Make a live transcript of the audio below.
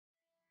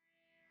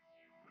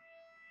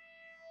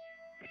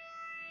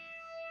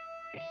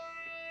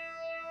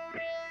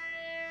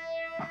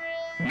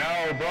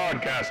Now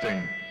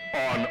broadcasting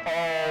on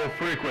all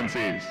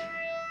frequencies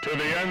to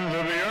the ends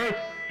of the earth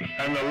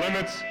and the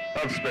limits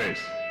of space.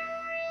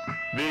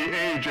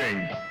 The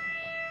Aging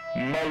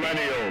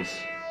Millennials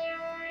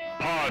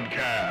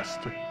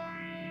Podcast.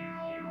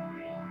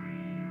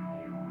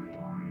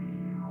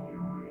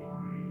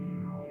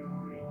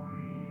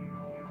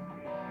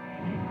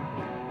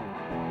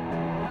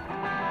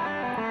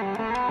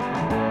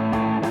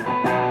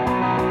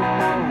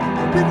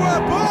 We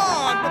were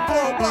born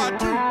before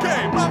Y2K.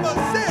 Mama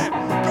said,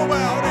 go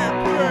out and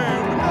play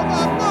with all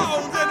my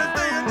phones and it's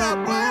staying that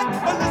way.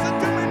 But listen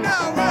to me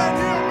now and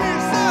hear me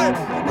say,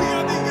 we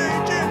are the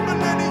Aging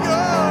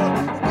Millennials.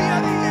 We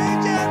are the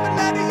Aging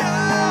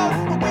Millennials.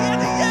 We are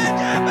the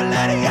Aging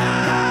Millennials.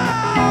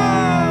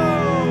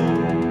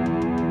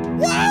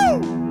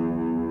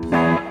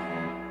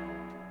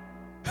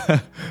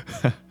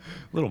 Woo!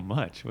 Little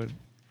much. What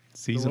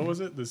was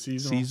it? The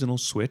seasonal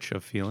switch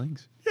of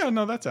feelings? Yeah,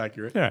 no, that's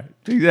accurate. Yeah,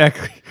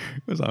 exactly.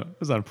 It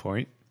was on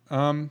point.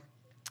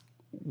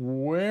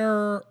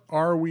 Where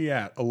are we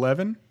at?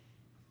 11?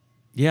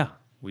 Yeah,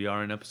 we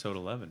are in episode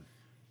 11.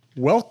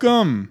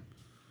 Welcome,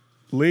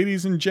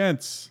 ladies and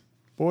gents,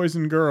 boys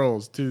and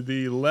girls, to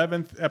the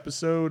 11th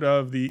episode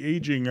of the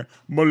Aging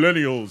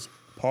Millennials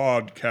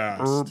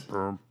Podcast.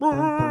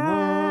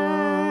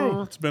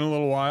 It's been a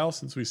little while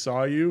since we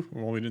saw you.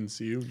 Well, we didn't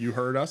see you. You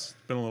heard us.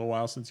 It's been a little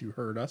while since you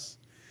heard us.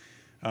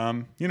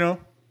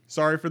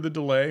 Sorry for the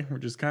delay. We're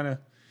just kind of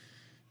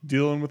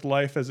dealing with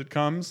life as it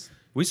comes.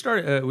 We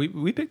started.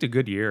 We picked a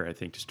good year, I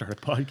think, to start a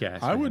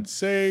podcast. I would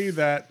say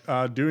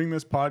that doing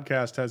this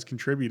podcast has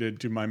contributed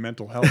to my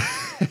mental health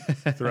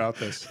throughout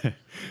this,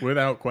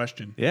 without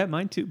question. Yeah,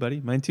 mine too,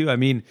 buddy. Mine too. I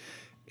mean,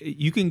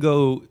 you can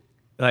go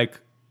like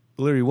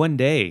literally one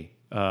day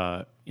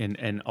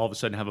and all of a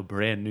sudden have a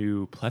brand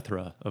new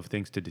plethora of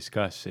things to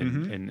discuss,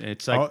 and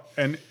it's like,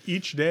 and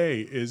each day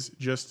is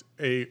just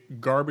a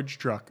garbage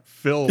truck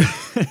filled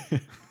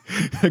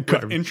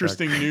with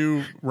interesting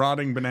new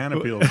rotting banana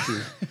peels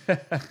to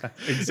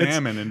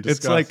examine and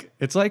discuss.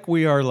 It's like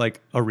we are like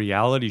a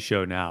reality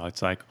show now.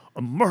 It's like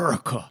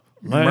America,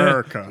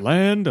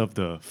 land of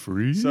the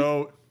free.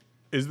 So,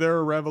 is there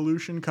a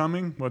revolution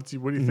coming? What do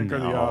you think are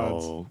the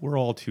odds? We're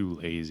all too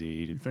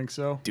lazy to think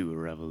so? Do a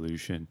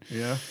revolution.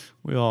 Yeah,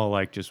 we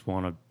all just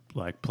want to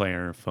play on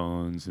our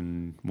phones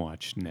and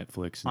watch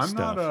Netflix and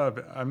stuff.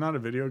 I'm not a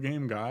video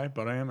game guy,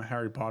 but I am a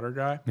Harry Potter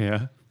guy.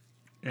 Yeah.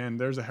 And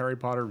there's a Harry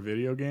Potter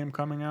video game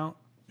coming out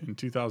in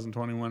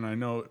 2021. I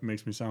know it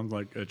makes me sound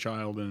like a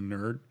child and a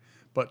nerd,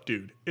 but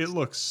dude, it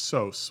looks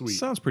so sweet.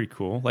 Sounds pretty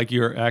cool. Like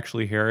you're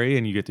actually Harry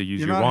and you get to use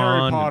your not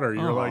wand. Harry Potter.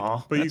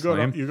 You're but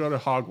you go to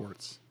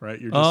Hogwarts, right?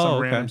 You're just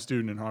some random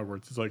student in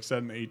Hogwarts. It's like set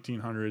in the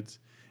 1800s,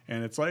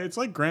 and it's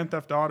like Grand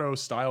Theft Auto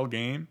style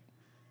game.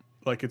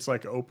 Like it's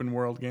like an open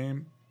world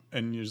game,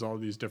 and there's all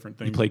these different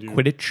things. You play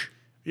Quidditch.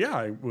 Yeah,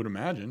 I would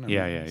imagine.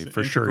 Yeah,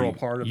 for sure.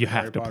 Part of you the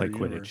have Harry to Potter play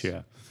universe, Quidditch,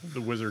 yeah.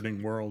 The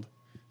wizarding world.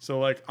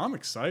 So, I'm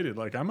excited.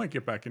 I might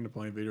get back into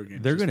playing video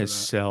games. They're going to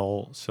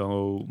sell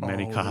so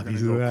many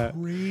copies of that.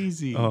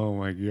 Crazy. Oh,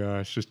 my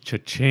gosh. Just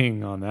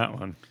cha-ching on that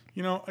one.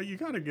 You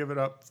got to give it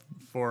up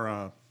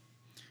for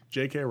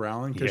J.K.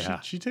 Rowling because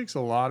she takes a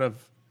lot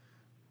of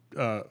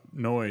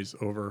noise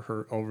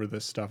over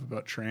this stuff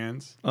about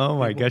trans. Oh,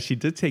 my gosh. She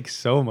did take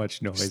so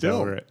much noise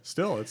over it. It's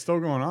still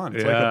going on.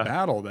 It's like a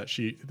battle that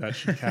she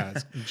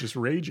has. Just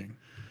raging.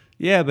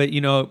 Yeah, but,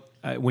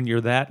 when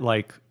you're that,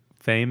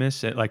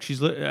 famous,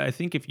 I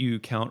think if you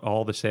count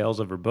all the sales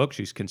of her book,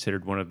 she's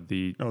considered one of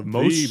the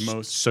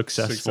most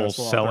successful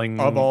selling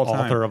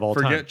author of all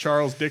time. Forget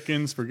Charles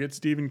Dickens, forget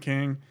Stephen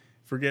King,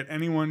 forget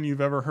anyone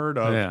you've ever heard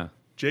of. Yeah.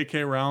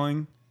 J.K.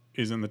 Rowling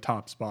is in the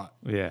top spot.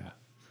 Yeah.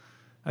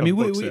 I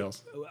mean,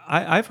 sales.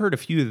 I've heard a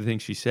few of the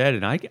things she said,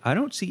 and I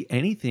don't see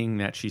anything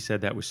that she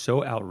said that was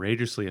so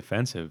outrageously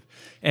offensive.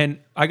 And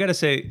I got to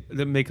say,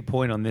 to make a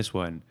point on this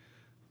one,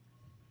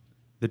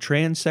 the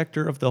trans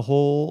sector of the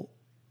whole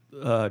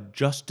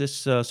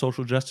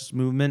social justice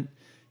movement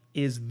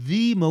is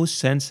the most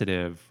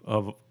sensitive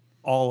of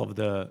all of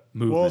the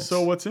movements. Well,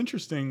 so what's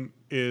interesting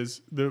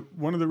is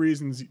one of the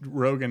reasons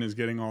Rogan is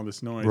getting all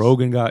this noise.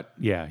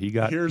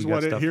 Here's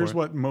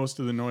what most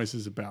of the noise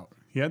is about.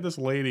 He had this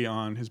lady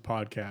on his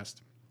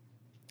podcast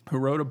who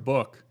wrote a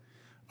book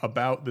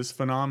about this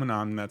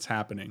phenomenon that's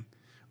happening,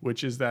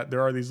 which is that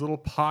there are these little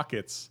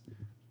pockets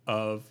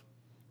of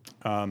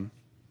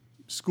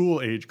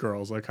school age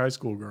girls, like high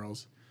school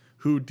girls,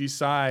 who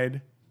decide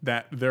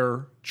that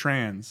they're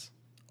trans,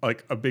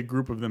 like a big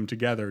group of them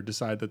together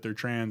decide that they're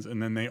trans,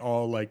 and then they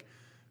all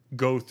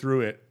go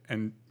through it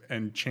and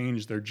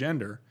change their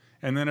gender.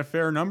 And then a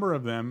fair number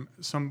of them,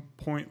 some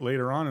point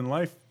later on in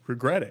life,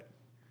 regret it.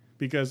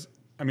 Because,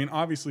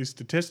 obviously,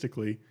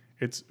 statistically,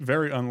 it's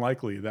very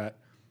unlikely that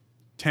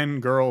 10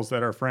 girls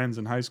that are friends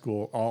in high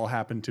school all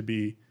happen to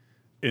be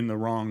in the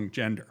wrong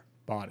gender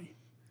body.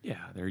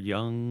 Yeah, they're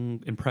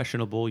young,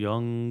 impressionable,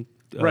 young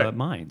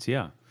minds,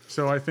 yeah.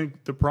 So I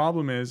think the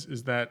problem is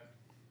that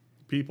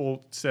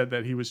people said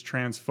that he was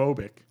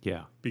transphobic.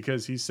 Yeah.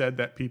 Because he said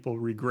that people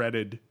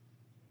regretted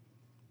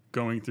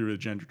going through a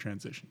gender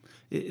transition.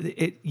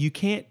 You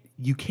can't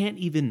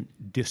even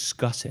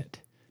discuss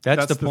it.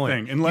 That's the point.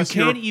 thing. Unless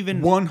you can't you're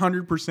even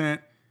 100%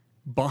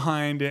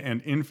 behind it and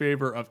in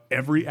favor of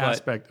every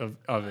aspect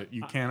of it.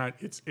 You cannot.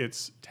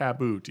 It's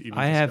taboo to even.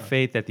 I have discuss.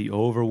 faith that the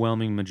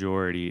overwhelming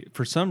majority,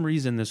 for some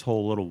reason, this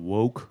whole little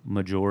woke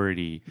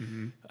majority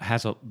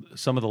has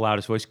some of the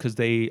loudest voice because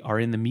they are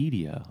in the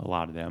media. A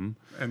lot of them,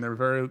 and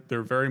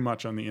they're very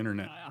much on the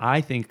internet.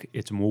 I think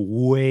it's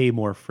way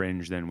more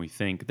fringe than we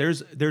think.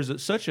 There's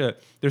such a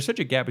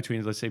gap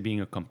between, let's say,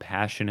 being a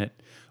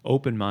compassionate,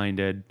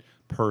 open-minded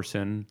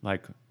person,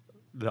 like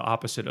the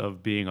opposite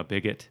of being a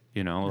bigot,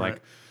 Right.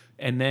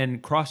 and then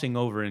crossing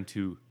over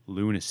into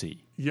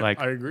lunacy. Yeah,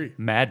 like I agree.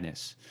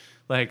 Madness.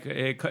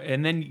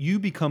 And then you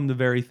become the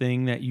very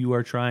thing that you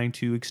are trying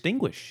to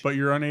extinguish. But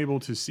you're unable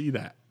to see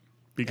that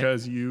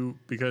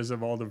because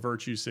of all the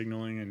virtue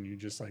signaling, and you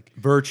just like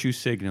virtue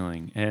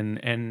signaling, and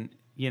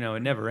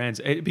it never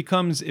ends. It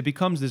becomes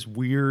this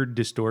weird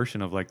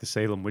distortion of like the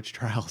Salem witch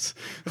trials.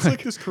 It's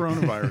like this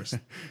coronavirus,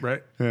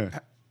 right? Yeah.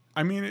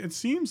 I mean, it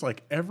seems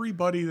like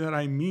everybody that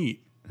I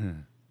meet,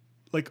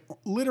 like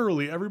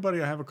literally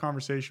everybody I have a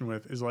conversation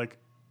with is like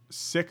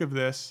sick of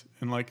this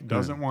and like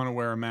doesn't want to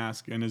wear a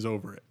mask and is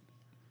over it.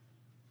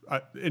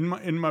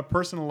 In my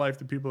personal life,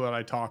 the people that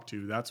I talk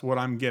to, that's what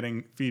I'm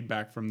getting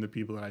feedback from the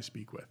people that I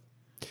speak with.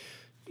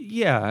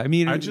 Yeah, I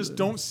mean, I just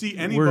don't see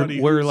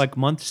anybody. We're like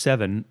month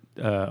 7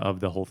 of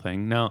the whole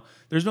thing. Now,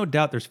 there's no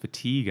doubt there's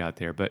fatigue out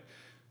there, but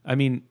I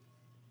mean,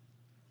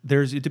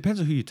 it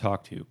depends on who you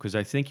talk to, because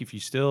I think if you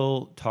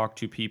still talk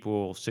to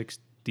people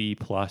 60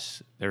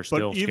 plus, they're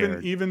still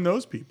scared. Even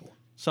those people.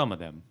 Some of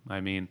them.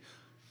 I mean,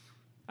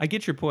 I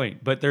get your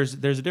point, but there's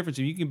a difference.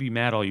 You can be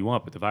mad all you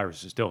want, but the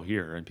virus is still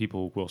here, and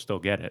people will still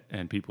get it,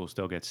 and people will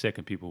still get sick,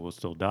 and people will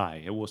still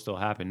die. It will still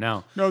happen.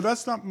 Now, no,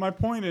 that's not my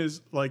point.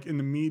 Is like in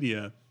the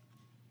media,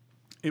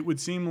 it would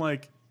seem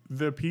like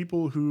the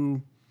people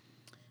who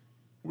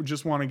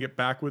just want to get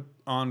back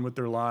on with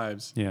their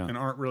lives and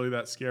aren't really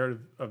that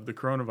scared of the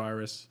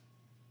coronavirus,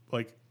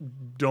 like,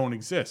 don't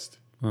exist.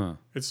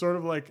 It's sort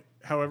of like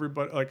how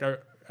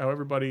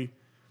everybody.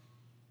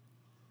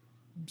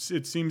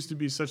 It seems to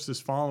be such this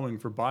following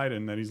for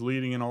Biden that he's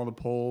leading in all the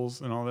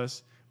polls and all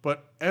this,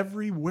 but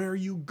everywhere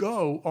you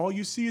go, all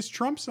you see is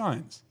Trump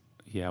signs.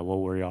 Yeah,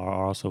 well, we are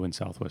also in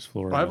Southwest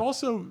Florida. I've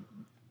also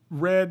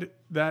read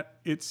that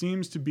it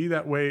seems to be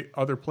that way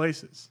other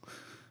places.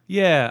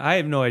 Yeah, I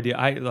have no idea.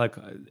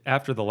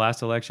 After the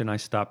last election, I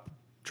stopped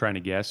trying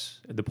to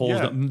guess. The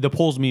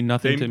polls mean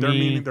nothing to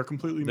me. They're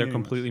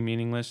completely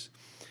meaningless.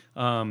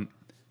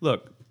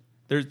 Look,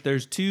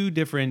 there's two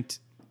different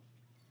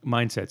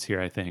mindsets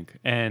here, I think,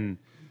 and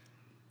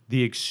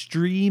the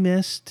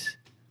extremist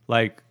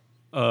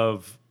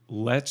of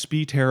let's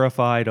be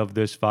terrified of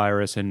this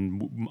virus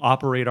and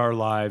operate our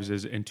lives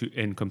as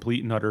in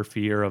complete and utter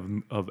fear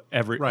of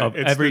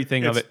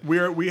everything of it.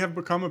 We have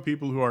become a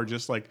people who are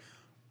just like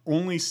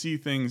only see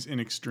things in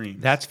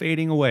extremes. That's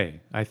fading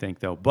away, I think,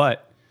 though.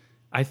 But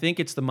I think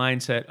it's the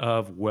mindset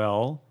of,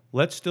 well,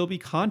 let's still be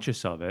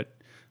conscious of it,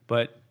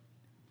 but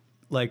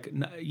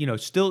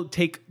still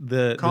take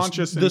the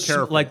conscious and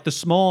careful, like the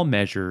small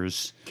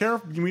measures.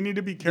 We need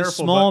to be careful,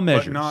 small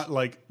measures, but not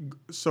like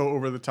so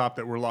over the top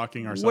that we're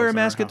locking ourselves. Wear a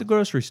mask at the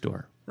grocery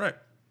store, right?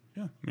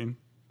 Yeah, I mean,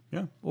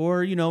 yeah.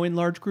 Or in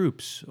large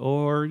groups,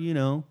 or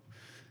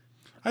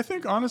I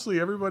think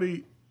honestly,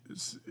 everybody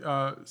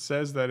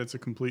says that it's a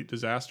complete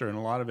disaster, and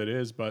a lot of it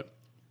is, but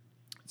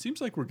it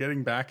seems like we're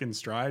getting back in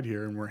stride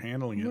here, and we're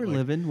handling it. We're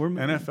living.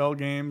 NFL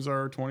games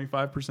are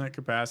 25%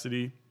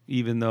 capacity.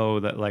 Even though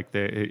that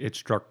it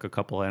struck a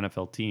couple of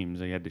NFL teams,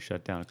 they had to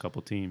shut down a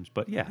couple teams.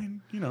 But yeah, I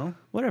mean,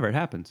 whatever, it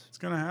happens. It's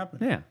gonna happen.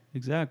 Yeah,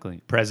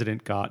 exactly.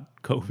 President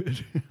got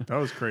COVID. That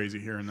was crazy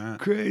hearing that.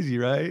 Crazy,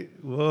 right?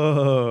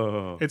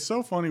 Whoa! It's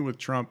so funny with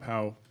Trump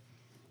how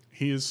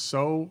he is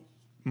so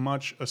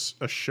much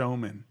a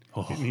showman,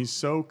 and he's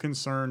so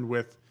concerned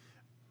with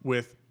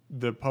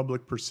the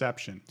public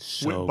perception.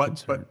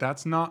 But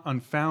that's not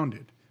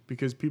unfounded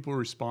because people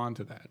respond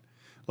to that.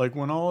 Like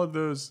when all of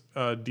those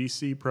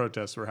D.C.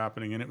 protests were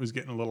happening and it was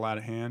getting a little out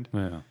of hand,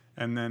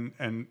 and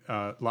then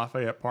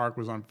Lafayette Park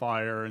was on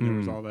fire and there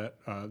was all that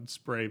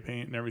spray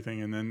paint and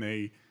everything, and then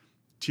they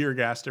tear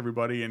gassed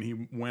everybody and he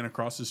went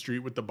across the street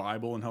with the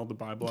Bible and held the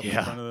Bible up in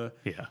front of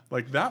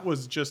like that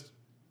was just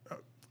a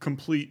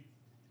complete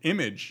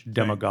image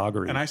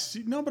demagoguery. And I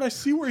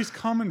see where he's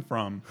coming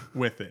from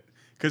with it,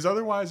 because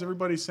otherwise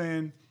everybody's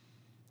saying,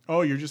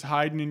 oh, you're just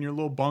hiding in your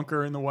little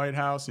bunker in the White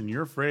House and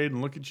you're afraid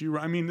and look at you.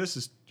 I mean,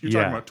 you're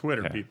talking about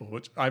Twitter people,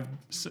 which I've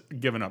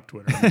given up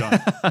Twitter. I'm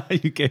done.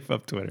 You gave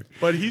up Twitter.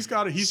 But he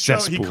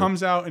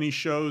comes out and he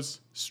shows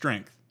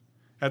strength.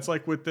 That's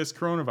like with this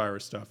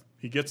coronavirus stuff.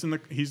 He gets in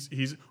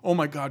he's oh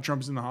my God,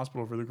 Trump's in the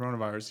hospital for the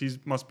coronavirus. He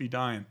must be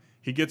dying.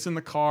 He gets in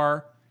the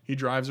car, he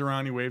drives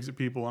around, he waves at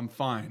people. I'm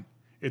fine.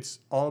 It's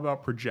all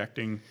about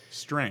projecting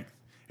strength.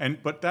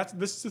 But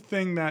this is the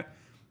thing that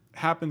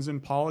happens in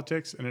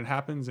politics, and it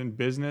happens in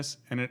business,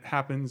 and it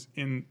happens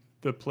in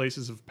the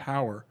places of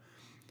power,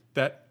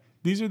 that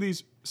These are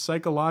these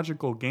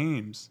psychological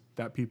games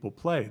that people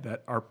play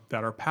that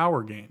are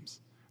power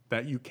games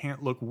that you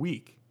can't look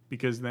weak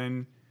because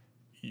then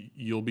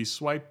you'll be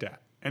swiped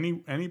at.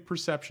 Any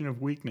perception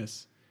of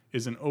weakness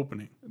is an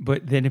opening.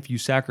 But then if you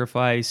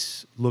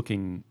sacrifice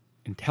looking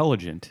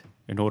intelligent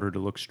in order to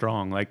look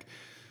strong, like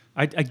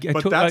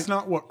But that's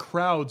not what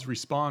crowds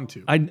respond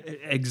to.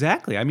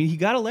 Exactly. I mean, he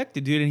got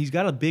elected, dude, and he's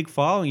got a big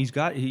following. He's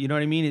got, you know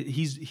what I mean?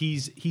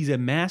 He's a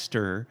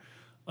master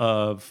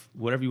of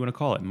whatever you want to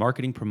call it,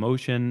 marketing,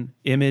 promotion,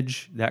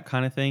 image, that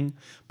kind of thing.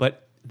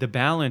 But the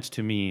balance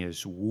to me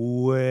is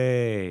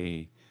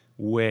way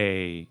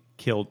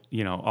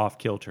off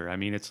kilter. I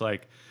mean, it's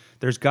like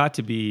there's got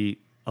to be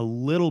a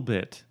little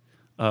bit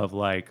of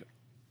like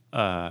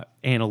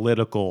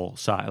analytical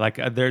side. Like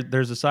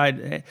there's a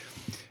side.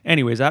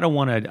 Anyways, I don't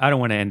want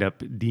to end up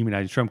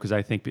demonizing Trump because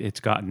I think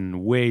it's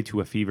gotten way to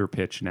a fever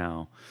pitch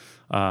now.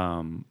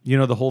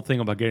 The whole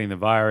thing about getting the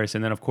virus,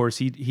 and then of course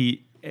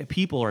he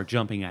people are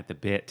jumping at the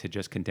bit to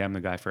just condemn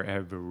the guy for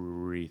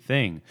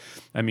everything.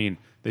 I mean,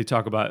 they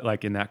talk about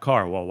like in that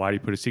car. Well, why do you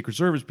put a Secret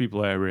Service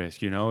people at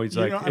risk? It's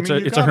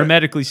a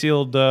hermetically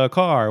sealed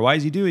car. Why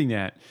is he doing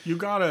that? You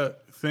gotta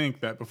think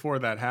that before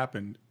that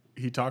happened,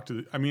 he talked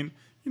to.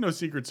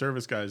 Secret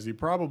Service guys. He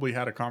probably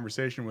had a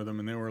conversation with them,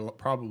 and they were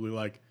probably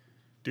like,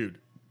 "Dude,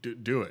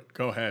 do it.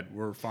 Go ahead.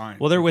 We're fine."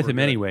 Well, they're with him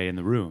anyway in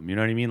the room. You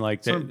know what I mean?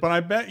 Like, but I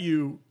bet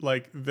you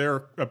like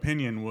their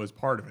opinion was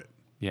part of it.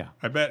 Yeah,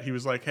 I bet he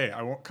was like, "Hey,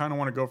 I kind of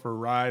want to go for a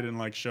ride and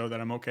like show that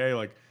I'm okay.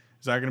 Like,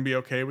 is that going to be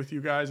okay with you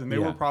guys?" And they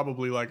were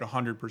probably like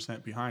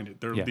 100% behind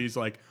it. They're these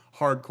like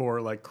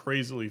hardcore, like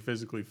crazily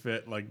physically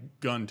fit, like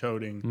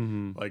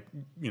gun-toting, like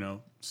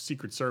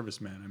Secret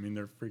Service men. I mean,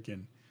 they're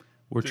freaking.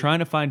 We're trying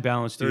to find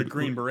balance, dude. They're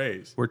Green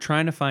Berets. We're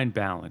trying to find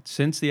balance.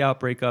 Since the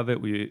outbreak of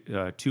it,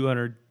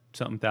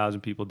 200-something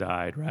thousand people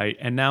died, right?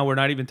 And now we're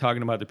not even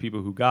talking about the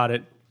people who got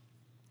it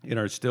and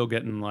are still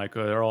getting like,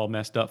 they're all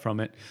messed up from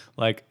it.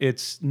 Like,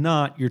 it's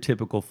not your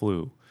typical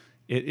flu.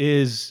 It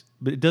is,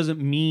 but it doesn't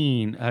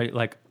mean,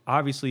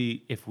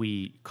 obviously, if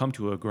we come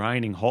to a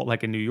grinding halt,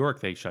 like in New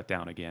York, they shut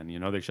down again.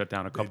 They shut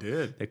down a couple. They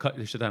did.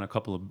 They shut down a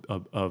couple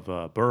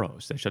of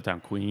boroughs. They shut down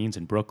Queens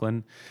and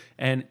Brooklyn.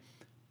 And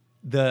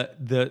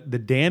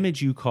the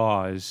damage you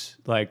cause,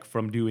 like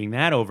from doing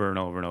that over and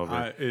over and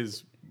over,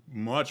 is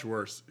much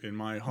worse in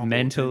my humble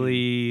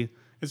mentally, opinion.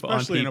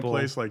 Especially in a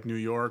place like New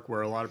York,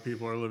 where a lot of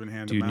people are living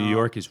hand to mouth. New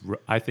York is.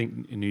 I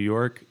think New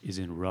York is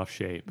in rough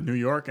shape. New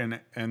York and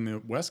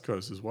the West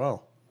Coast as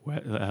well.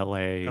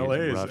 L.A.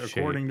 is rough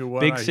according shape. to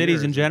what big I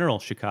cities hear, in general,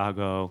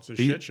 Chicago. It's a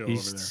shit show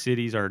these over there.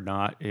 cities are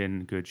not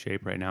in good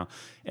shape right now,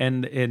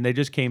 and they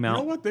just came out.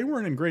 You know what? They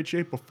weren't in great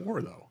shape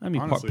before, though. I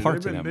mean, honestly,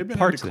 parts of them. They've been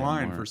parts in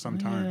decline of them for some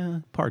time. Yeah,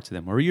 parts of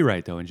them. Were you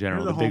right though? In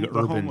general, the big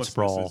urban homelessness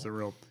sprawl. Is a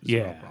real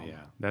Yeah, problem.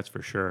 that's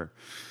for sure.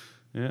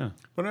 Yeah,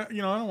 but I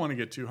don't want to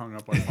get too hung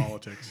up on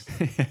politics.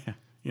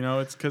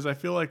 It's because I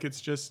feel like it's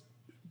just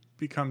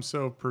become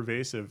so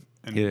pervasive,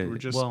 and we're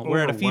just we're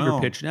at a fever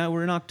overwhelmed. pitch now.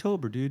 We're in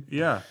October, dude.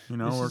 Yeah,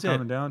 we're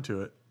coming down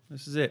to it.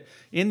 This is it.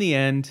 In the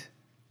end,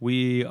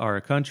 we are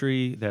a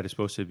country that is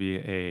supposed to be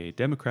a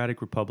democratic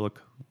republic,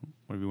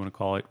 whatever you want to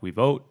call it. We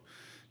vote,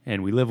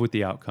 and we live with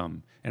the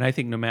outcome. And I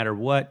think no matter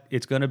what,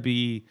 it's going to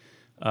be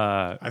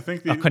I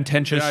think a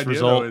contentious the idea,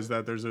 result. Though, is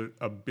that there's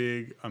a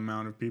big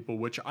amount of people,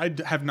 which I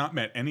have not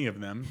met any of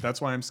them.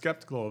 That's why I'm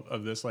skeptical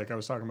of this, like I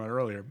was talking about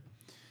earlier.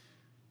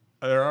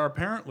 There are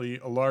apparently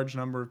a large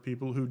number of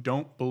people who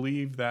don't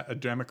believe that a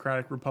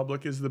democratic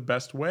republic is the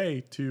best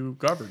way to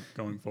govern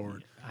going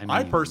forward.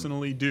 I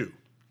personally do.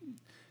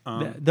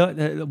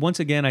 Once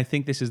again, I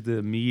think this is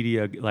the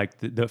media, like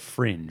the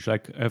fringe.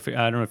 Like, I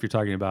don't know if you're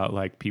talking about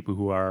like people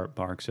who are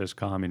Marxist,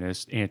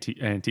 communist,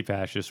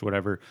 anti-fascist,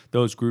 whatever,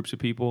 those groups of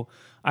people.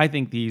 I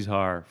think these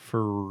are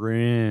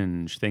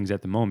fringe things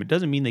at the moment.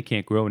 Doesn't mean they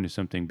can't grow into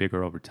something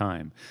bigger over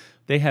time.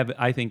 They have,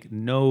 I think,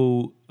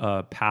 no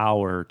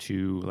power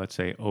to, let's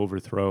say,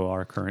 overthrow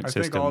our current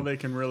system. I think all they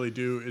can really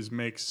do is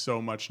make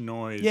so much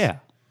noise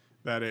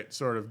that it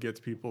sort of gets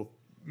people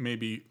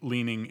maybe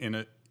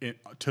leaning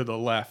to the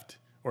left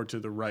or to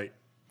the right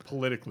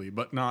politically,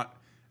 but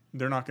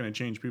they're not going to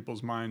change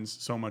people's minds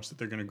so much that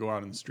they're going to go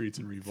out in the streets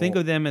and revolt. Think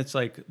of them, it's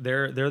like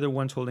they're the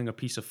ones holding a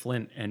piece of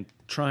flint and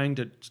trying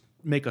to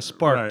make a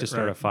spark to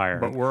start a fire.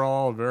 But we're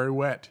all very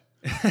wet.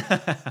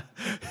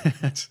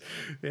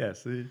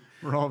 Yes.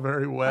 We're all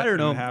very wet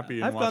and happy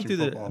and I've gone through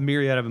football. the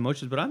myriad of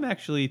emotions, but I'm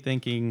actually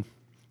thinking,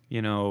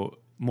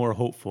 more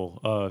hopeful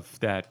of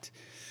that.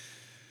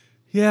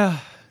 Yeah,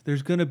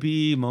 there's going to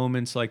be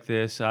moments like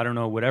this. I don't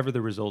know, whatever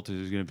the result is,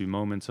 there's going to be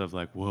moments of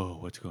like, whoa,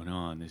 what's going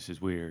on? This is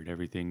weird.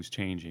 Everything's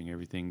changing.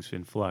 Everything's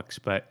in flux.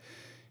 But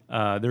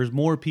there's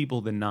more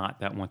people than not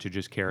that want to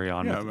just carry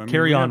on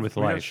with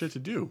life. We have shit to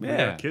do. We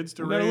got kids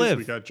to raise. Live.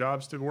 We got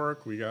jobs to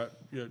work. We got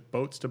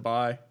boats to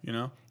buy,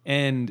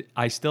 And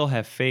I still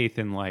have faith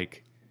in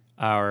like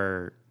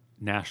our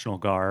National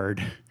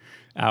Guard,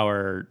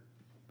 our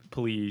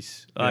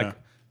police. Like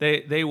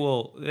they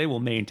will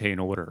maintain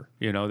order.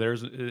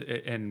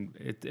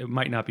 It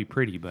might not be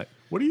pretty, but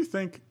what do you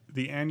think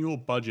the annual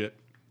budget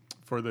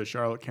for the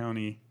Charlotte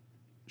County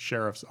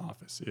Sheriff's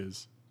Office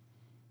is?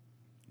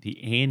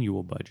 The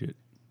annual budget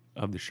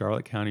of the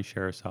Charlotte County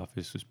Sheriff's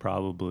Office was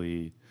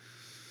probably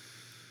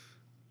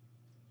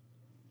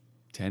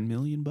 $10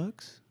 million.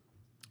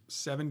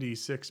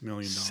 $76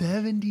 million.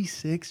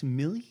 $76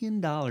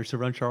 million to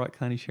run Charlotte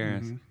County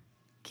Sheriff's.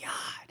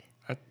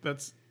 God,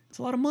 That's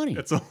a lot of money.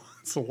 it's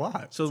a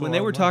lot. So It's a when lot they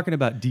of were money. talking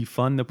about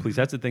defund the police,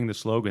 that's the thing, the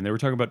slogan. They were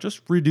talking about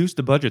just reduce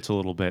the budgets a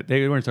little bit.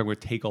 They weren't talking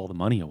about take all the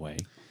money away.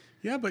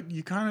 Yeah, but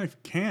you kind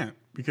of can't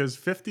because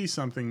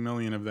 50-something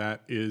million of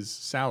that is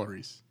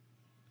salaries.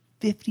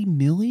 50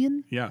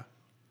 million? Yeah.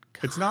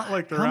 It's not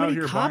like they're How out many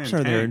here cops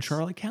buying are there in tanks.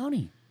 Charlotte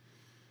County?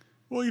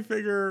 Well, you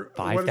figure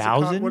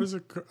 5,000? What is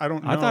a I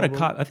don't know. I thought a but-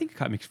 cop. I think a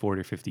cop makes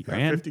 40 or 50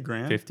 grand. 50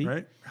 grand, 50.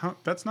 right?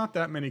 That's not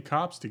that many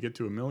cops to get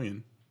to $1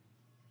 million.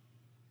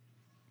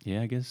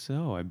 Yeah, I guess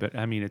so.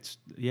 I mean, it's.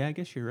 Yeah, I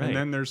guess you're right. And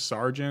then there's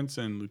sergeants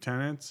and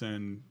lieutenants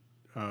and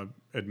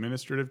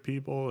administrative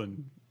people,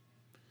 and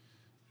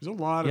there's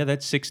a lot yeah, of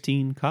that's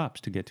 16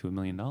 cops to get to $1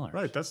 million.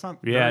 right. That's not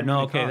Yeah. very No.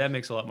 many Okay, cops. that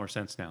makes a lot more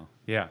sense now.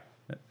 Yeah.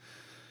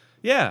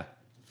 Yeah.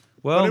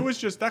 Well, But it was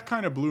just that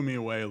kind of blew me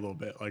away a little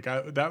bit. Like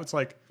that was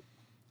like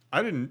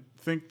I didn't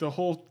think the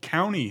whole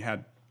county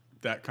had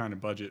that kind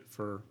of budget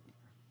for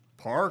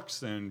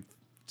parks and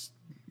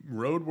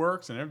road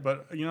works and everything.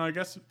 But I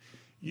guess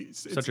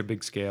it's such a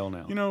big scale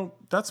now.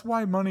 that's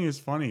why money is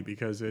funny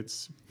because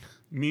it's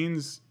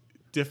means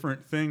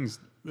different things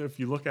if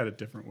you look at it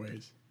different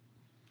ways.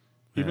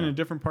 Even Yeah. in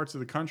different parts of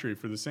the country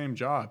for the same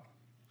job.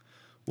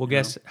 Well,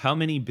 guess how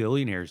many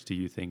billionaires do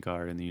you think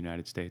are in the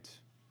United States?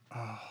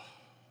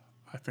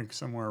 I think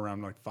somewhere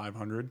around like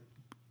 500.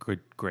 Good,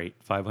 great,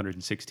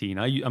 516.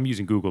 I'm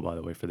using Google, by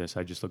the way, for this.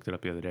 I just looked it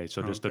up the other day.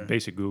 So just a Okay.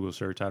 basic Google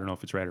search. I don't know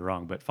if it's right or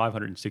wrong, but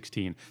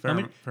 516. Fair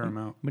How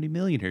amount. many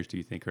millionaires do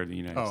you think are in the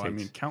United Oh, States? I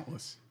mean,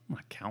 countless.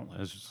 Not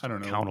countless. I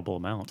don't know. Countable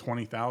amount.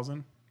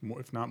 20,000,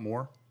 if not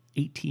more.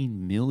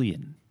 18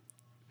 million.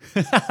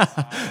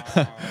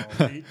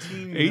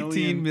 18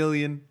 18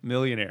 million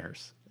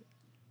millionaires.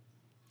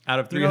 Out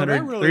of You know, 300,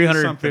 that really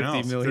is something 350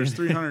 else. million. There's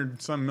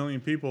 300 some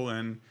million people,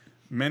 and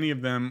many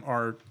of them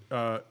are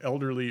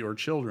elderly or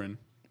children.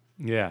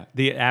 Yeah,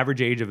 the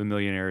average age of a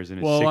millionaire is in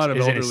his, Well, a lot of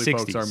is in his elderly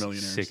folks 60s. are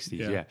millionaires. 60s,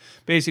 Yeah. yeah.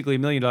 Basically,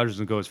 $1 million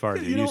doesn't go as far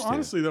as it used to.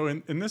 Honestly, though,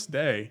 in this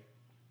day,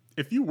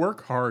 if you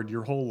work hard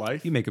your whole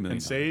life, You make $1 million,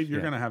 and save, you're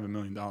yeah. going to have $1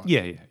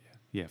 million.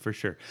 Yeah, for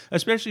sure.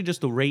 Especially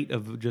just the rate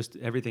of just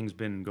everything's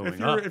been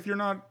going up. If you're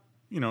not,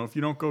 if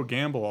you don't go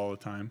gamble all the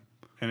time,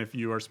 and if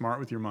you are smart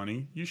with your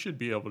money, you should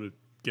be able to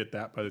get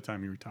that by the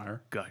time you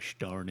retire. Gosh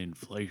darn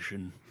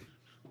inflation.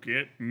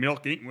 Get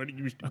milk ain't what it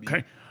used to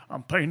be.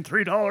 I'm paying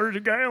 $3 a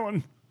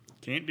gallon.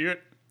 Can't do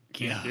it.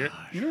 Can't do it.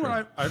 You know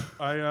what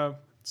I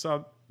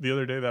saw the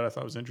other day that I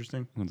thought was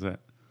interesting? What's that?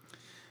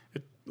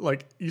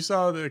 Like you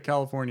saw that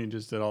California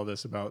just did all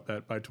this about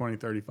that by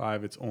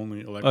 2035 it's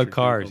only electric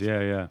Cars,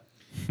 vehicles. yeah.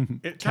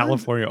 It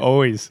California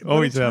always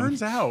But it have.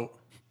 turns out,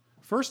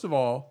 first of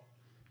all,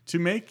 to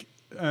make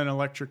an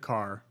electric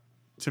car,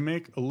 to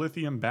make a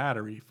lithium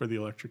battery for the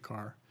electric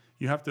car,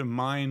 you have to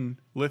mine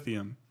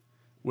lithium,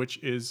 which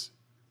is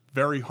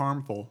very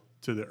harmful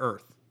to the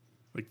earth,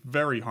 like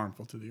very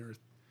harmful to the earth.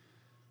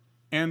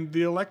 And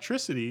the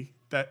electricity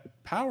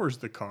that powers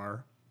the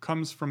car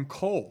comes from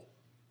coal.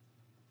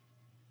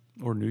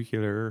 Or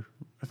nuclear.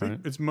 I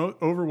think it's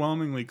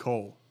overwhelmingly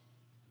coal.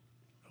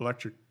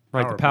 Electric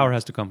Right, the power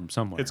has to come from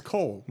somewhere. It's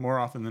coal more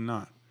often than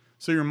not.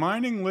 So you're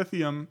mining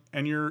lithium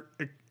and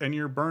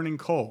you're burning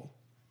coal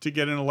to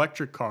get an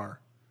electric car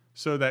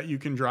so that you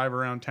can drive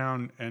around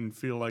town and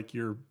feel like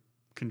you're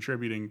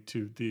contributing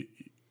to the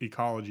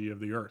ecology of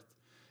the earth.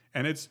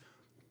 And it's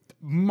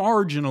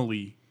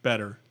marginally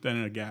better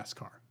than a gas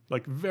car.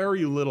 Like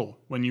very little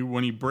when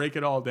you break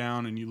it all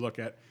down and you look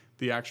at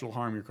the actual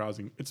harm you're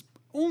causing. It's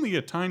only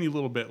a tiny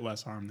little bit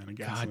less harm than a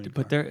gasoline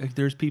car. But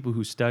there's people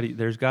who study.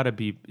 There's got to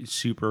be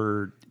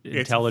super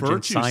It's intelligent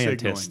virtue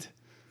scientists. signaling.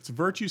 It's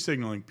virtue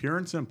signaling, pure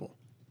and simple.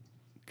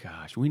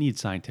 Gosh, we need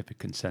scientific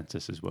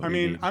consensus, is what I we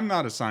mean, need. I'm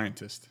not a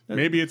scientist.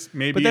 Maybe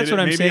But that's what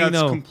I'm maybe saying, that's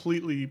though.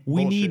 completely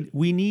we bullshit.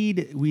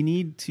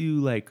 need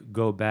to like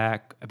go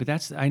back. But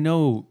that's I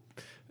know.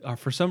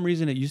 For some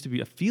reason, it used to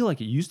be. I feel like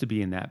it used to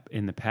be in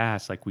the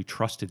past. Like we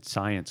trusted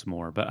science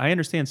more, but I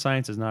understand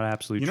science is not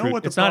absolute truth.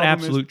 What the It's not problem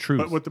absolute is, truth.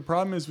 But what the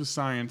problem is with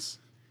science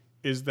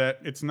is that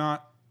it's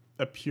not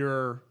a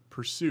pure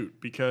pursuit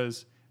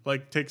because,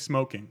 like, take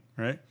smoking,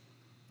 right?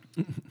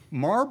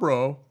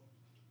 Marlboro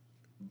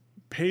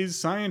pays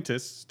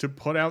scientists to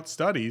put out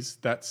studies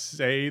that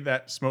say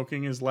that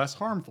smoking is less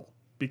harmful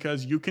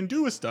because you can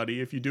do a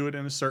study if you do it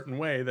in a certain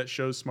way that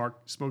shows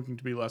smoking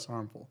to be less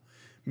harmful.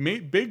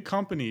 Big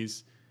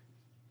companies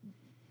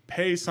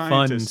pay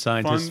scientists,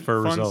 fund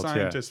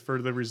scientists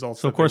for the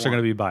results. so of course they're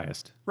going to be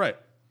biased. Right.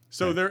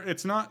 So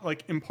it's not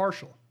like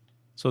impartial.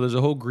 So there's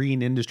a whole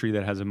green industry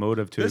that has a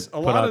motive to A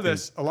lot of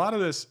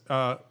this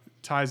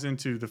ties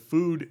into the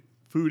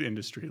food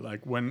industry.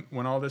 Like when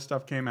all this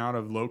stuff came out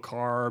of low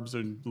carbs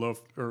and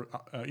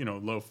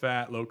low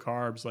fat, low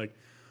carbs, like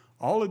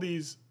all of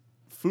these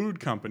food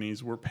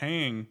companies were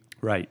paying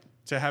right.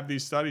 to have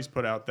these studies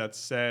put out that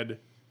said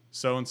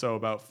so-and-so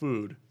about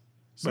food.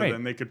 So Right.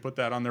 then they could put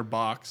that on their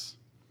box.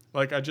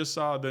 Like I just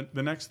saw the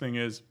next thing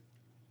is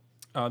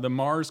the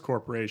Mars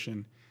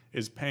Corporation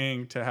is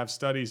paying to have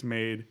studies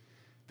made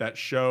that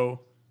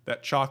show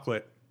that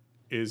chocolate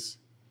is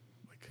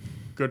like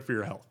good for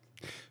your health.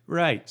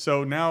 Right.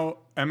 So now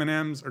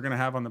M&Ms are going to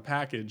have on the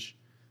package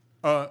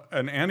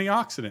an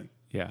antioxidant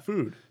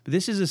food. But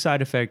this is a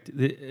side effect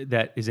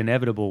that is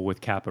inevitable with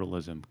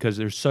capitalism because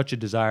there's such a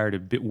desire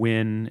to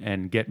win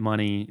and get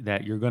money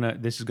that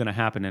this is gonna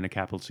happen in a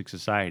capitalistic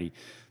society.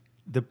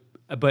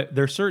 But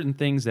there are certain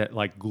things that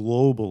like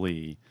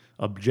globally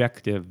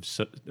objective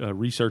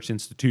research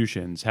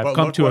institutions have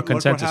come to a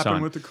consensus look what happened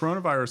on. with the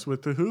coronavirus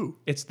with the WHO.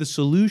 It's the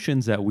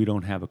solutions that we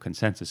don't have a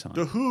consensus on.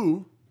 The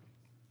WHO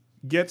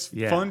gets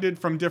funded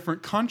from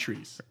different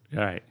countries.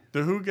 Right.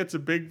 The WHO gets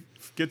big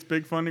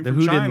funding The from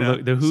WHO China.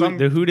 didn't look-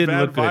 the WHO didn't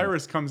bad look good.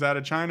 virus comes out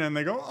of China and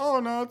they go, "Oh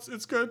no,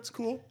 it's good, it's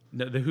cool."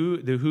 No, the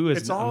WHO is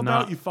It's all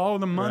not, about you follow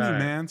the money, Right.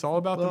 man. It's all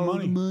about the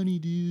money. money,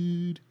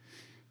 dude.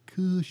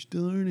 Gosh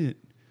darn it.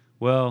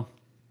 Well,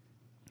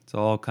 it's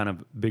all kind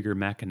of bigger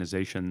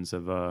mechanizations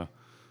of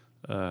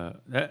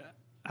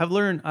I've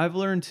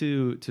learned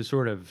to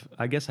sort of,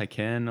 I guess I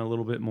can a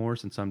little bit more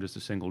since I'm just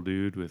a single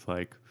dude with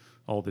like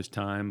all this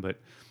time, but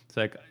it's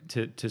like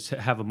to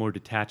have a more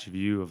detached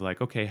view of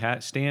like, okay,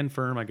 stand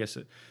firm, I guess.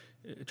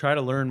 Try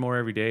to learn more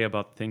every day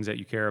about the things that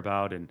you care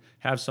about and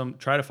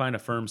try to find a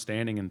firm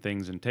standing in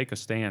things and take a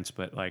stance,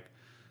 but like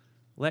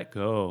let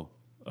go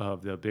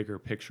of the bigger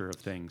picture of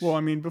things. Well,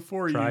 I mean,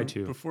 before Try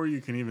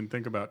you can even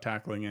think about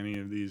tackling any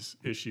of these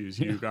issues,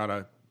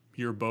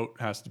 your boat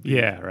has to be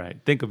right.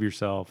 Think of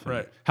yourself, and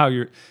Right. how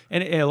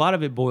and a lot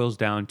of it boils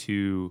down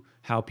to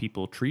how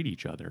people treat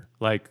each other.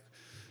 Like,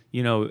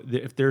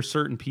 if there's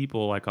certain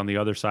people like on the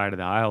other side of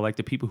the aisle, like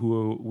the people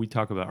who we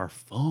talk about are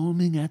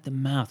foaming at the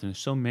mouth, and there's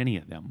so many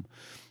of them,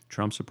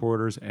 Trump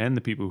supporters and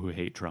the people who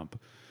hate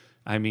Trump.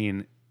 I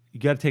mean, you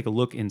got to take a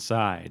look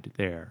inside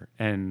there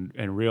and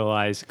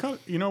realize,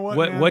 you know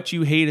what, what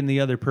you hate in the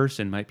other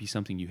person might be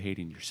something you hate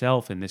in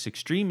yourself. And this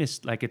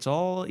extremist, like it's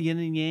all yin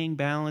and yang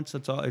balance.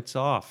 It's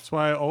off. That's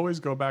why I always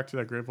go back to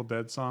that Grateful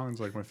Dead song. It's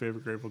like my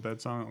favorite Grateful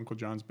Dead song, Uncle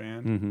John's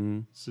Band. Mm-hmm.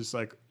 It's just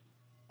like,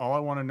 all I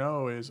want to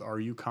know is, are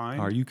you kind?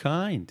 Are you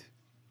kind?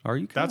 Are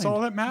you kind? That's all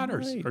that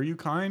matters. Right. Are you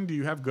kind? Do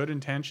you have good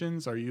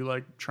intentions? Are you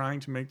like trying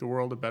to make the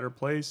world a better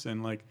place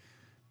and like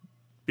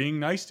being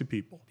nice to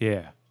people?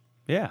 Yeah.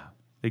 Yeah.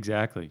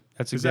 Exactly.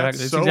 That's That's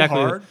exactly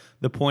hard.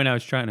 the point I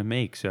was trying to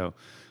make. So,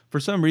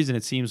 for some reason,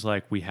 it seems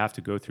like we have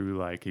to go through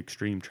like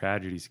extreme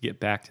tragedies to get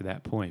back to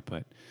that point. But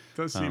It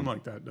does seem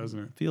like that, doesn't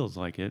it? feels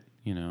like it,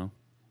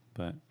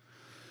 But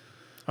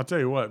I'll tell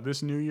you what,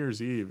 this New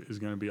Year's Eve is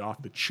going to be off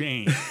the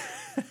chain.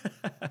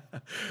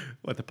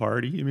 what, the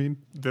party? You mean?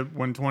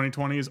 When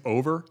 2020 is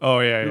over, Oh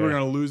yeah. people are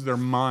going to lose their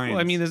minds.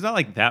 Well, I mean, there's not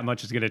like that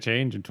much is going to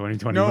change in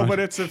 2021. no, but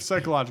it's a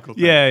psychological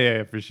thing.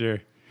 yeah, for sure.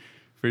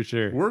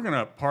 We're going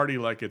to party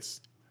like it's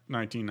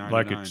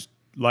 1999.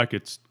 Like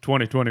it's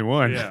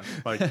 2021. Yeah,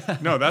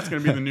 like no, that's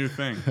gonna be the new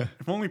thing.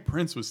 If only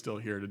Prince was still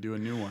here to do a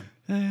new one.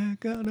 I'm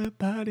gonna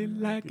party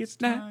like it's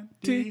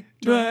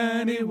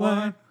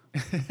 2021.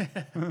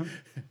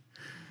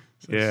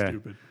 So Yeah.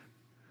 stupid.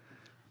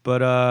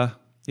 But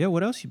yeah,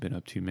 what else you been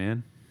up to,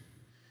 man?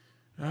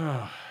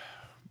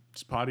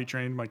 Just potty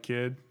trained my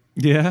kid.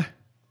 Yeah,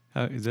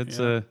 that's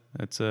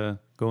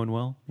going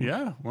well.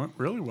 Yeah, went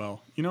really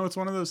well. It's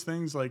one of those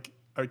things like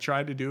I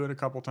tried to do it a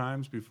couple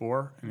times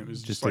before, and it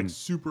was just like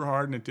super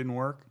hard, and it didn't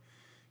work.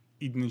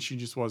 Even she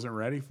just wasn't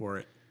ready for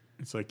it.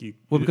 It's like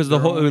Because the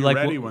they're whole only like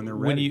ready when they're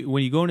ready.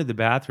 when you go into the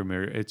bathroom,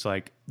 it's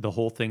like the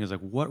whole thing is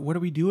like, what are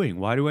we doing?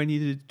 Why do I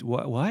need to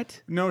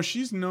what? No,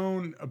 she's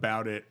known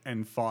about it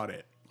and fought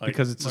it. Like,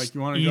 Because it's like just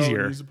you want to easier.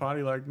 go and use the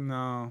potty. Like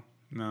no,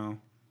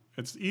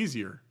 it's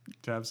easier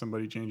to have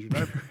somebody change your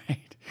diaper.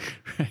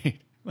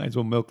 right. Might as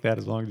well milk that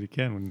as long as you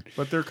can.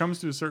 But there comes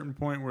to a certain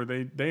point where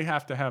they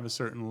have to have a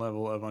certain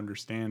level of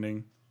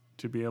understanding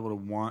to be able to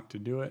want to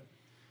do it.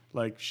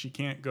 Like she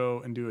can't go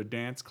and do a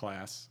dance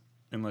class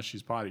unless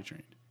she's potty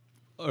trained.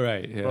 All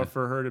right. Yeah. But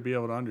for her to be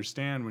able to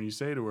understand when you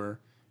say to her,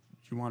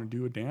 "You want to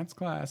do a dance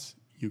class,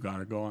 you got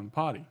to go on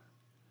potty."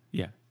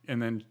 Yeah. And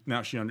then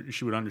now she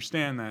would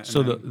understand that.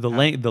 So and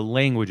the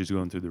language is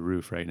going through the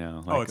roof right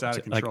now. Like, it's out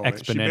of control. Like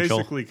She exponential.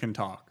 basically can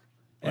talk.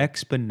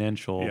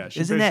 Exponential. Yeah, she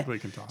Isn't basically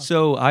that? can talk.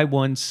 So I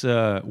once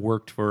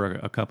worked for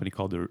a company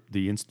called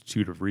the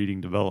Institute of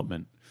Reading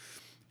Development,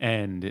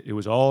 and it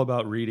was all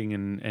about reading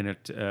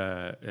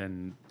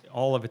and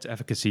all of its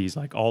efficacies,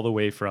 like all the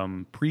way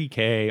from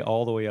pre-K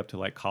all the way up to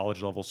like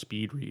college level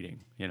speed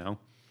reading,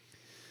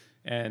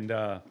 And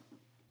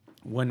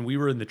when we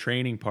were in the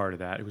training part of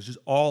that, it was just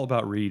all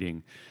about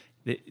reading.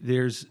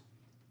 There's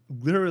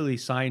literally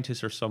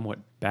scientists are somewhat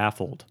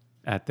baffled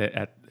at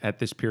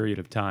this period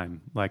of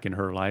time, like in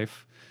her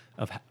life,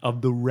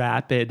 of the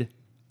rapid.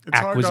 It's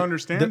hard to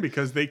understand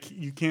because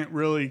you can't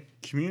really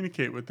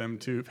communicate with them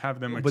to have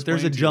them explain But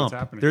there's a to you jump. what's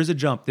happening. There's a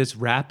jump. This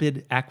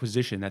rapid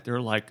acquisition that they're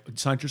like,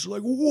 scientists are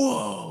like,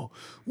 whoa,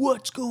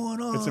 what's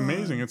going on? It's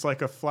amazing. It's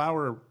like a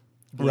flower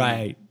bloom.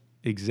 Right.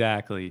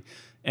 Exactly.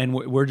 And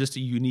we're just a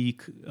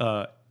unique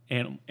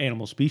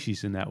animal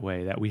species in that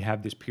way, that we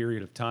have this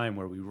period of time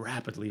where we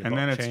rapidly And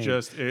then it's change.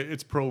 just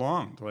it's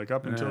prolonged, like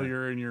up until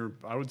you're in your,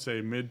 I would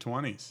say,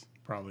 mid-20s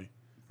probably,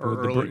 or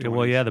Well, early 20s.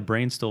 well, yeah, the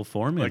brain's still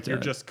forming. Like you're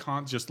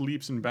just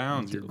leaps and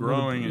bounds. You're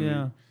growing, and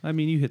yeah. I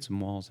mean, you hit some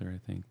walls there, I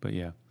think, but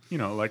yeah. you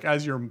know, like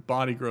as your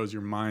body grows,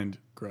 your mind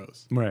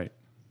grows, Right.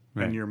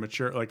 and your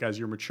as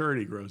your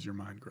maturity grows, your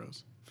mind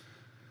grows.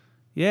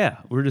 Yeah,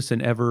 we're just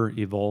an ever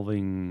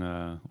evolving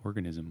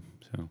organism,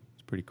 so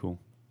it's pretty cool.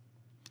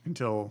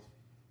 Until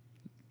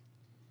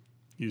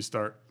you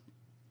start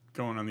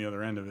going on the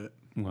other end of it.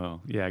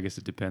 Well, yeah, I guess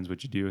it depends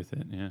what you do with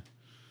it. Yeah. You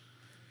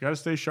got to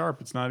stay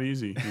sharp. It's not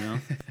easy, you know.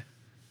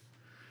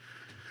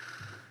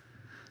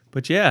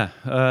 But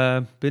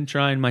yeah, been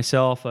trying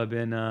myself. I've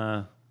been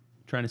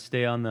trying to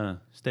stay on the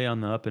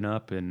up and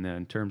up, and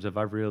in terms of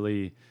I've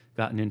really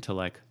gotten into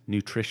like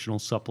nutritional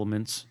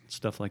supplements,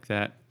 stuff like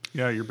that.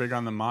 Yeah, you're big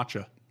on the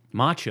matcha.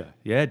 Matcha,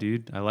 yeah,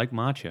 dude, I like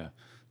matcha.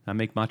 I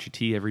make matcha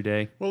tea every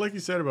day. Well, like you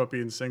said about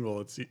being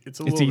single, it's a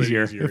little bit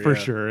easier. easier For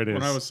sure it When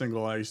is. I was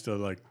single, I used to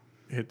like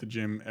hit the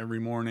gym every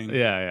morning.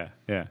 Yeah.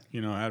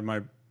 You know, I had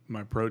my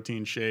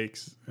protein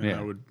shakes, and Yeah.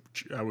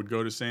 I would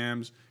go to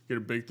Sam's, get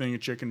a big thing of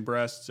chicken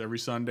breasts every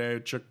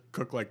Sunday.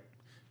 Cook like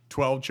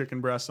 12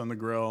 chicken breasts on the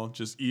grill,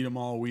 just eat them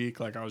all week.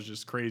 Like I was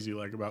just crazy,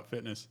 like about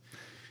fitness.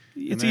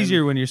 It's then-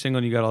 easier when you're single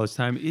and you got all this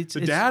time. It's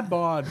Dad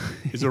bod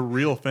is a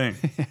real thing.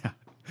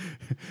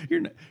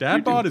 You're not, Dad you're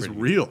doing bod is pretty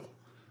real. good.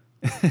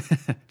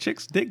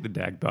 Chicks dig the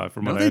dad bod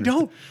from No, what I they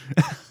understand.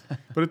 don't.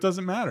 But it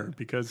doesn't matter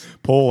because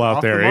Poll out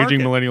Off the there, market.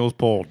 aging millennials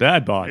poll.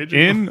 Dad bod, Aging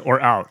in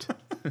or out?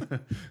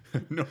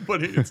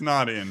 nobody, it's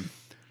not in.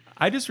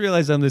 I just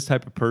realized I'm this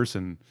type of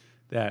person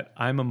that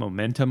I'm a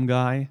momentum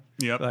guy.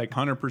 Yep, Like,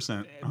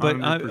 100%. but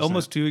I'm 100%.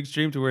 almost too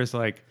extreme to where it's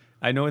like,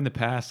 I know in the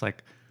past,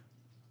 like,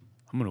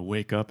 I'm gonna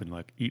wake up and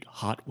like eat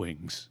hot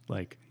wings,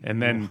 like,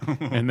 and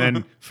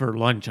then for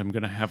lunch I'm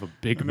gonna have a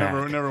Big Mac.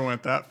 Never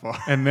went that far.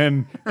 And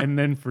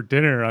then for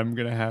dinner I'm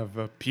gonna have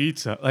a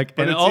pizza. Like,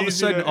 But and it's all of a easy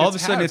sudden, to- all of a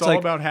it's sudden ha- it's it's all like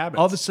about habits.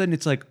 all of a sudden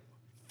it's like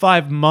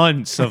 5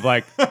 months of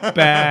like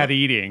bad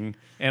eating,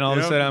 and all of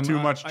a Yep, sudden I'm too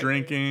much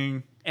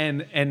drinking.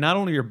 and not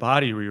only your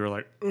body where you're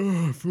like,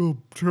 oh, I feel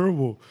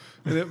terrible,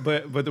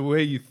 but the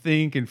way you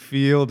think and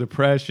feel,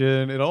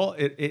 depression,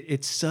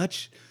 it's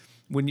such.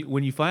 When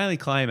you finally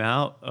climb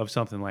out of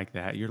something like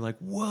that, you're like,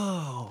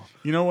 whoa.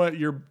 You know what?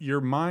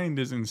 Your mind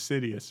is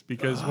insidious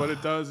because what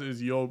it does is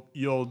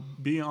you'll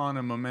be on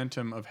a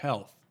momentum of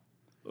health,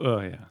 Oh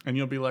yeah. and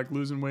you'll be like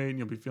losing weight, and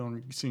you'll be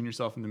seeing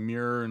yourself in the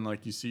mirror, and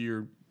like you see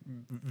your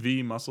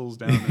V muscles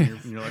down,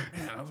 and you're like,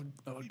 man,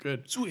 I look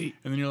good, Sweet.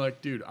 And then you're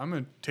like, dude, I'm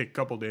gonna take a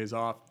couple days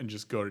off and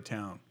just go to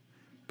town,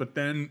 but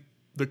then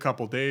the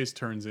couple days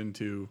turns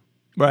into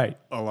Right.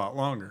 a lot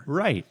longer.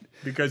 Right.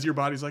 Because your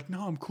body's like,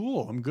 no, I'm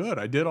cool. I'm good.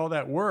 I did all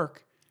that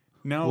work.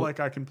 Now,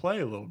 like, I can play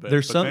a little bit.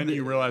 there's but then something-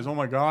 you realize, oh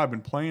my God, I've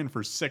been playing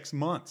for 6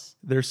 months.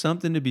 There's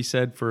something to be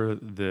said for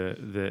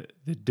the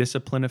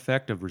discipline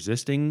effect of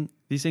resisting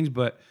these things,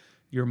 but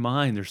your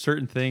mind, there's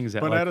certain things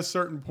that But like, at a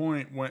certain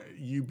point, when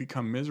you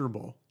become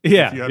miserable.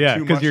 yeah, if you have yeah,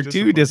 too because much you're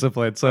too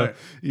disciplined. So Right.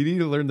 you need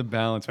to learn the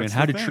balance, man. That's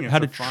How the to thing. how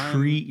to It's a fine-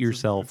 treat it's a-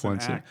 yourself it's an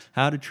once in, act.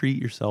 how to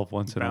treat yourself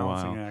once in a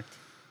Balancing while. act.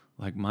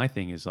 Like my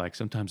thing is like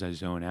sometimes I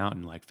zone out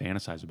and like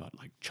fantasize about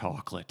like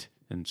chocolate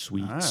and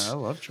sweets, I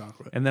love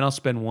chocolate. and then I'll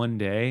spend one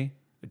day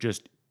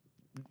just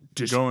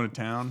Going to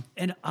town.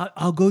 and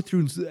I'll go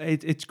through.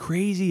 It's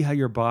crazy how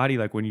your body,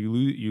 like when you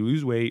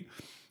lose weight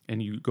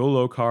and you go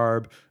low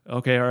carb.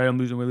 Okay, all right, I'm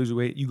losing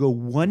weight. You go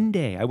one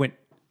day. I went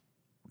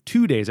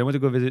 2 days. I went to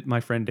go visit my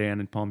friend Dan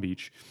in Palm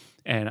Beach,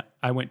 and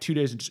I went 2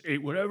 days and just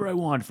ate whatever I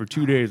wanted for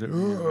 2 days,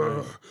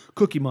 like,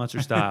 Cookie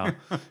Monster style,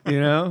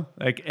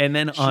 like, and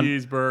then on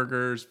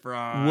Cheeseburgers,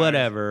 fries.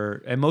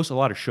 whatever, and a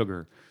lot of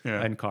sugar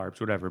Yeah. and carbs,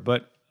 whatever.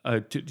 But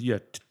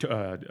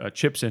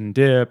chips and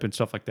dip and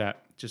stuff like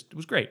that. Just it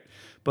was great.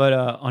 But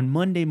on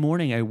Monday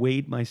morning, I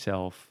weighed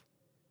myself,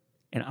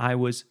 and I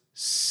was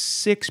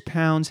 6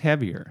 pounds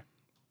heavier.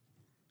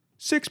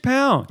 6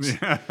 pounds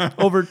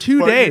over 2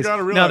 But you days.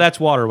 gotta Now realize- that's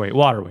water weight.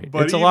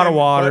 But It's a lot of even-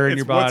 water but in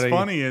your body. What's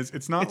funny is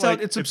it's not It's like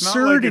it's not like if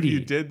absurdity. you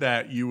did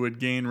that, you would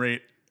gain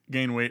weight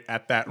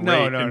at that rate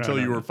No, until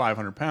you no. were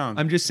 500 pounds.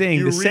 I'm just saying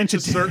you the reach a certain,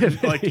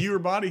 sensitivity. like your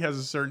body has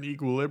a certain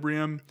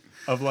equilibrium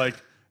of like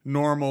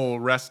normal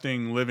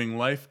resting living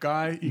life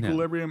guy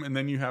equilibrium, and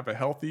then you have a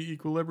healthy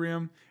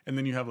equilibrium, and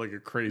then you have like a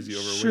crazy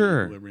overweight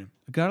Sure. equilibrium.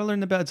 I gotta learn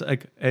the balance.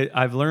 Like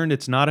I've learned,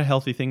 it's not a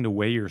healthy thing to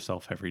weigh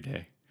yourself every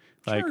day.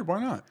 Like, Sure, why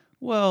not?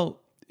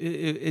 well,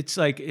 it's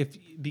like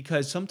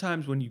because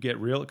sometimes when you get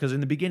real, because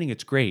in the beginning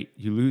it's great,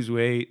 you lose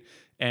weight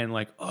and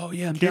like, oh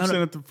yeah, I'm Keeps down.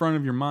 it at the front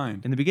of your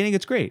mind. In the beginning,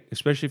 it's great,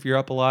 especially if you're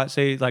up a lot.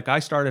 Say, like I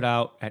started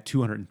out at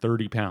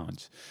 230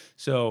 pounds.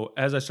 So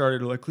as I started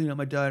to like clean up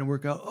my diet and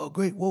work out, oh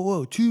great,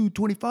 whoa,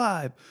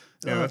 225.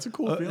 Yeah, that's a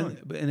cool feeling.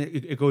 And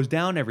it goes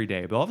down every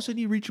day, but all of a sudden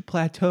you reach a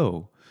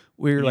plateau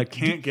where you're like,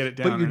 can't get it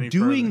down but you're any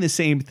doing further. the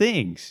same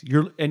things.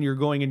 You're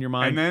going in your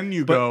mind, And then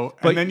you but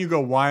go,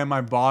 why am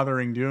I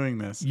bothering doing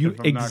this? you if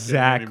I'm not getting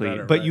any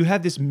better, but right? you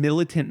have this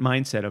militant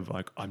mindset of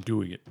like, I'm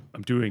doing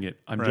it,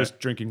 I'm Right. just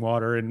drinking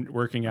water and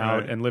working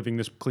out Right. and living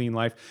this clean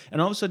life,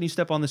 and all of a sudden you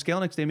step on the scale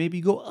next day, maybe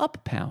you go up a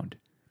pound,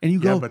 and you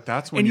Yeah, go, but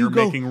that's when and you're you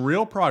go, making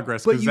real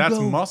progress but because you that's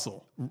go-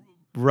 muscle.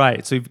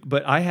 right. So,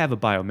 but I have a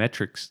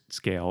biometrics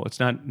scale. It's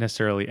not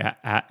necessarily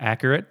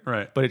accurate,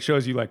 Right. But it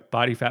shows you like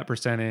body fat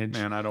percentage.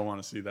 Man, I don't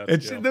want to see that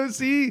And scale.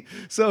 see,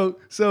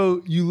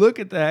 so you look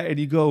at that and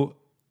you go,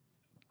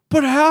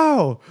 but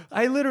how?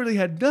 I literally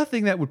had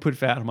nothing that would put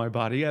fat on my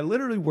body. I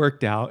literally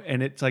worked out,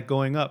 and it's like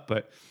going up.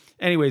 But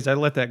anyways, I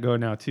let that go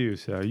now too.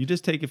 So you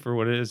just take it for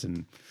what it is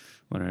and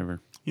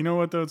whatever. You know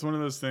what though? It's one of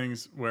those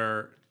things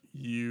where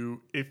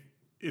if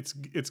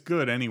it's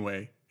good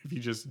anyway if you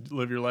just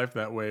live your life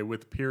that way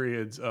with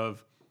periods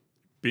of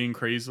being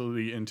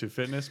crazily into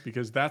fitness,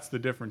 because that's the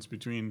difference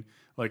between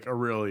like a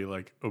really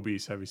like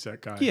obese heavy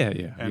set guy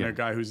and a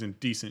guy who's in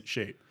decent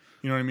shape.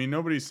 You know what I mean?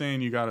 Nobody's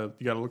saying you gotta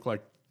look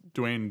like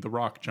Dwayne "The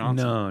Rock"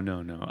 Johnson.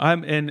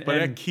 No. But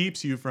it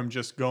keeps you from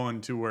just going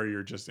to where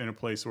you're just in a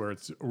place where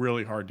it's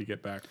really hard to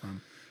get back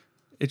from.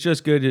 it's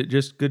just good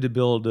to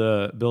build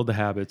the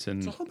habits.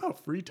 And It's all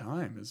about free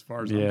time as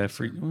far as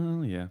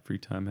free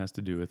time has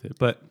to do with it.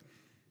 But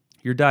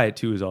your diet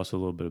too is also a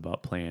little bit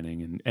about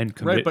planning and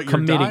right, but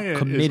your diet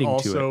committing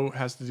is to it. also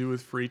has to do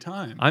with free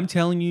time. I'm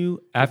telling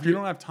you, If you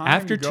don't have time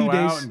after to 2 go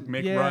days, out and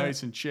make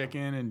rice and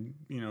chicken and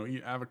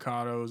eat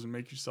avocados and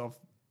make yourself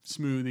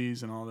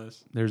smoothies and all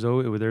this. There's a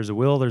will,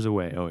 there's a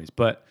way always.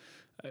 But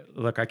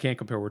look, I can't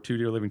compare. We're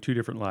living two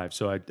different lives,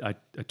 so I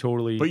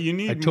totally. But you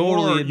need I totally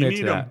more. admit You to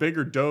need a that.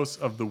 bigger dose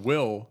of the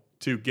will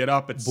to get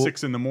up at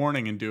 6 a.m.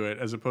 and do it,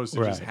 as opposed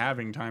to just Right.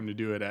 having time to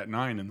do it at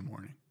 9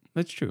 a.m.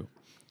 That's true,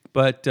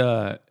 but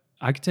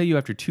I can tell you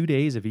after 2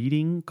 days of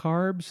eating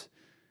carbs,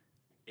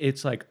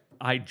 it's like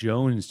I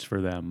jonesed for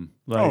them.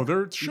 Like,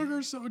 Their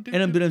sugar's so addictive.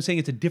 and I'm saying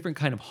it's a different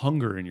kind of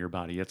hunger in your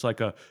body. It's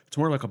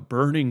more like a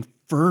burning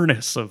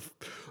furnace of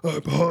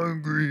I'm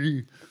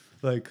hungry.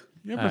 Like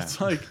yeah, but it's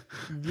like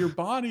your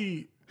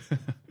body.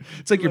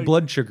 it's like your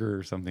blood sugar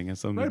or something has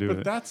something Right, to do but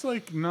with it. that's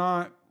like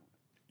not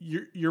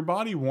your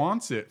body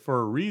wants it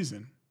for a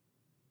reason.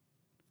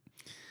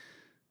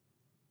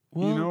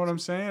 Well, you know what I'm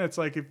saying? It's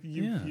like if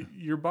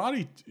your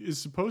body is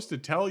supposed to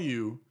tell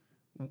you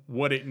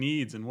what it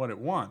needs and what it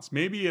wants.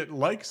 Maybe it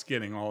likes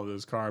getting all of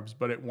those carbs,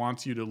 but it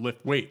wants you to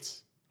lift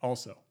weights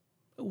also.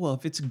 Well,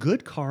 if it's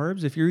good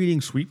carbs, if you're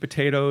eating sweet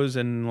potatoes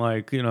and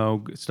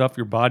stuff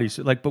your body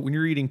but when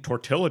you're eating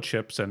tortilla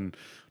chips and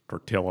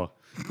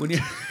when you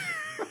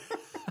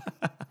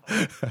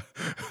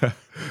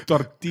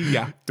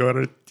Tortilla.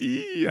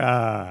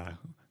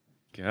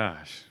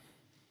 gosh.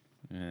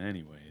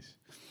 Anyways,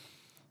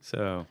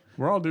 so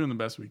We're all doing the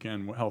best we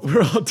can health.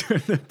 we're all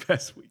doing the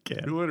best we We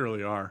can.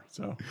 literally are.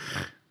 So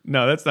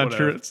No, that's not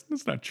Whatever. true.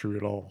 That's not true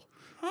at all.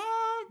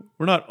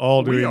 We're not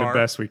all We doing the are.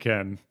 best we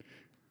can.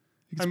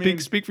 I mean,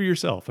 Speak for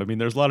yourself. I mean,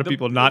 there's a lot of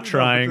people not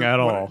trying at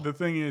all. The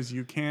thing is,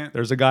 you can't.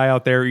 There's a guy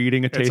out there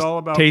eating a all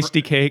about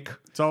tasty cake,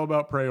 It's all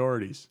about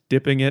priorities.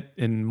 dipping it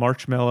in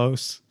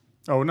marshmallows.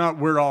 Oh, not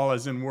we're all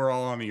as in we're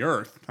all on the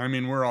earth. I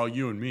mean, we're all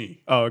you and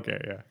me. Oh, okay,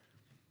 yeah.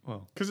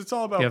 Well, Because it's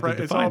all about You have to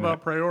it's all define about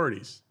that.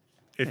 priorities.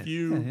 If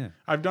yeah.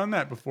 I've done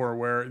that before,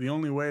 where the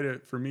only way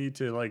for me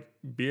to like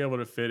be able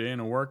to fit in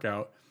a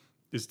workout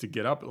is to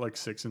get up at like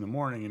 6 a.m.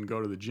 and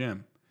go to the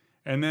gym,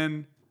 and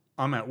then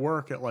I'm at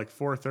work at like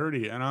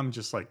 4:30, and I'm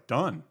just like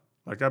done.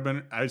 Like I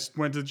just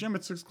went to the gym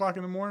at 6 o'clock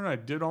in the morning. I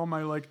did all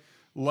my like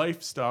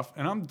life stuff,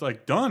 and I'm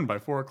like done by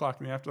 4 o'clock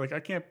in the afternoon. Like I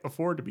can't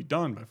afford to be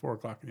done by 4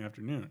 o'clock in the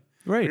afternoon.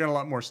 right. I got a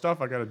lot more stuff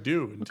I got to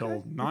do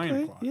until 9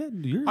 o'clock. Yeah,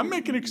 I'm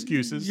making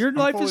excuses. Your I'm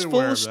life fully is full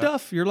aware of of that.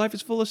 stuff. Your life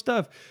is full of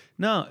stuff.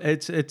 No,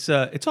 it's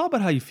all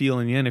about how you feel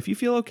in the end. If you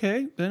feel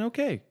okay, then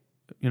okay.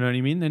 You know what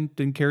I mean?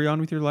 Then carry on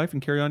with your life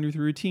and carry on with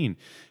your routine.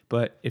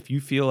 But if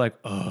you feel like,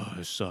 oh,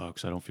 this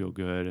sucks, I don't feel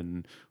good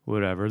and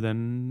whatever,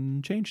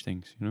 then change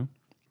things,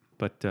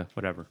 But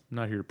whatever. I'm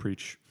not here to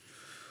preach.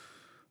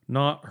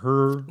 Not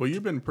her. Well,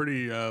 you've been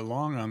pretty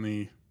long on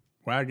the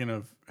wagon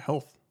of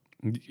health.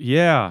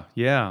 Yeah.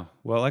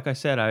 Well, like I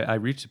said, I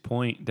reached a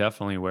point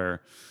definitely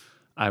where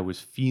I was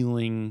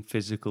feeling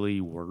physically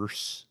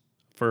worse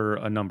for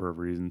a number of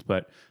reasons,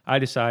 but I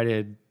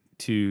decided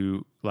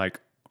to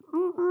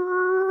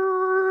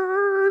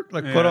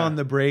put on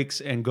the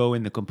brakes and go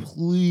in the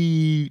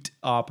complete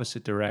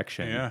opposite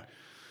direction. Yeah.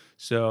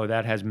 So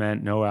that has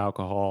meant no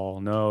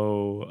alcohol,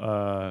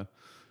 no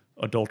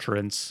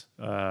adulterants,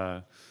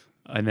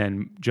 and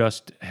then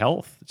just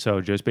health.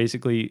 So just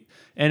basically,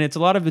 and it's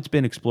it's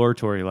been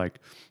exploratory. Like,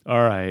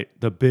 all right,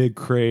 the big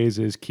craze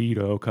is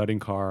keto, cutting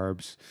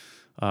carbs,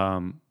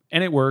 and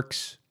it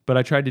works. But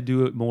I tried to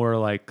do it more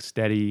like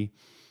steady,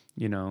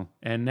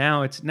 And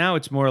now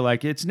it's more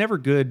like it's never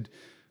good.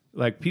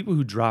 Like people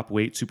who drop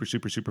weight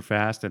super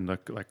fast and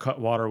like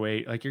cut water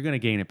weight, like you're gonna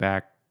gain it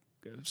back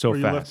so Were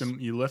you fast.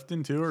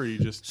 lifting too, or you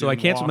just So I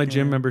doing canceled my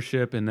gym walking?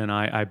 membership, and then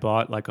I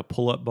bought like a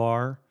pull-up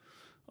bar.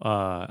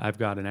 I've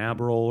got an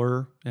ab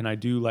roller, and I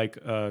do like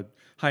a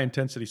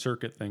high-intensity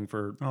circuit thing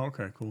for Oh,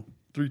 okay, cool.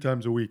 3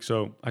 times a week.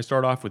 So I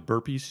start off with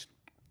burpees,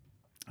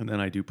 and then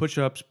I do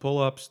push-ups,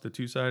 pull-ups, the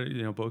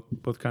two-sided,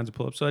 both kinds of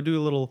pull-ups. So I do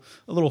a little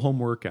home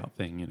workout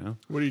thing.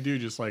 What do you do?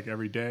 Just like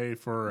every day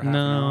for half an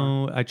hour?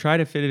 No, I try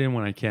to fit it in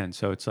when I can.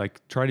 So it's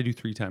like try to do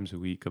 3 times a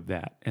week of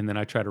that, and then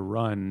I try to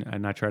run,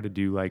 and I try to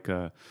do like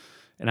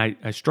and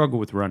I struggle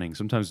with running.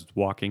 Sometimes it's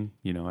walking.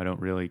 I don't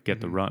really get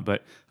the run,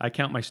 but I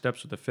count my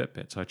steps with a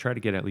Fitbit. So I try to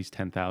get at least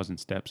 10,000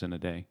 steps in a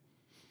day.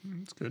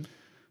 That's good.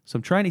 So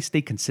I'm trying to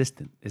stay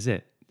consistent. Is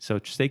it? So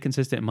to stay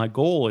consistent. My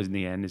goal in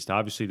the end is to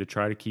obviously to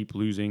try to keep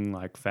losing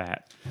like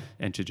fat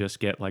and to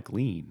just get like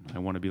lean. I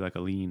want to be like a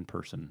lean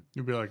person.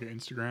 You'll be like an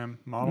Instagram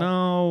model?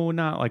 No,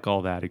 not like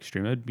all that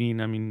extreme. I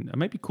mean, it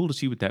might be cool to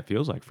see what that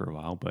feels like for a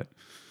while, but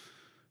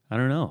I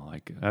don't know.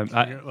 Like,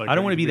 I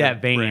don't want to be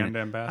that vain. brand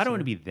I ambassador? don't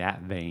want to be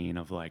that vain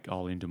of like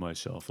all into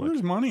myself. Like,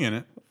 There's money in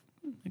it.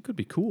 it could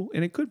be cool,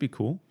 and it could be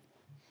cool.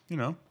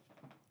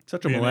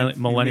 Such a Be an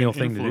millennial be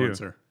thing an to do.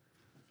 influencer.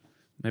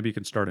 Maybe you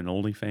can start an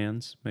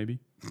OnlyFans. Maybe.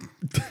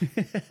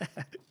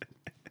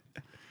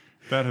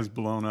 That has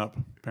blown up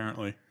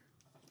apparently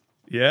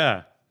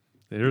Yeah.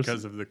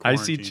 because of the I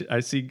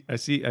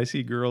quarantine.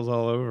 see girls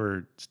all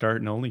over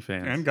starting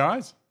OnlyFans. And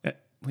guys.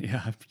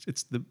 Yeah,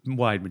 it's the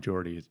wide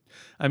majority.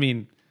 I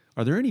mean,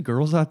 are there any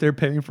girls out there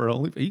paying for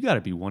OnlyFans? You got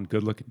to be one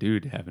good-looking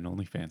dude to have an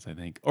OnlyFans, I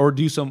think, or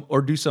do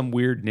some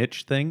weird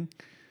niche thing,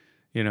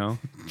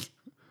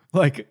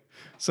 like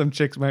some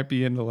chicks might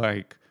be into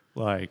like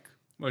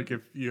Like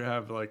if you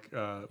have like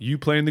you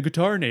playing the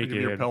guitar if naked.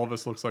 your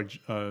pelvis looks like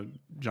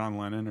John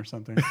Lennon or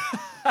something.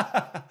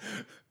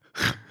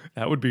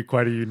 That would be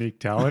quite a unique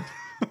talent.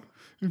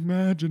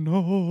 Imagine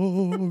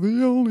all the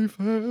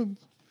OnlyFans.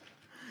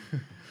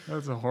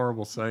 That's a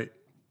horrible sight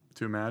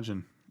to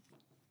imagine.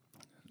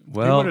 He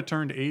Well, would have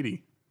turned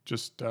 80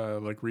 just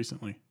like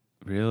recently.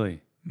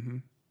 really?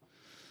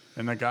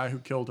 And that guy who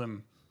killed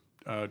him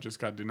just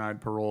got denied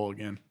parole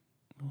again.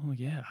 Oh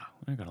yeah,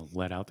 they're gonna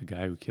let out the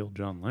guy who killed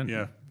John Lennon.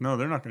 Yeah. No,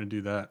 they're not going to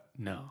do that.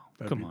 No,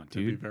 That'd come on, that'd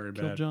dude. be very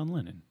Kill bad. John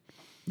Lennon.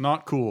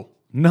 Not cool.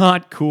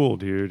 Not cool,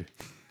 dude.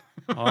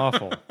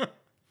 Awful.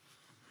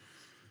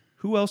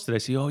 Who else did I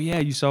see? Oh yeah,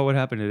 you saw what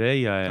happened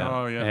today.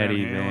 Oh, yeah, Van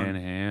Eddie Halen. Van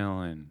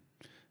Halen.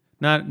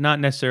 Not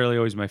necessarily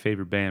always my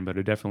favorite band,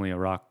 but definitely a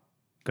rock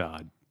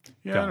god.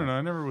 Yeah, God. I don't know.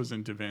 I never was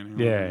into Van Halen.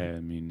 Yeah,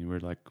 I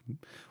mean,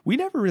 we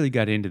never really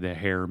got into the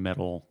hair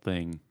metal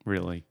thing,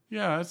 really.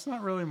 Yeah, it's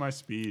not really my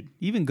speed.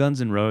 Even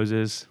Guns N'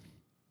 Roses.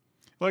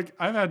 Like,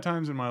 I've had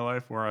times in my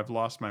life where I've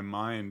lost my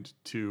mind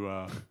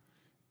to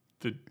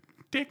the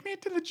 "Take Me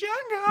to the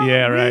Jungle."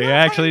 Yeah, right. We don't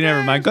Actually, play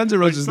never mind. games. Guns N'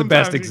 Roses is the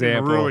best sometimes you can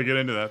example. really get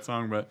into that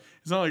song, but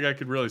it's not like I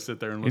could really sit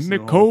there and In listen the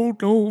to the whole.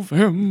 cold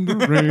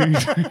November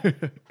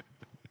rain.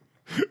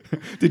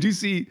 Did you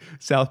see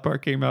South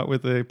Park came out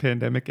with a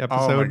pandemic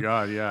episode? Oh my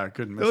god, yeah, I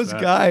couldn't miss Those that.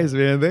 guys,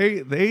 man,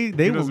 they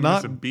will doesn't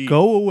not miss a beat.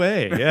 go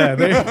away.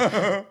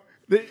 Yeah,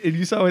 and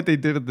you saw what they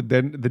did at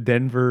the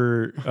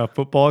Denver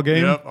football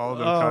game. Yep, all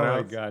the oh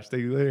my cutouts. gosh,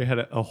 they literally had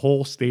a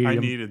whole stadium. I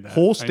needed that.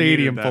 Whole I needed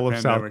stadium that full of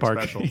South pandemic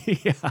Park. special.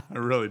 Yeah, I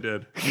really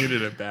did.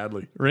 Needed it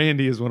badly.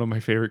 Randy is one of my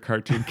favorite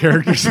cartoon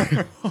characters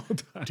of all time.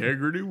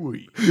 Integrity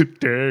week.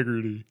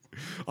 Integrity.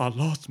 I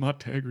lost my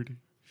integrity.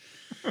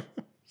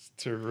 It's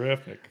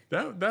terrific.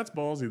 That's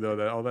ballsy though.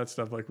 That all that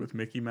stuff like with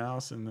Mickey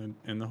Mouse and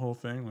the whole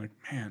thing. Like,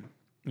 man,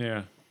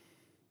 Yeah.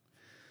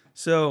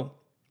 So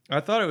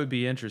I thought it would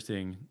be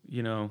interesting.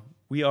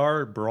 We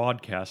are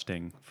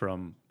broadcasting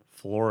from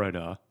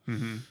Florida.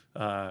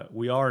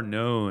 We are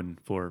known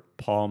for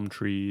palm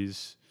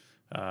trees,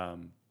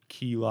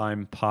 key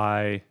lime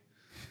pie,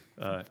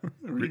 where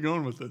are you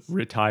going with this?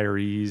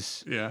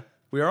 retirees. Yeah.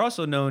 We are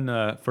also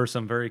known for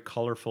some very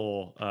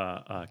colorful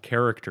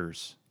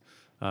characters,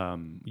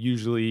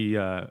 usually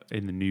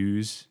in the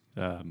news,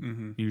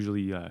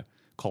 usually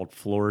called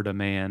Florida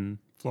Man.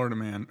 Florida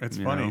Man. It's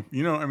funny.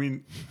 I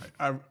mean,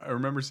 I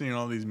remember seeing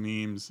all these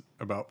memes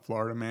about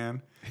Florida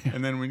Man.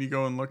 And then when you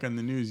go and look on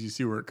the news, you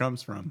see where it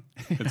comes from.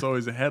 It's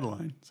always a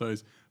headline. So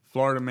it's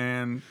Florida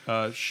Man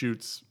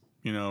shoots,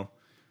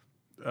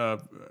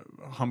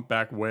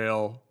 humpback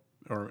whale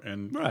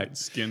and Right.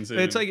 skins it.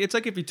 It's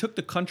like if you took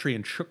the country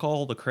and shook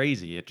all the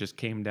crazy, it just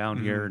came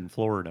down here in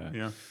Florida.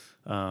 yeah.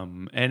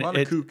 And A lot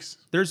of kooks.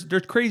 There's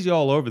crazy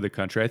all over the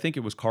country. I think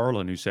it was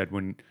Carlin who said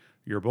when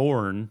you're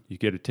born, you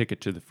get a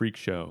ticket to the freak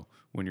show.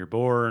 When you're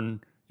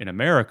born in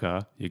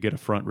America, you get a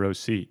front row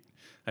seat.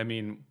 I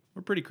mean, we're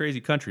a pretty crazy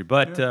country,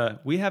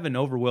 but we have an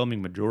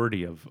overwhelming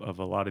majority of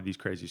a lot of these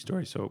crazy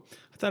stories. So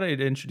I thought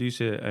I'd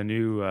introduce a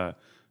new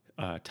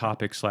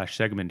topic /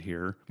 segment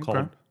here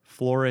called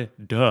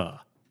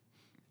Florida.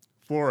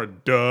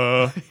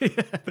 Florida.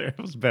 That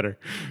was better.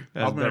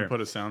 I'm going to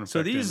put a sound effect So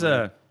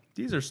in.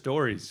 these are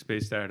stories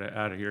based out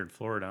of here in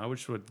Florida. I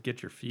wish would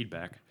get your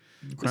feedback.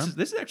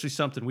 This is actually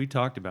something we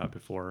talked about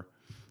before.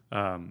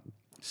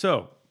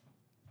 So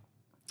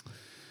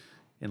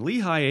in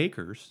Lehigh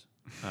Acres,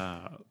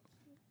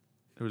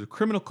 there was a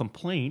criminal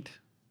complaint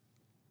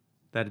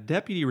that a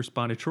deputy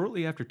responded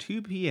shortly after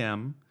 2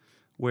 p.m.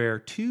 where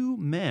two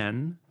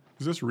men.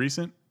 Is this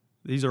recent?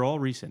 These are all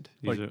recent.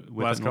 These Like are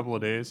last couple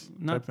of days?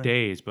 Not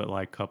days, but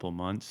like couple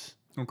months.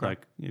 Okay.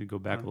 Like you go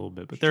back a little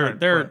bit, but Just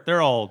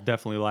they're all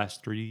definitely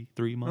last three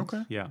months.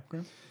 Okay. Yeah.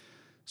 Okay.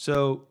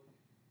 So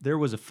there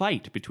was a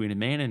fight between a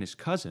man and his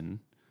cousin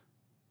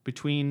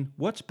between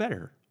what's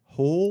better,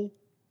 whole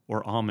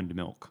or almond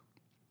milk.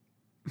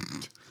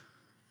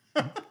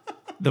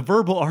 The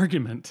verbal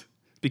argument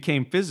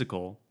became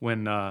physical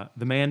when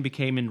the man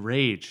became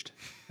enraged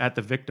at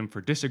the victim for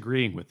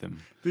disagreeing with him.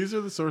 These are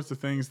the sorts of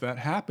things that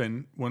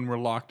happen when we're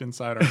locked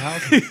inside our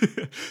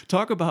houses.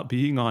 Talk about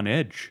being on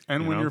edge.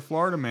 And when you're a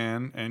Florida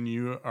man and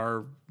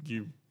you're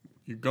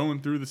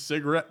going through the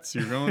cigarettes,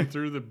 you're going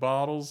through the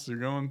bottles, you're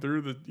going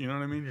through the, you know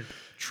what I mean? You're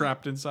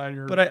trapped inside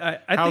your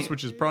house,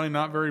 which is probably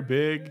not very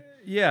big.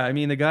 Yeah, I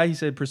mean, the guy, he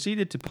said,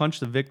 proceeded to punch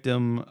the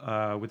victim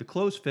with a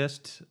closed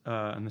fist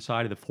on the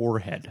side of the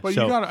forehead. But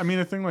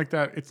a thing like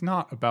that, it's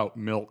not about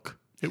milk.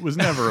 It was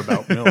never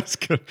about milk. That's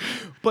good.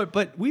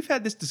 But we've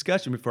had this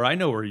discussion before. I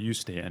know where you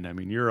stand. I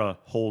mean, you're a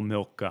whole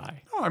milk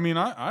guy. No, I mean,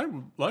 I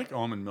like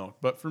almond milk.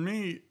 But for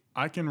me,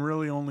 I can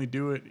really only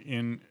do it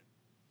in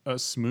a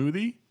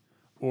smoothie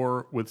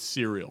or with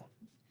cereal.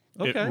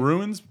 Okay.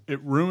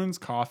 It ruins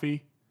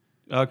coffee.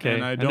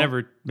 Okay, I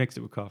never mix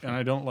it with coffee. And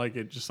I don't like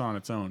it just on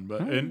its own.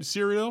 But in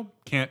cereal,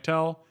 can't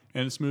tell.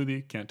 And a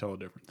smoothie, can't tell a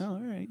difference. Oh, all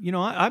right. You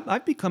know,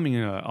 I'm becoming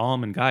an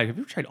almond guy. Have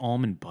you ever tried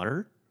almond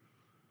butter?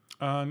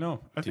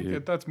 No. I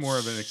think that's more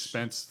of an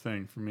expense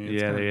thing for me.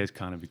 It is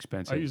kind of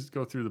expensive. I used to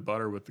go through the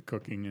butter with the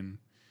cooking and...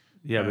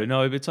 Yeah, but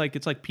no, it's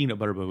like peanut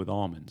butter, but with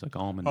almonds, like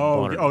almond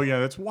butter. Oh, yeah,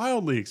 that's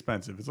wildly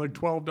expensive. It's like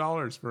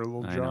 $12 for a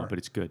little jar. I know, but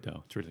it's good,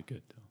 though. It's really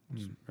good, though.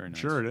 It's very nice.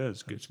 Sure it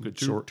is. It's good.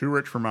 Too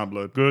rich for my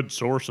blood. Good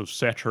source of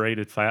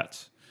saturated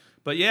fats.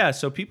 But yeah,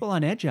 so people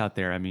on edge out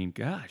there, I mean,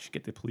 gosh,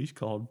 get the police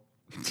called.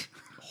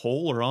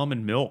 Whole or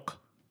almond milk.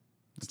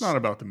 It's not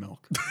about the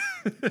milk.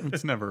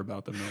 It's never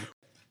about the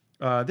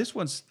milk. This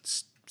one's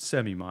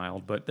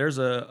semi-mild, but there's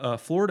a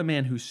Florida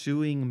man who's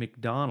suing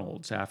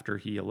McDonald's after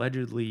he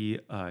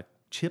allegedly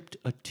chipped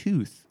a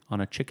tooth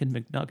on a chicken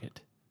McNugget.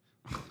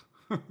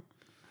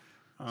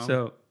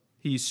 So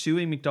he's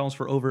suing McDonald's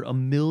for over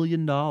 $1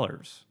 million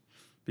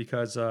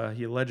because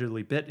he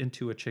allegedly bit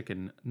into a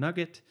chicken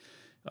nugget.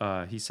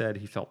 He said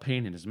he felt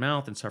pain in his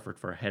mouth and suffered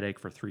from a headache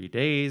for 3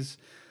 days.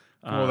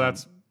 Well,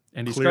 that's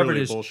and discovered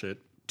his bullshit.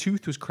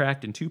 Tooth was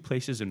cracked in 2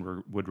 places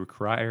and would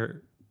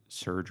require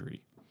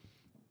surgery.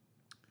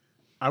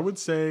 I would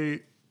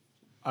say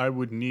I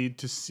would need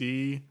to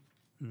see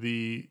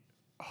the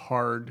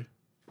hard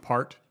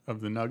part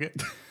of the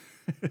nugget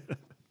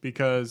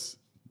because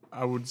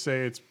I would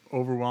say it's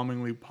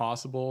overwhelmingly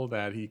possible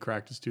that he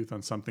cracked his tooth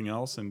on something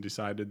else and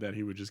decided that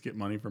he would just get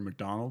money from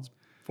McDonald's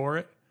for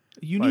it.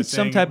 You need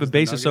some type of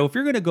basis. So if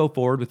you're going to go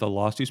forward with a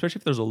lawsuit, especially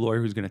if there's a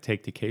lawyer who's going to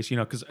take the case,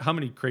 because how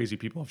many crazy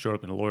people have showed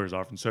up in a lawyer's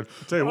office and said,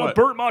 tell you what, I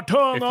burnt my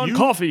tongue on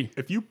coffee.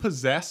 If you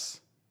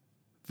possess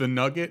the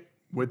nugget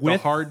with the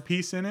hard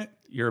piece in it,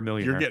 you're a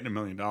millionaire. You're getting $1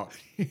 million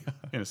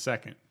in a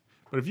second.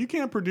 But if you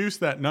can't produce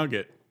that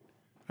nugget,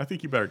 I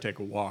think you better take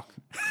a walk.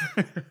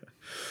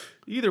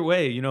 Either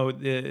way,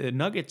 the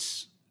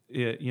nuggets,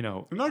 the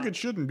nugget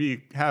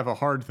shouldn't have a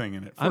hard thing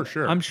in it, for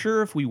sure. I'm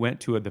sure if we went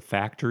to the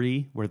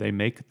factory where they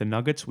make the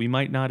nuggets, we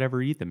might not ever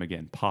eat them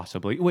again,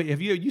 possibly. Wait,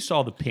 you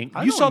saw the pink?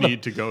 I don't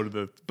need to go to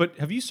the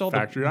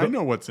factory. I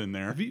know what's in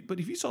there. But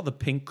if you saw the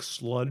pink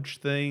sludge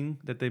thing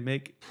that they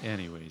make,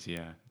 anyways,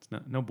 yeah.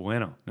 No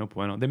bueno.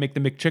 They make the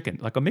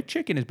McChicken. Like a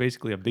McChicken is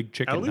basically a big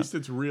chicken. At least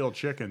it's real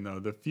chicken, though.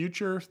 The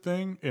future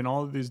thing in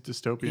all of these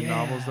dystopian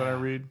novels that I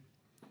read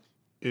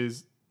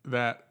is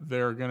that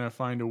they're going to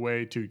find a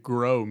way to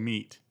grow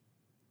meat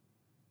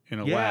in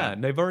a lab. Yeah,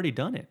 they've already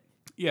done it.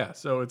 Yeah,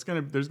 so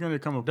there's going to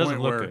come a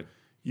point where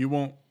you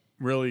won't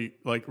really,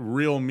 like,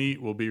 real meat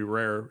will be a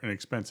rare and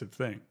expensive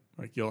thing.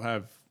 Like, you'll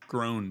have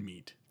grown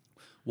meat.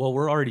 Well,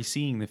 we're already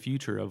seeing the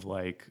future of,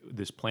 like,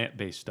 this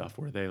plant-based stuff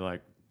where they,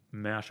 like,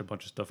 mash a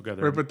bunch of stuff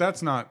together. Right, but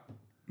that's not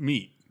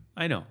meat.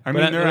 I know. I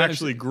mean, they're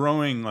actually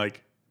growing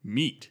like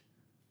meat,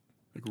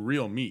 like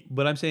real meat.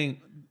 But I'm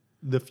saying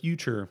the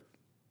future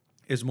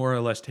is more or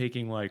less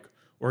taking like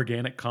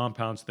organic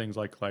compounds, things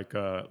like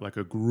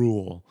a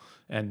gruel,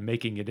 and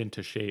making it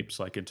into shapes,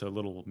 like into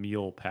little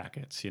meal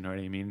packets. You know what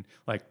I mean?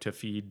 Like to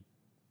feed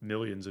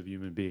millions of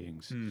human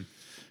beings.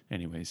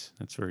 Anyways,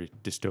 that's very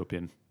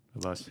dystopian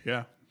of us.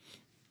 Yeah,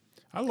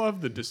 I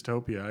love the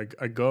dystopia.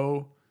 I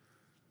go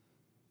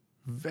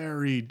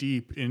very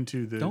deep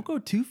into the... Don't go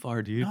too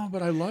far, dude. No,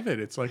 but I love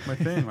it. It's like my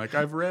thing. Like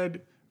I've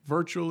read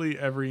virtually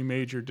every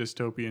major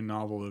dystopian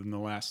novel in the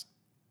last,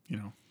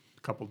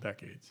 couple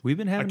decades. I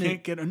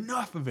can't get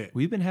enough of it.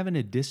 We've been having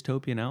a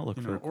dystopian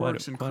outlook for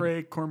Oryx and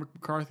Craig, Cormac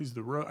McCarthy's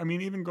The Road. I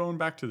mean, even going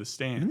back to The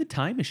Stand. Even The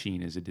Time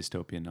Machine is a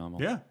dystopian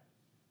novel. Yeah,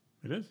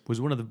 it is. Was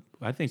one of the...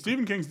 I think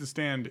Stephen King's The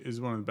Stand is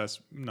one of the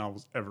best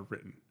novels ever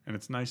written, and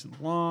it's nice and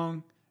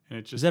long, and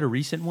it just... Is that a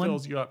recent one?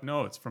 Fills you up.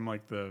 No, it's from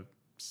like the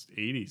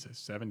 80s,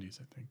 70s,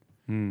 I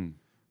think.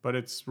 But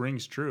it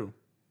rings true.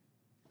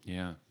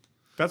 Yeah.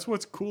 That's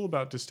what's cool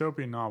about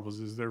dystopian novels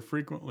is they're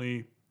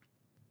frequently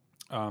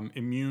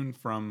immune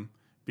from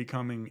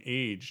becoming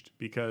aged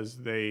because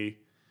they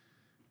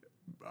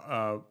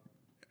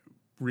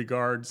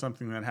regard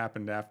something that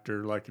happened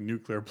after like a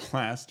nuclear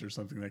blast or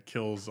something that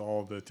kills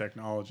all the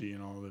technology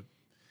and all the.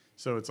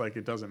 So it's like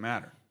it doesn't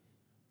matter.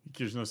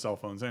 There's no cell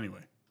phones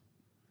anyway.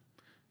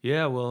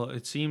 Yeah, well,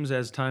 it seems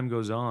as time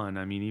goes on,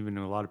 I mean, even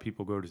a lot of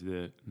people go to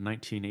the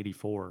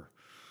 1984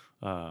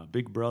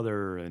 Big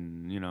Brother,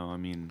 and, I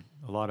mean,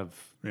 a lot of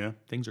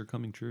things are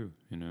coming true,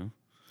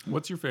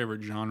 What's your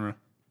favorite genre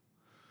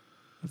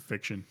of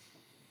fiction?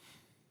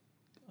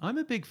 I'm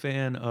a big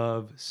fan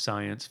of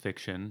science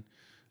fiction.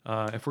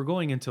 If we're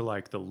going into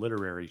like the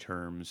literary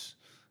terms,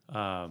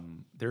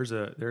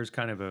 there's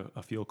kind of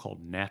a field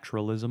called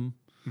naturalism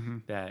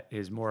that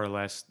is more or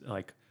less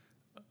like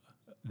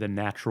the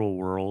natural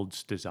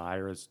world's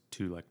desire is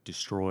to like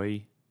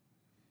destroy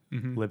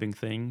living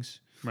things,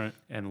 Right.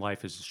 and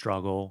life is a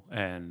struggle,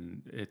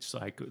 and it's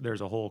like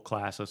there's a whole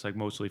class that's like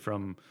mostly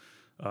from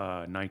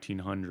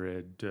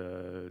 1900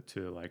 to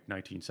like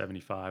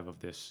 1975 of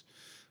this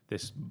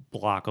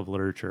block of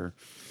literature,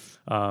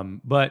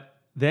 but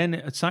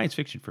then science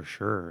fiction for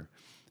sure.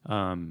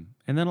 And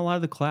then a lot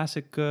of the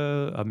classic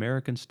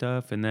American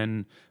stuff, and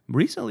then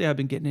recently I've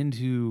been getting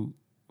into.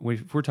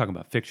 If we're talking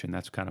about fiction,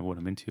 that's kind of what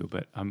I'm into.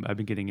 But I've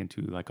been getting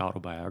into like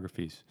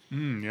autobiographies.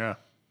 Yeah.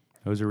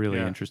 Those are really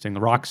interesting.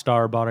 The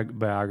rockstar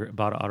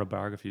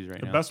autobiographies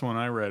right now. The best one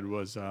I read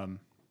was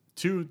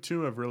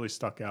two have really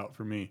stuck out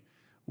for me.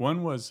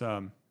 One was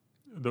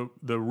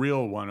the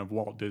real one of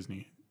Walt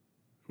Disney,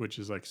 which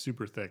is like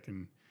super thick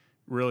and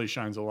really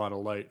shines a lot of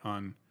light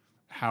on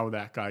how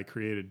that guy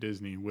created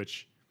Disney,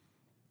 which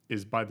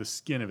is by the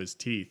skin of his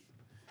teeth.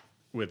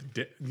 With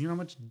you know how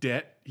much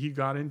debt he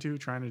got into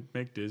trying to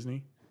make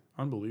Disney?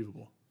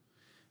 Unbelievable.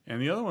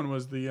 And the other one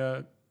was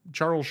the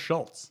Charles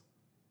Schultz.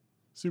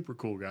 Super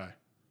cool guy.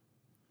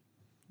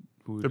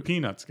 The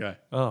Peanuts guy.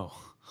 Oh.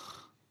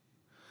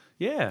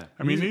 Yeah.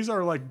 I mean, these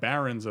are like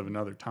barons of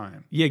another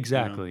time. Yeah,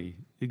 exactly.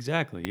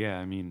 Exactly. Yeah.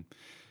 I mean,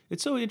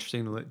 it's so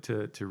interesting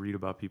to read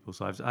about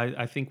people's lives.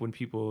 I think when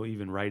people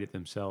even write it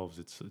themselves,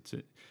 it's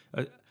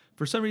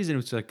for some reason,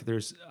 it's like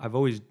I've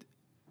always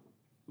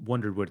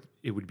wondered what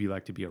it would be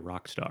like to be a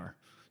rock star.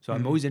 So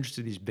I'm always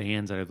interested in these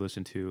bands that I've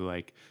listened to.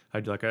 Like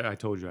I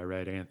told you, I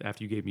read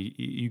after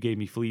you gave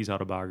me Flea's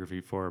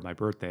autobiography for my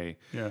birthday.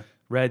 Yeah.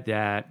 Read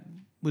that,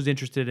 was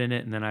interested in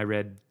it, and then I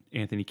read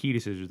Anthony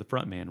Kiedis, who's the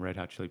front man, Red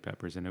Hot Chili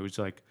Peppers, and it was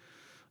like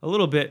a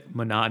little bit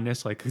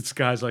monotonous. Like this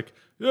guy's like,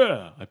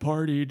 yeah, I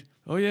partied.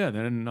 Oh yeah,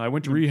 then I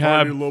went to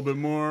rehab. Partied a little bit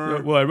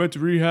more. Well, I went to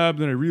rehab,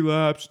 then I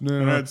relapsed, and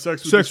then I had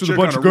sex with a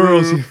bunch of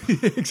girls.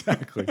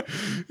 Exactly.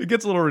 It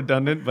gets a little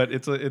redundant, but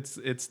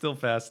it's still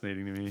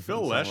fascinating to me.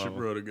 Phil Lesh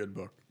wrote a good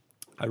book.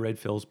 I read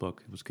Phil's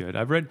book. It was good.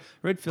 I've read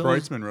Phil's.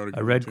 Kreutzmann wrote a good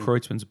I read book, too.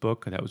 Kreutzmann's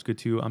book. That was good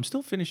too. I'm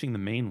still finishing the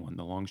main one,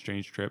 The Long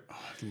Strange Trip. Oh,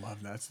 I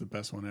love that. That's the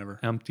best one ever.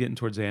 I'm getting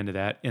towards the end of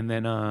that, and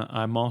then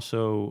I'm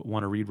also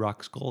want to read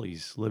Rock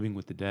Scully's Living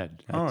with the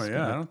Dead. I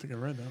don't think I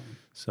read that one.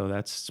 So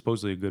that's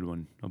supposedly a good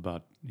one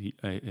about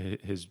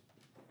his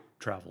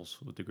travels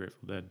with the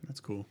Grateful Dead.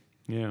 That's cool.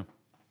 Yeah.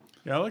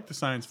 Yeah, I like the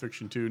science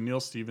fiction too. Neil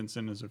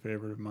Stephenson is a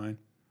favorite of mine.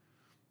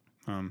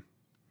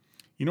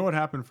 You know what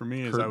happened for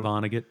me is Kurt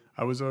Vonnegut,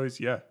 I was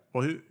always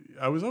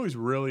I was always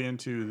really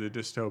into the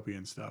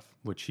dystopian stuff.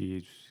 which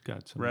he's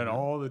got some. Read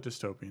all the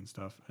dystopian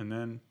stuff, and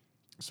then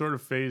sort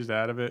of phased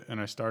out of it, and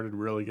I started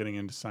really getting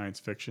into science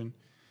fiction,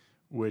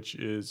 which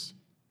is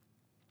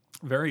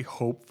very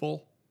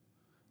hopeful.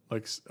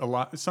 Like a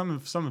lot, some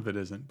of it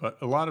isn't, but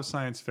a lot of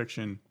science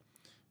fiction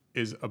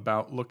is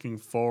about looking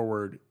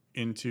forward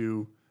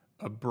into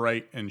a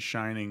bright and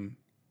shining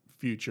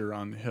future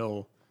on the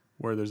hill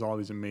where there's all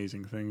these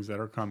amazing things that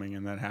are coming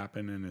and that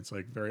happen, and it's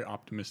like very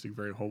optimistic,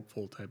 very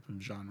hopeful type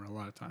of genre. A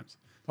lot of times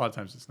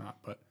it's not,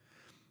 but.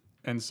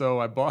 And so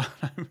I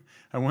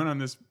went on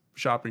this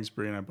shopping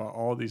spree and I bought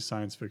all these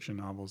science fiction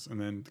novels, and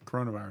then the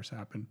coronavirus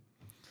happened.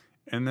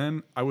 And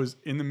then I was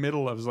in the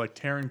middle, I was like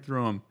tearing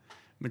through them,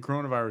 and the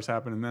coronavirus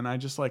happened, and then I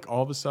just like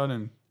all of a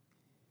sudden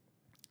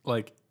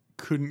like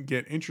couldn't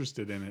get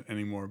interested in it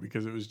anymore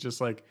because it was just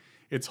like,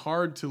 it's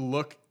hard to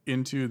look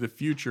into the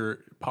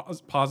future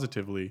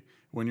positively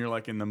when you're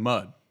like in the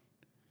mud.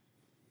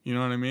 You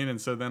know what I mean? And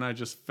so then I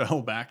just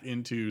fell back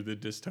into the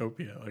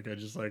dystopia. Like I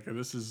just like,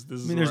 this is. I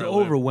mean, there's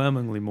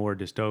overwhelmingly more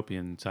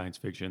dystopian science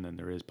fiction than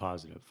there is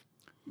positive.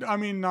 I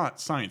mean, not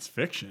science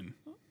fiction.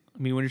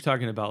 I mean, when you're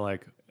talking about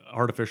like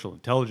artificial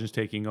intelligence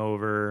taking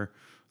over,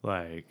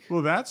 like.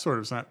 Well, that sort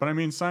of science, but I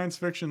mean science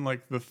fiction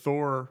like the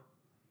Thor,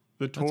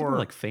 That's more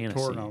like fantasy.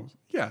 Thor novels.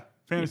 Yeah,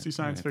 fantasy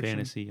science fiction.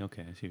 Fantasy.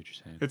 Okay, I see what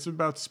you're saying. It's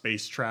about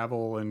space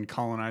travel and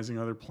colonizing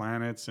other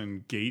planets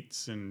and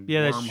gates and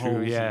that's wormholes.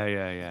 true.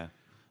 Yeah.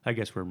 I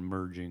guess we're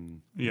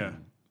merging.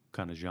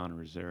 Kind of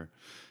genres there.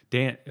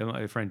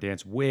 My friend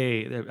Dan's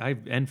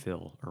and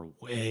Phil are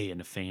way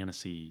into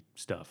fantasy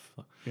stuff.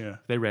 Yeah,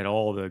 they read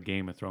all the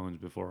Game of Thrones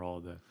before all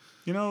the.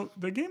 You know,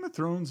 the Game of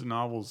Thrones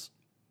novels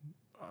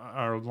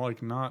are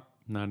like not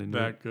Not into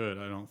that good,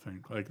 I don't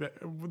think. Like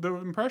the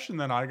impression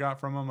that I got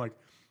from them, like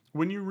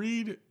when you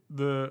read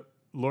the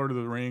Lord of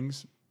the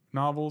Rings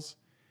novels,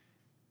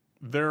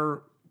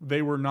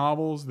 they were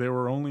novels. They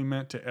were only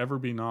meant to ever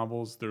be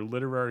novels. They're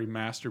literary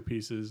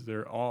masterpieces.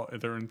 They're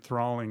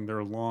enthralling.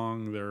 They're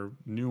long. They're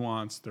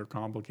nuanced. They're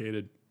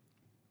complicated.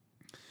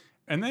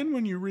 And then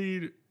when you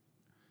read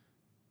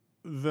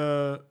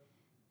the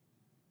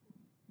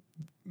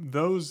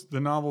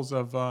novels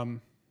of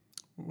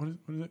what is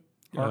it?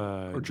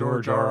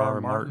 George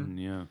R.R. Martin.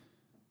 Yeah.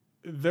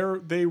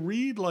 They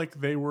read like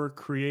they were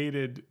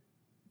created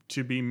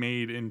to be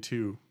made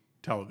into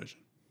television.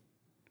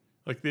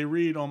 Like they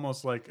read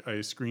almost like a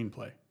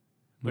screenplay.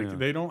 Like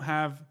they don't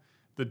have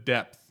the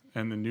depth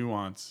and the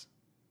nuance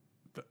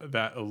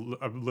that a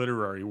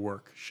literary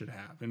work should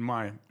have, in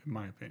my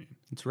opinion.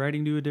 It's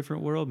writing to a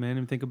different world, man.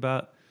 And think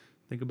about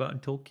in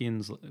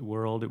Tolkien's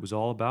world, it was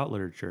all about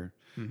literature.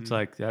 Mm-hmm. It's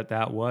like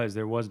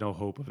there was no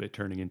hope of it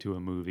turning into a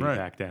movie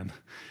back then.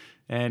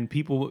 And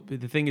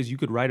the thing is, you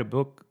could write a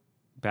book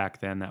back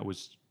then that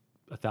was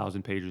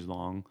 1,000 pages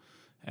long.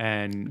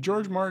 And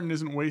George Martin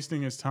isn't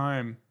wasting his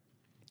time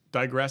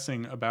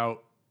digressing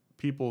about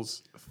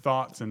people's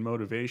thoughts and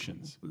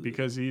motivations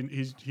because he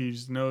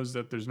knows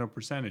that there's no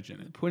percentage in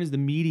it. The point is the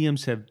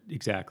mediums have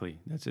exactly.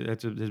 That's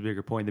a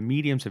bigger point. The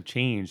mediums have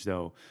changed,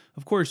 though.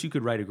 Of course, you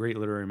could write a great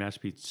literary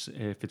masterpiece.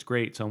 If it's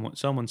great,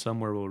 someone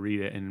somewhere will read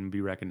it and be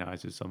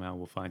recognized as somehow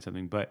will find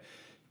something. But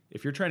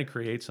if you're trying to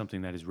create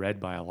something that is read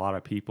by a lot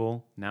of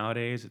people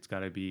nowadays, it's got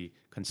to be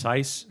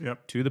concise,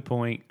 to the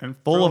point, and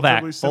full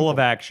of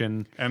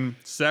action, and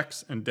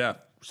sex and death.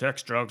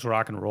 Sex, drugs,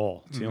 rock and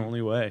roll. It's the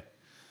only way.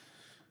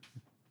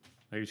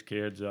 These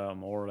kids,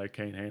 they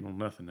can't handle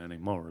nothing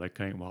anymore. They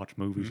can't watch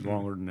movies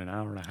longer than an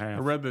hour and a half.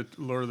 I read the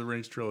Lord of the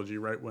Rings trilogy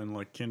right when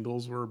like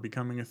Kindles were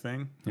becoming a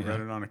thing. I read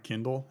it on a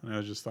Kindle, and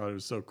I just thought it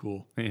was so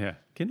cool. Yeah,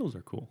 Kindles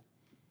are cool.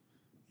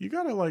 You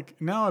gotta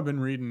now I've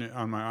been reading it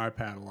on my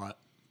iPad a lot.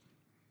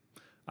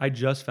 I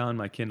just found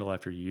my Kindle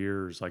after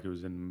years, like it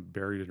was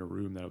buried in a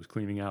room that I was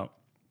cleaning out.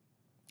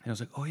 And I was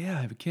like, oh yeah,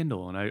 I have a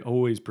Kindle. And I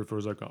always prefer,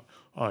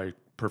 I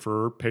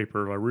prefer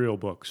paper, like real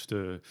books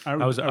to. I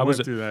was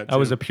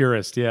a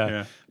purist,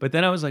 yeah. But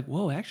then I was like,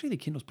 whoa, actually the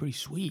Kindle's pretty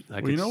sweet.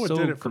 Like, well, you know what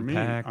did it for me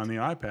on the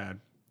iPad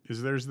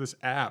is there's this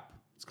app.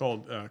 It's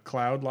called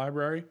Cloud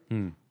Library.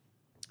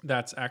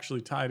 That's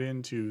actually tied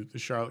into the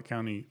Charlotte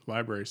County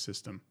library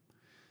system.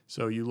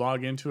 So you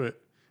log into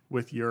it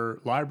with your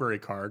library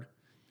card,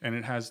 and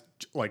it has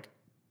like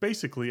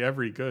basically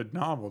every good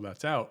novel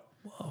that's out.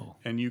 Whoa!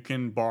 And you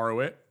can borrow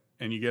it.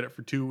 And you get it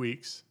for 2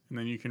 weeks, and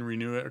then you can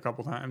renew it a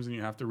couple times, and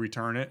you have to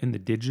return it in the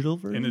digital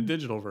version. In the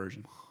digital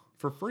version,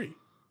 for free.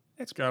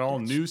 It's got all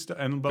new stuff,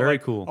 but very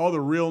cool. All the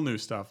real new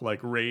stuff, like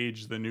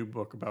Rage, the new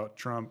book about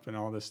Trump, and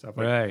all this stuff.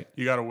 Like, right.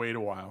 You got to wait a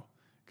while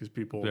because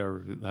people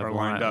are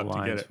lined up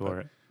to get it. For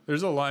it.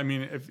 There's a lot. I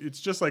mean, if it's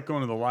just like going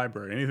to the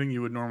library. Anything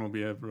you would normally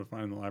be able to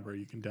find in the library,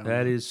 you can download.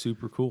 That is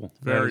super cool.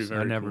 Very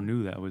I never cool.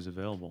 knew that was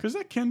available. Because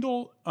that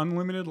Kindle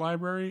Unlimited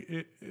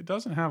library, it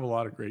doesn't have a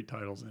lot of great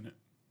titles in it.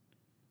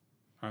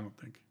 I don't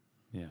think.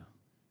 Yeah.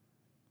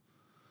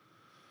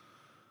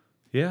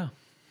 Yeah.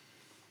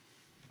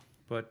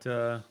 But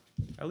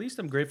at least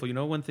I'm grateful. You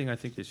know, one thing I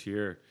think this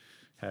year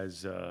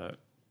has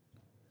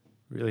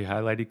really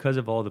highlighted, because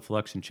of all the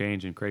flux and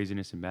change and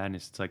craziness and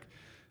madness, it's like,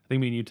 I think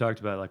me and you talked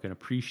about like an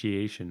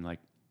appreciation, like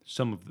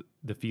some of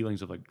the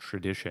feelings of like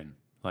tradition.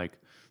 Like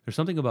there's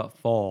something about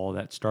fall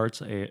that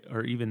starts like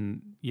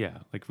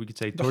we could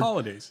say the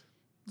holidays.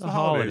 The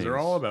holidays are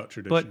all about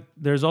tradition. But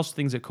there's also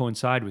things that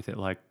coincide with it,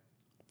 like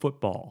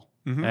football.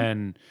 Mm-hmm.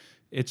 And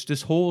it's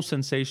this whole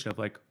sensation of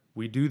like,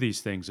 we do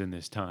these things in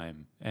this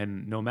time,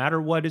 and no matter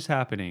what is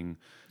happening,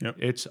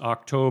 it's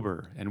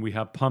October, and we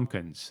have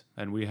pumpkins,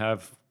 and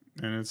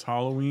it's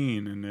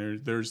Halloween,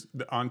 and there's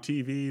on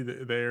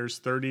TV there's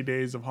 30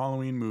 days of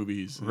Halloween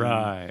movies,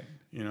 right?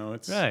 You know,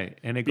 it's right,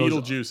 and it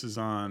Beetlejuice is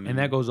on, and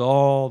that goes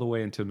all the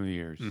way until New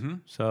Year's. Mm-hmm.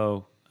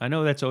 So I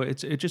know it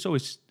just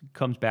always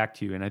comes back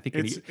to you, and I think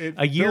it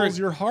fills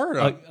your heart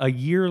up. A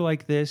year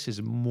like this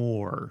is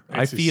more.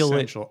 It's I feel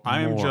essential. it. More.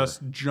 I am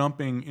just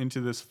jumping into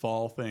this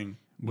fall thing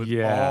with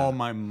all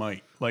my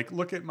might. Like,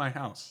 look at my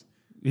house.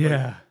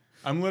 Yeah, like,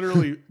 I'm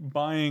literally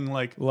buying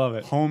like love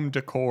it home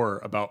decor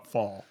about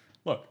fall.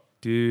 Look,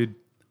 dude,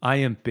 I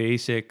am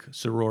basic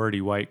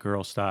sorority white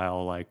girl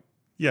style. Like,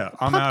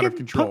 I'm out of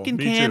control. Pumpkin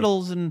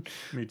candles and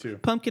me too.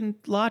 Pumpkin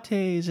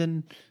lattes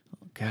and.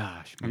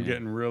 Gosh, man. I'm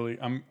getting really.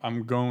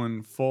 I'm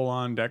going full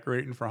on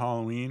decorating for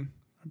Halloween.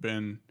 I've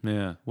been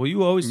Well,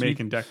 you always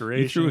making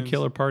decorations. You threw a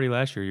killer party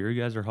last year. You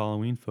guys are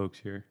Halloween folks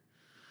here.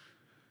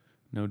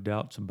 No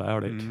doubts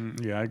about it.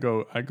 Yeah, I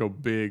go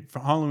big.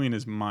 Halloween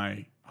is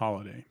my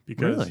holiday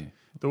because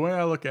the way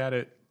I look at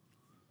it,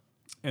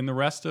 in the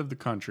rest of the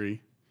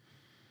country,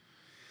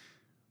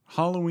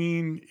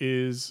 Halloween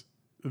is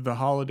the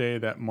holiday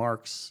that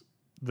marks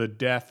the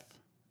death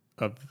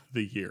of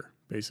the year,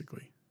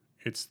 basically.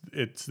 It's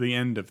the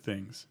end of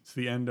things. It's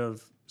the end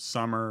of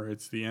summer.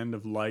 It's the end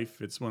of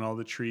life. It's when all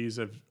the trees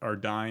are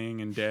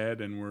dying and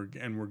dead, and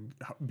we're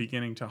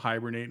beginning to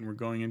hibernate, and we're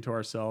going into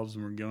ourselves,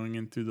 and we're going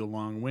in through the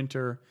long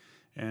winter,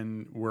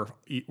 and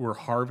we're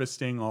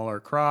harvesting all our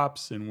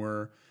crops,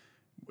 and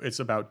it's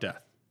about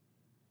death.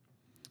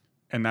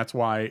 And that's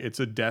why it's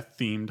a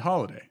death-themed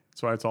holiday.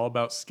 That's why it's all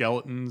about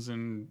skeletons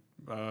and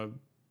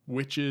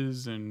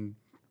witches and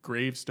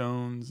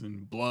gravestones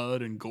and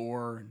blood and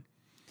gore.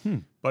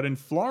 But in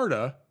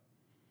Florida,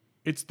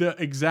 it's the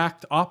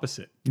exact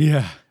opposite.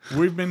 Yeah.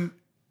 We've been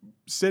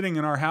sitting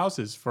in our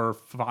houses for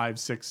 5,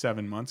 6,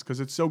 7 months because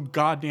it's so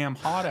goddamn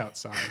hot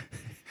outside.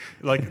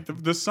 Like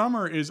the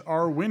summer is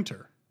our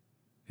winter.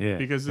 Yeah.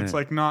 Because it's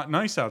like not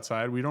nice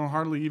outside. We don't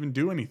hardly even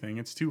do anything.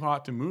 It's too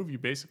hot to move. You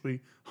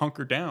basically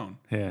hunker down.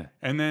 Yeah.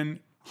 And then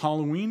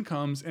Halloween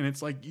comes, and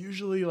it's like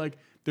usually like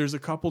there's a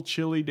couple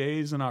chilly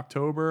days in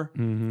October,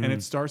 and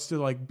it starts to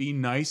like be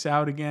nice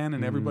out again,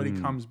 and everybody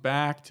comes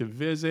back to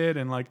visit,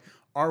 and like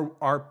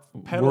our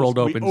petals, World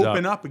we opens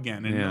open up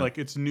again, and like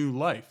it's new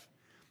life.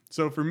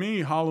 So for me,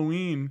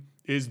 Halloween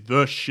is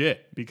the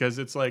shit because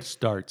it's like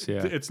Starts,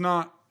 yeah.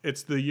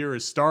 It's the year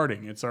is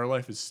starting. It's our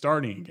life is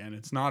starting again.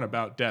 It's not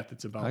about death.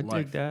 It's about life. I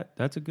dig that.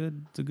 It's a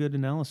good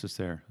analysis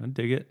there. I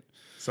dig it.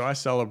 So I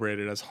celebrate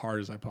it as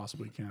hard as I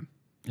possibly can.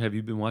 Have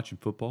you been watching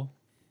football?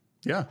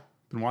 Yeah,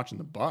 been watching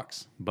the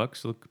Bucks.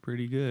 Bucks look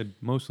pretty good,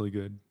 mostly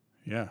good.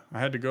 Yeah, I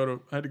had to go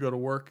to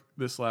work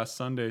this last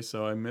Sunday,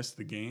 so I missed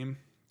the game.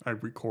 I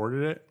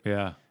recorded it.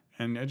 Yeah.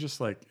 And I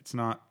just I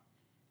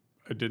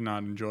did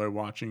not enjoy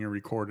watching a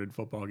recorded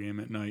football game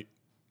at night.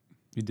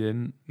 You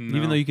didn't? No.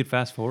 Even though you could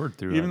fast forward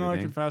through Even though I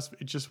everything?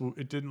 could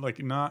it didn't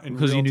like not in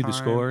Because real you knew time. the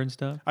score and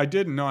stuff? I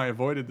didn't know. I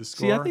avoided the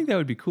score. See, I think that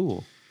would be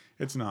cool.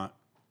 It's not.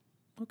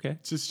 Okay.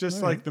 It's just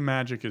All like right. the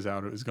magic is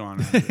out. It was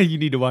gone. You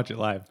need to watch it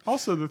live.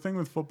 Also, the thing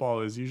with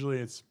football is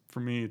usually for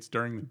me, it's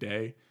during the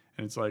day,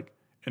 and it's like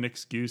an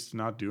excuse to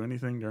not do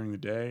anything during the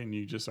day, and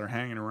you just are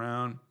hanging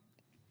around,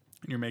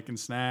 and you're making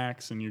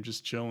snacks, and you're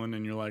just chilling,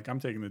 and you're like, I'm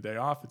taking the day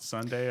off. It's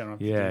Sunday. I don't have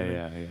to do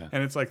anything. Yeah.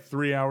 And it's like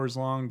 3 hours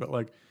long, but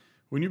like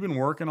when you've been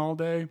working all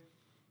day,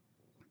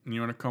 and you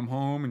want to come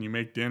home and you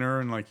make dinner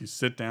and like you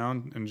sit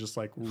down and just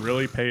like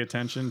really pay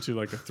attention to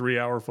like a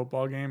 3-hour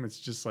football game, it's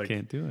just like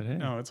Can't do it, hey?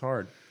 No, it's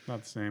hard.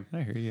 Not the same.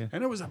 I hear you.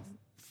 And it was a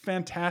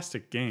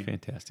fantastic game.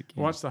 Fantastic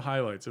game. Watch the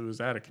highlights. It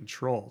was out of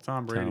control.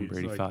 Tom Brady,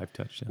 is like, 5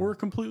 touchdowns. we're a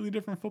completely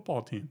different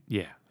football team.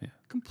 Yeah.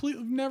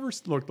 Completely never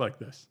looked like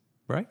this.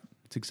 Right?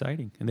 It's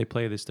exciting. And they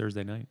play this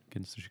Thursday night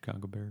against the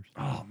Chicago Bears.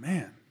 Oh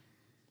man.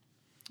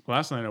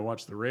 Last night I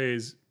watched the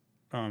Rays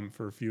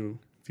for a few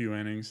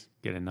innings.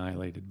 Get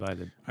annihilated by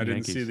the I didn't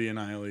Yankees. see the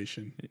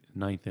annihilation.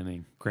 9th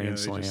inning. Grand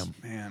slam.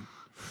 Man.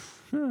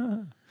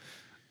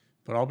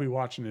 But I'll be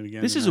watching it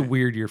again. This is a tonight.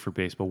 weird year for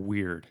baseball.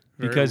 Weird.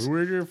 Very Because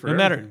weird year for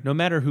everything. no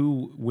matter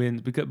who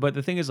wins, but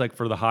the thing is, like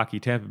for the hockey,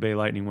 Tampa Bay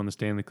Lightning won the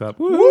Stanley Cup.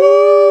 Woo!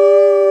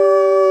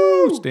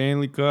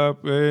 Stanley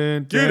Cup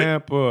in Get it.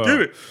 Tampa.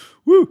 Get it.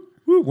 Woo!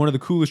 One of the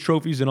coolest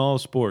trophies in all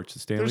of sports, the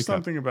Stanley There's Cup.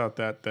 something about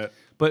that.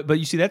 But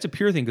you see, that's a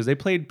pure thing because they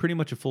played pretty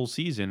much a full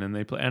season, and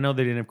I know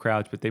they didn't have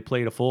crowds, but they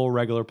played a full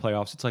regular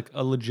playoffs. It's like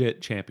a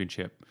legit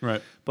championship,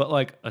 Right. But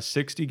like a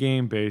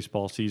 60-game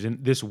baseball season,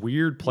 this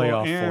weird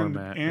playoff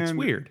format, it's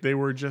weird. They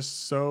were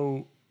just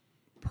so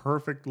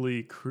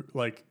perfectly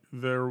like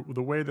the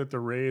way that the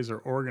Rays are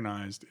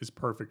organized is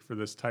perfect for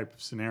this type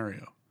of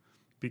scenario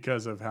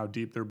because of how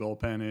deep their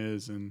bullpen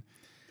is, and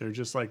they're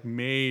just like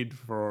made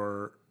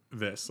for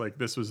this. Like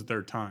this was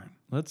their time.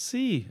 Let's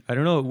see. I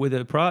don't know. With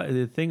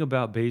the thing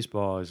about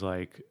baseball is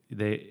like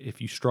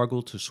if you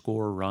struggle to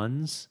score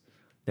runs,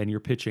 then your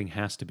pitching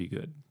has to be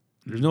good.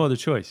 There's no other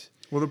choice.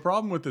 Well, the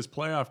problem with these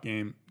playoff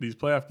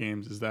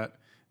games is that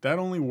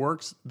only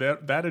works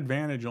that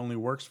advantage only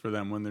works for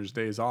them when there's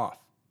days off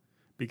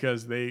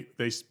because they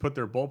put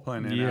their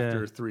bullpen in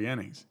after 3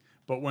 innings.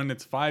 But when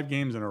it's 5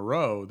 games in a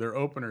row, their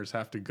openers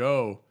have to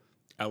go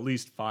at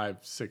least 5,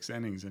 6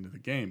 innings into the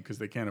game because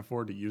they can't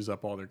afford to use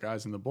up all their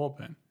guys in the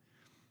bullpen.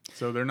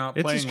 So they're not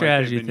playing. It's a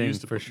strategy like they've been thing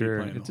used to for sure.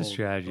 It's a the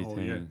strategy whole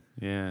thing.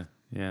 year.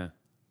 Yeah.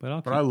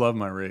 But I love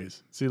my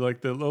Rays. See,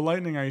 like the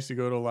Lightning, I used to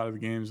go to a lot of the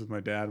games with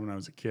my dad when I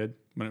was a kid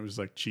when it was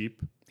like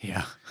cheap.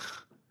 Yeah.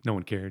 No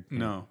one cared.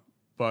 No.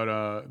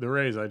 But the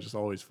Rays, I just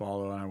always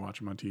follow and I watch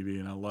them on TV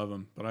and I love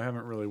them. But I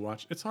haven't really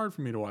watched. It's hard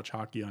for me to watch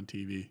hockey on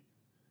TV.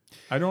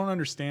 I don't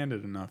understand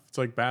it enough. It's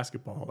like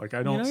basketball. Like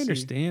I don't. I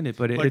understand it,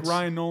 but like it's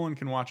Ryan Nolan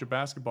can watch a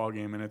basketball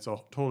game and it's a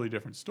totally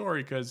different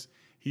story because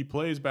he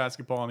plays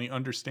basketball and he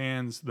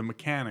understands the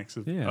mechanics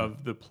of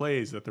the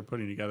plays that they're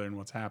putting together and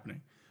what's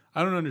happening.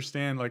 I don't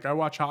understand. Like I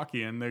watch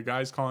hockey and the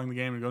guy's calling the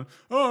game and going,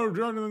 "Oh, we're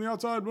driving on the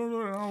outside." Blah,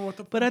 blah, blah. What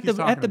the? But at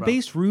the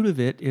base root of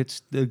it,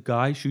 it's the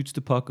guy shoots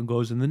the puck and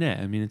goes in the net.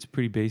 I mean, it's a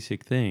pretty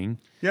basic thing.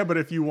 Yeah, but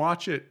if you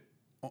watch it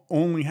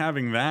only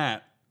having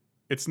that,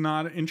 it's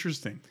not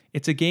interesting.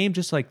 It's a game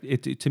just like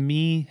it to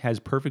me has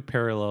perfect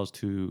parallels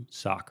to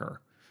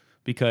soccer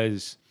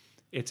because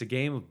it's a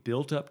game of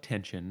built up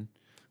tension.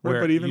 Right,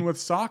 but even with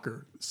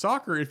soccer,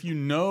 if you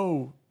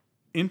know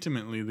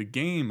intimately the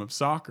game of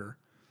soccer,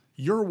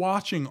 you're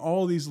watching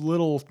all these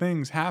little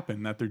things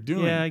happen that they're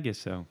doing. Yeah, I guess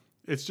so.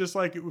 It's just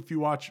like if you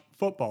watch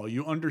football,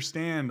 you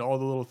understand all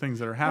the little things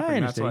that are I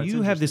happening. That's understand. why it's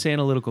You have this interesting.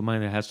 analytical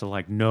mind that has to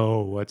like know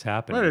what's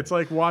happening. Right, it's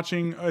like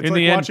watching. It's in like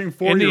the end, watching in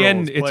 4-year-olds the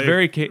end, it's play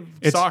very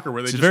soccer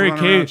where they it's just very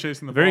run around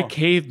chasing the very ball.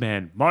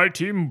 caveman. My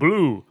team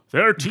blue,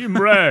 their team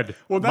red.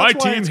 Well, my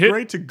that's why team it's hit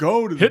great to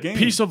go to the hit game.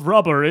 piece of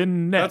rubber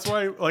in net. That's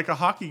why, like a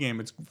hockey game,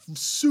 it's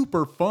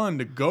super fun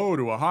to go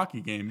to a hockey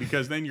game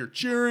because then you're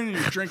cheering and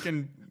you're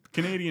drinking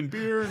Canadian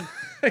beer.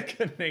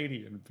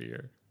 Canadian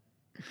beer.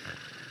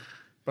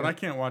 But I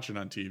can't watch it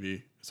on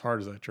TV as hard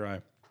as I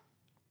try.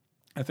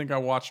 I think I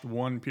watched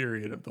one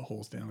period of the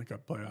whole Stanley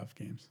Cup playoff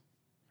games.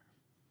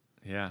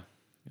 Yeah,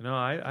 you know,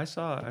 I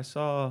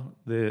saw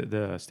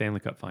the Stanley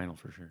Cup final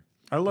for sure.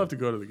 I love to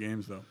go to the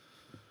games though.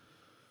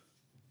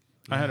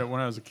 I had when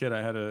I was a kid.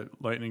 I had a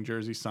Lightning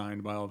jersey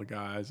signed by all the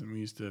guys, and they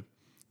used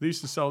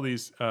to sell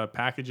these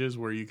packages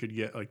where you could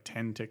get like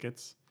 10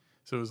 tickets.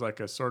 So it was like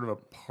a sort of a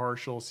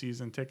partial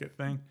season ticket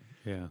thing.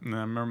 Yeah. And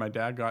I remember my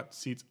dad got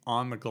seats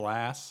on the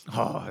glass.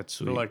 Oh, that's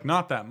sweet. They're like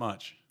not that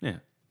much. Yeah.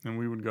 And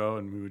we would go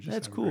and we would just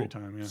That's have cool. a great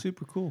time. Yeah.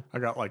 Super cool. I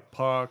got like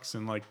pucks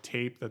and like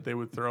tape that they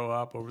would throw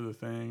up over the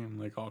thing and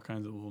like all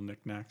kinds of little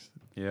knickknacks.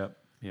 Yep.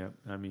 Yep.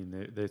 I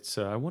mean, it's.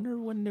 I wonder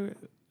when they're.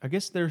 I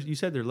guess there's. You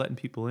said they're letting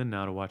people in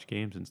now to watch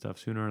games and stuff.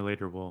 Sooner or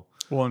later, we'll.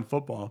 Well, in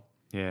football,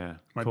 Yeah.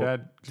 my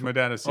dad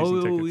has season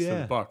Oh, tickets to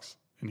yeah. the Bucks,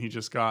 and he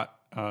just got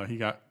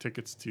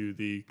tickets to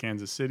the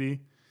Kansas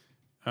City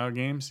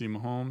game, see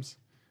Mahomes,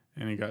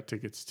 and he got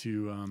tickets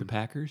to The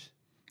Packers.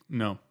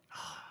 no,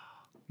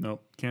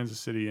 Kansas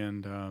City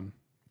and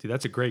Dude,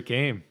 that's a great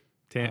game.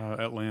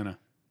 Atlanta.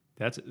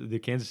 That's the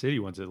Kansas City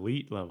one's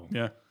elite level.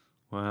 Yeah,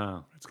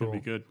 Wow. it's gonna be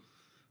good.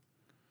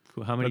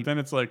 Cool. How many? But then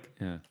it's like,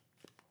 Yeah.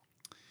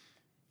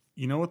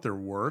 you know what they're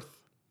worth?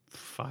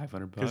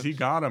 $500 Because he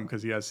got them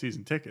because he has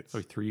season tickets,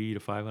 or $300 to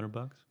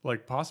 $500.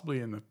 like possibly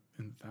in the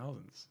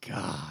thousands.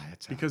 God,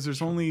 that's Because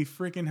there's only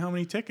freaking how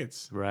many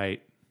tickets,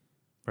 right.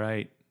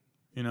 Right.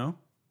 you know?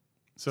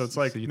 So it's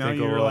like So you now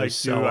think, you're oh, I like,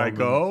 sell do I 'em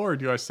go or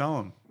do I sell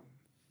them?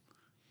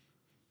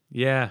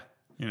 Yeah.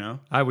 You know,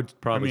 I would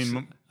probably. I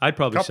mean, I'd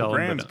probably couple sell them.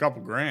 grand's a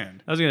couple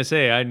grand. I was gonna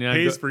say, I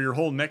Pays for your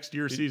whole next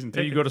year's season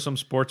Then ticket. you go to some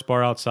sports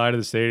bar outside of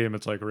the stadium.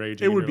 It's like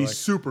raging. It would You're be like,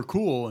 super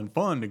cool and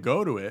fun to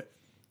go to it.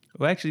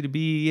 well, actually, to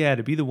be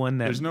the one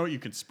that There's you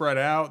can spread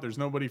out. There's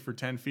nobody for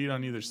 10 feet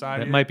on either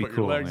side. That of you. might be Put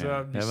cool, Your legs man. up.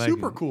 It'd be That might be-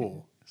 super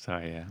cool.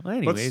 Sorry, yeah. Well, But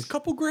anyways, a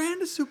couple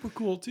grand is super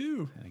cool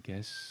too. I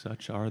guess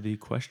such are the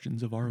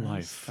questions of our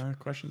life.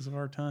 Questions of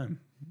our time.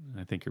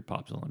 I think your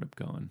pops will end up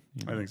going.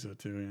 You know, I think so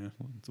too. Yeah.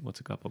 what's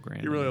a couple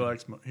grand? He really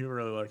likes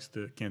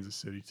the Kansas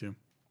City too.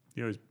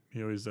 He always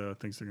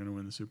thinks they're going to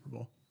win the Super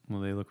Bowl. Well,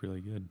 they look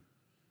really good.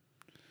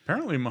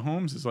 Apparently,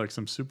 Mahomes is like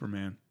some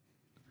Superman.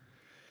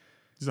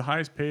 He's the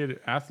highest paid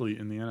athlete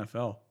in the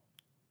NFL.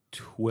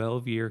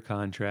 12-year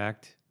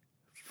contract,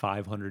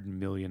 $500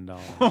 million.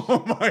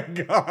 Oh my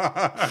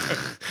god!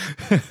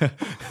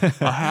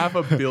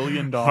 $500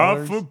 million.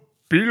 $500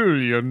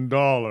 million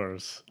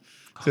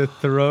to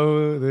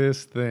throw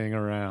this thing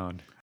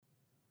around.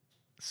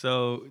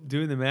 So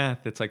doing the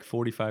math, it's like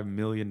 $45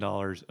 million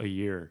a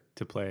year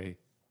to play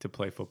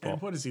football.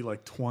 And what is he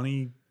like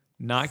 24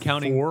 Not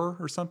counting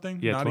or something?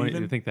 Yeah, Not 20,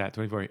 even. I think that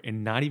 24,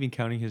 and not even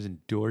counting his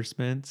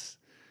endorsements.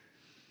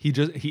 He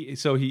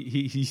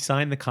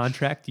signed the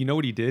contract. You know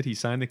what he did? He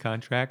signed the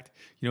contract.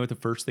 You know what the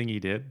first thing he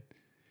did?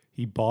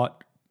 He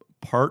bought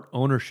part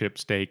ownership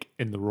stake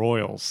in the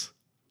Royals,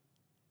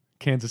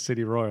 Kansas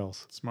City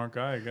Royals. Smart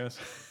guy, I guess.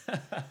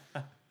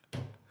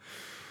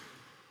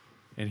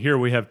 And here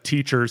we have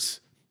teachers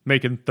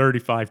making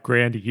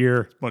 $35,000 a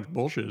year. Bunch of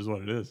bullshit is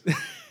what it is.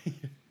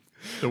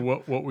 So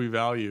what we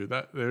value.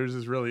 There's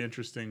this really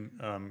interesting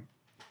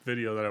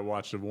video that I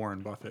watched of Warren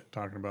Buffett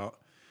talking about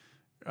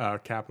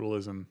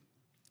capitalism,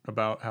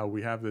 about how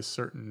we have this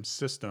certain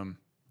system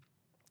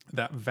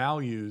that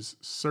values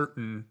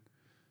certain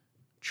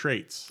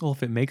traits. Well,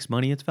 if it makes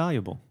money, it's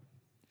valuable.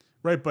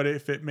 Right, but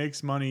if it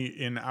makes money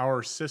in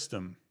our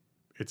system,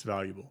 it's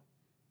valuable.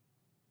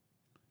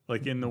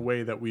 Like in the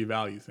way that we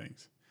value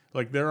things.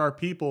 Like there are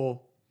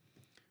people,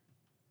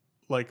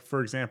 like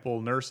for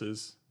example,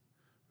 nurses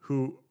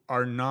who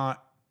are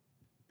not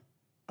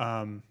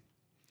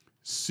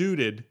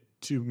suited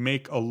to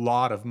make a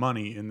lot of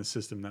money in the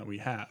system that we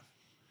have.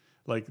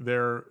 Like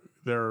they're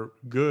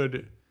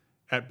good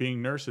at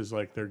being nurses,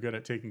 like they're good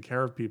at taking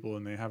care of people,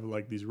 and they have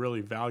like these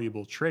really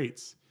valuable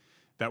traits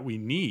that we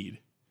need,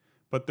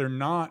 but they're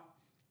not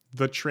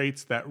the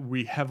traits that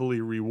we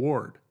heavily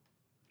reward.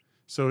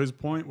 So his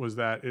point was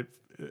that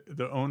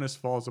the onus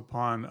falls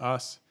upon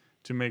us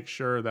to make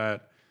sure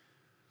that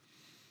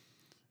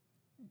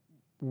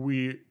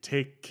we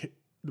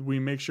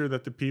make sure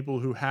that the people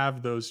who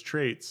have those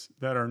traits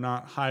that are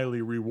not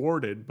highly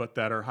rewarded but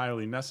that are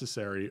highly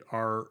necessary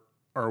are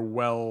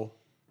well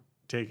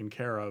taken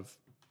care of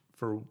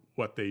for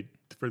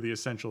the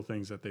essential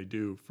things that they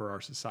do for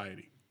our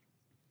society.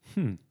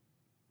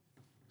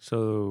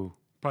 So,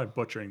 Probably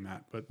butchering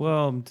that, but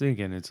well, I'm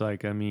thinking it's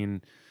like, I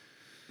mean,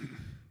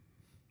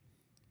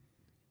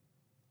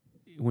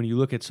 when you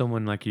look at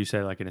someone like you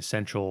said, like an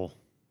essential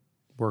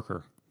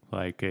worker,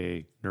 like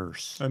a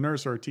nurse,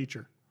 or a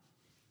teacher,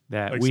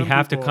 that like we some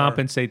have to people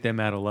compensate them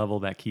at a level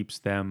that keeps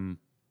them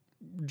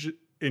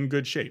in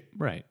good shape.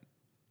 right.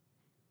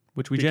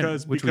 Which we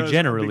Because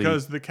generally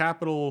because the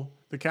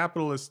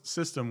capitalist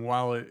system,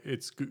 while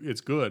it's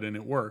good and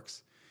it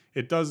works,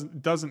 it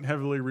doesn't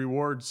heavily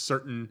reward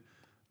certain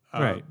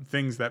right.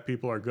 things that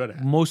people are good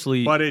at.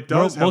 Mostly, But it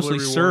does heavily mostly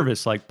reward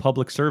service, like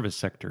public service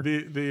sector.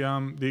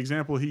 the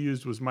example he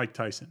used was Mike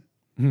Tyson,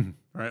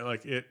 right?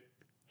 Like it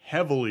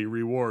heavily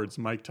rewards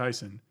Mike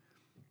Tyson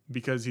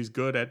because he's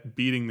good at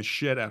beating the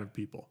shit out of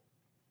people.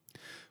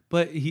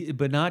 But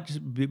not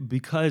just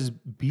because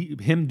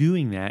him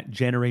doing that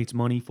generates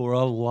money for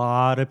a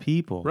lot of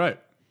people. Right.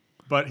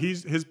 But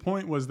his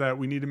point was that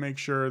we need to make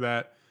sure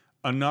that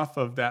enough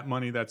of that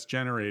money that's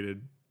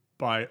generated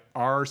by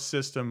our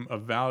system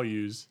of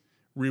values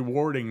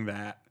rewarding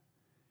that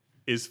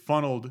is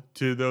funneled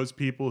to those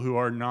people who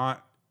are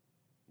not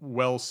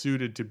well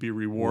suited to be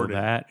rewarded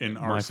in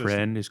our system. My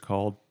friend, is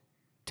called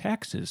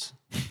taxes.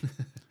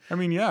 I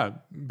mean, yeah,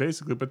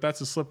 basically, but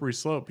that's a slippery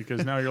slope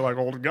because now you're like,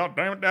 oh, God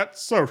damn it,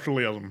 that's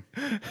socialism.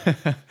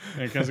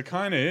 Because it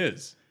kind of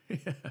is.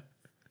 Yeah.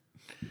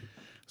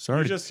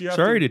 Sorry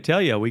to tell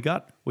you, we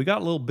got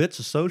little bits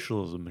of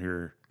socialism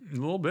here. A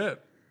little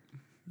bit.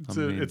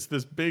 It's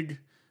this big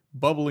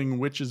bubbling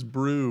witch's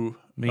brew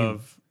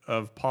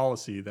of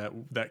policy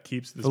that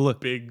keeps this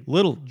big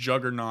little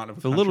juggernaut of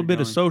a country little bit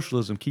going. of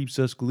socialism keeps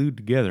us glued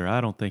together.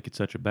 I don't think it's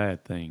such a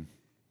bad thing.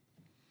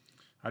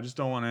 I just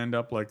don't want to end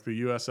up like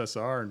the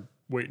USSR and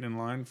waiting in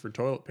line for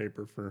toilet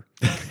paper for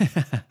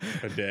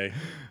a day.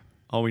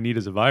 All we need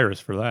is a virus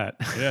for that.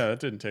 Yeah,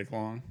 that didn't take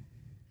long.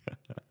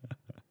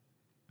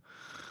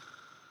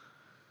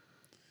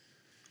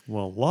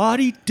 Well,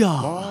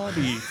 la-di-da.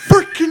 La-di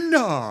freaking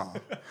da.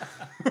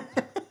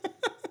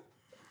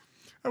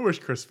 I wish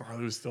Chris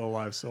Farley was still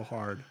alive so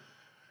hard.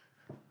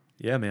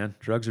 Yeah, man,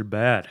 drugs are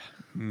bad.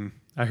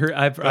 I heard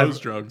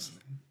drugs.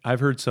 I've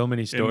heard so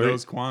many stories in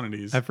those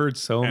quantities. I've heard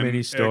so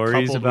many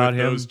stories about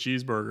him. Those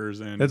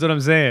cheeseburgers and that's what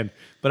I'm saying.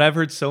 But I've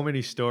heard so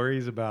many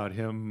stories about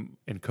him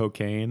and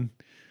cocaine,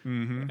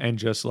 and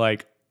just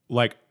like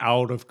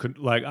out of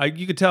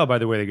you could tell by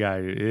the way the guy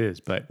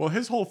is. But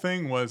his whole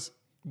thing was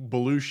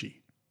Belushi.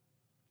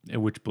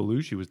 Which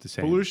Belushi was the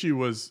same. Belushi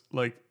was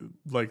like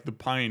the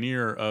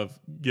pioneer of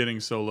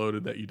getting so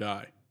loaded that you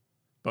die,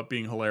 but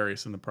being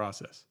hilarious in the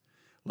process.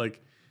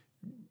 Like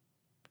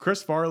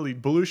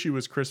Belushi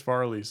was Chris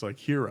Farley's like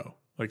hero.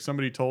 Like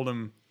somebody told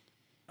him,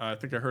 I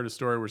think I heard a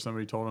story where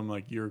somebody told him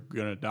like, you're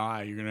gonna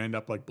die, you're gonna end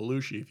up like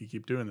Belushi if you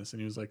keep doing this, and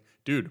he was like,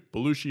 dude,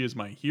 Belushi is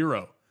my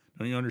hero.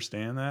 Don't you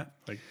understand that?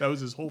 Like that was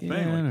his whole thing.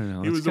 I don't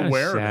know. He was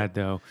aware sad, of it.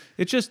 Though.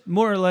 It's just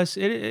more or less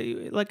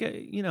he left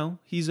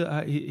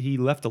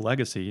a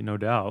legacy, no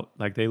doubt.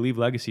 Like they leave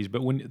legacies,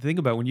 but when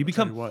you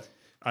become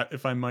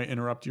if I might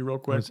interrupt you real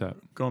quick, what's that?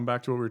 Going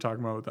back to what we were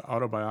talking about with the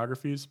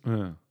autobiographies,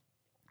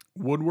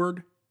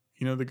 Woodward,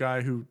 the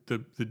guy who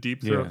the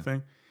Deep Throat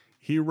thing,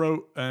 he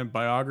wrote a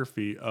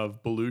biography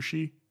of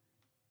Belushi.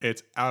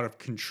 It's out of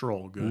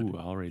control good. Ooh,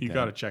 I'll read that. You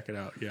got to check it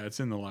out. Yeah, it's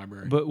in the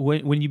library. But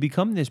when you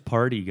become this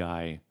party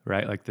guy,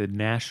 right? Like the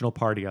national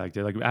party guy,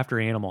 like after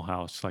Animal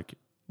House, like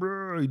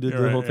he did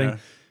the whole thing.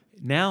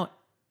 Now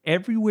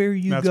everywhere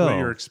you go, that's what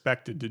you're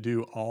expected to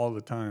do all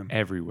the time.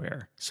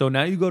 Everywhere. So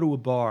now you go to a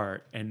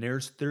bar and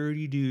there's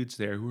 30 dudes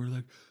there who are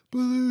like,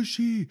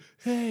 Belushi,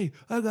 hey,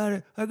 I got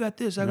it, I got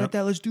this, I got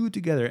that, let's do it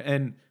together.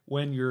 And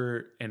when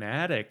you're an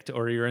addict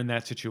or you're in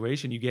that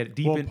situation, you get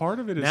deep in. Part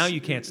of it is now you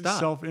can't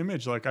stop.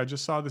 Self-image. Like I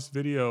just saw this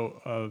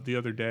video the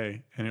other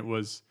day, and it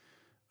was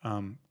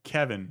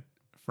Kevin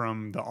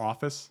from The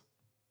Office,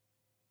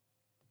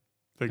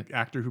 the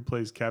actor who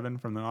plays Kevin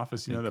from The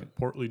Office. You know, that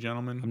portly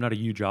gentleman. I'm not a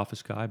huge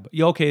Office guy, but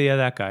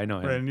that guy, I know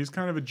him. Right, and he's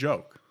kind of a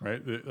joke,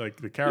 right?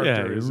 The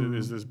character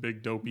is this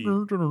big dopey,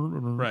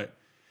 right?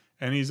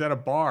 And he's at a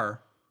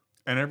bar,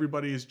 and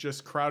everybody is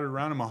just crowded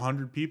around him.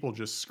 100 people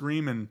just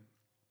screaming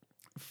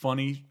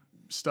funny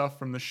stuff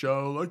from the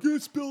show, like, yeah,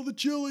 spill the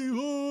chili,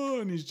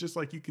 and he's just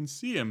like, you can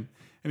see him,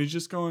 and he's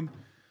just going,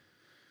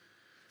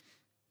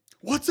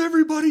 what's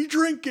everybody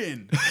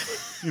drinking?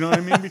 You know what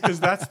I mean? Because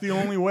that's the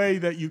only way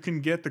that you can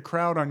get the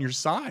crowd on your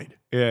side.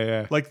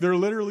 Yeah. Like they're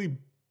literally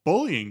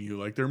bullying you,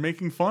 like they're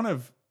making fun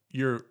of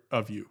you,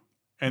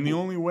 and the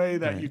only way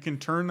that you can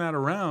turn that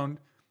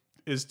around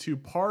is to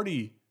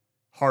party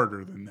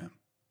harder than them.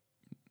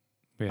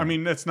 Yeah. I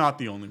mean, that's not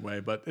the only way,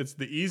 but it's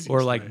the easiest way.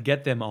 Or like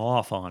get them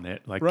off on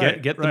it. Like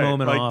get the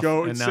moment like off.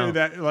 Go and say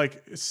that,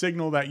 like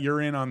signal that you're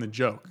in on the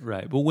joke.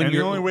 Right. But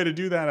the only way to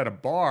do that at a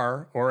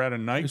bar or at a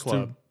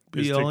nightclub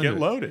is to get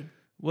loaded.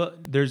 Well,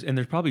 there's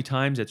probably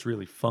times that's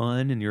really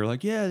fun and you're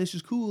like, yeah, this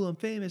is cool, I'm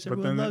famous,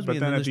 everyone loves me. But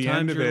then at the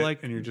end of it,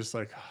 and you're just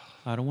like,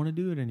 I don't want to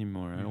do it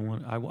anymore. I don't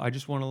want. I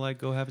just want to like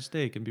go have a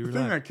steak and be relaxed.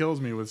 The thing that kills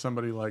me with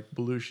somebody like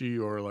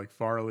Belushi or like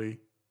Farley,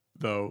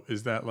 though,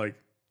 is that like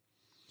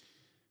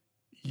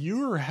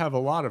you have a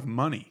lot of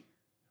money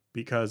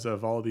because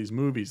of all these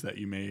movies that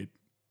you made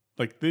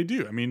Like they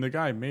do. I mean, the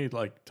guy made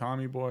like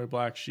Tommy Boy,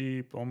 Black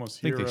Sheep, Almost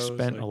I think Heroes. they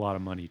spent like, a lot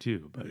of money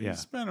too, but he yeah.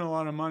 spent a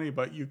lot of money,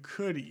 but you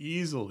could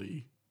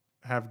easily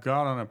have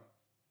got on a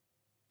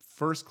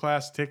first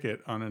class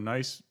ticket on a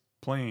nice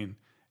plane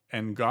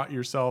and got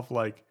yourself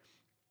like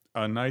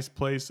a nice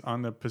place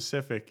on the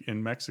Pacific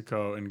in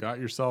Mexico and got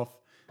yourself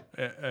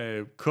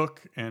a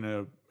cook and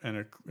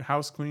a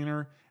house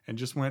cleaner and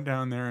just went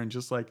down there and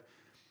just like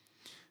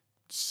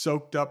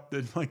soaked up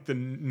the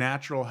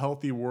natural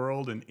healthy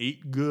world and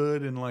ate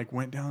good and like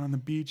went down on the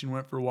beach and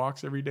went for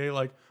walks every day.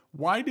 Like,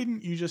 why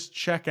didn't you just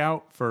check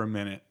out for a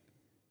minute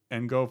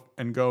and go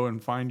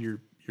and find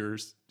your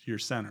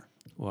center?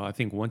 Well, I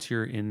think once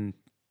you're in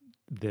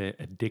the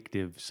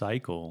addictive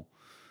cycle,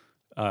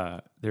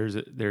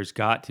 there's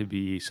got to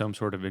be some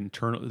sort of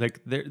internal,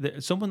 like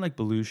someone like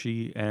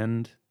Belushi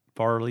and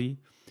Farley,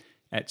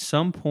 at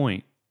some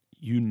point,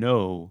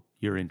 you're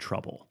in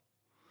trouble.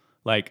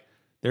 Like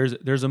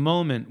there's a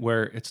moment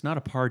where it's not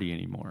a party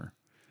anymore.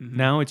 Mm-hmm.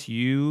 Now it's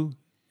you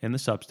and the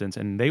substance,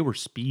 and they were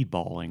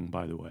speedballing,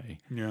 by the way.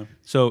 Yeah.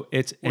 So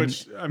it's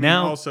which I mean,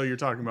 now, also you're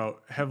talking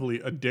about heavily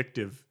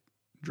addictive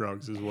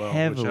drugs as well,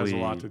 which has a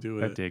lot to do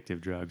with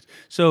addictive drugs.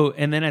 So,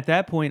 and then at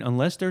that point,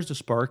 unless there's a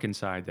spark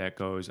inside that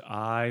goes,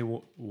 I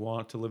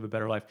want to live a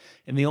better life.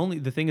 And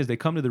the thing is, they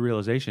come to the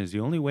realization is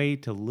the only way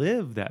to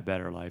live that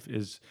better life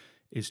is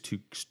to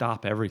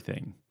stop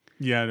everything.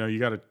 Yeah, no, you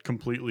got to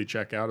completely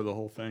check out of the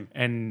whole thing.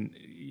 And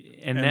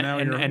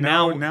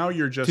now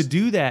you're just to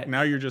do that.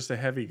 Now you're just a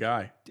heavy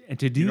guy. And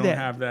to do that,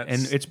 have that,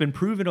 and it's been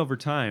proven over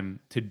time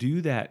to do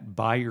that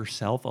by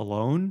yourself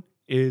alone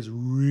is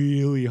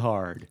really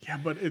hard. Yeah,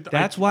 but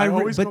that's why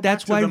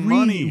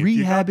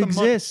rehab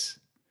exists.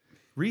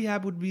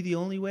 Rehab would be the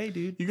only way,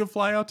 dude. You could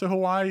fly out to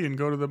Hawaii and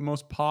go to the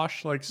most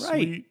posh, like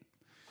sweet.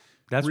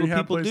 That's what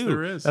people do.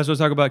 There is. That's what I was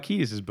talking about.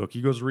 Keys' book.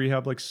 He goes to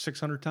rehab like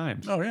 600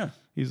 times. Oh yeah.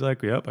 He's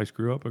like, yep, I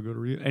screw up, I go to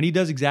rehab, and he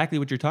does exactly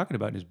what you're talking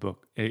about in his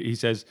book. He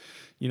says,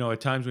 at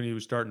times when he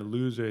was starting to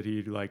lose it,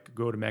 he'd like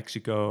go to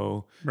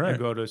Mexico, and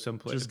go to some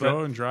place, just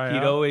go and dry out.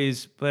 He'd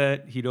always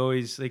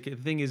like the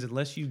thing is,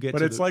 unless you get.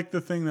 But it's like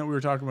the thing that we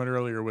were talking about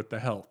earlier with the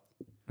health.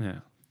 Yeah.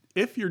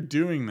 If you're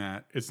doing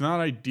that, it's not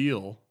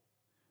ideal,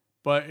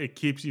 but it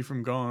keeps you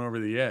from going over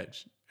the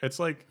edge. It's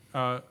like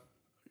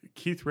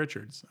Keith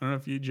Richards. I don't know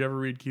if did you ever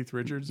read Keith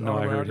Richards? No,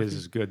 I heard his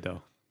is good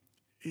though.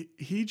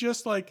 He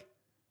just like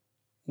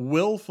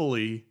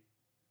willfully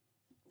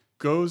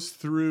goes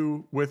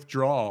through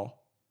withdrawal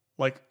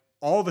like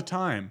all the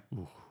time.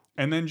 Ooh.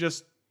 And then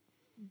just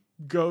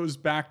goes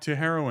back to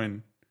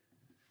heroin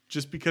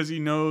just because he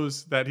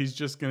knows that he's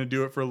just going to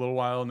do it for a little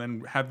while and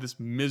then have this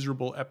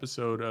miserable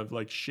episode of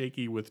like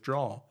shaky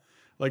withdrawal.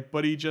 Like,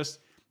 but he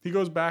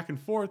goes back and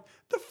forth.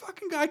 The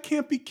fucking guy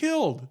can't be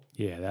killed.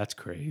 Yeah, that's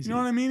crazy. You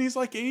know what I mean? He's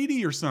like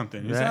 80 or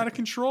something. He's out of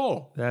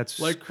control. That's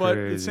like, crazy.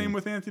 But the same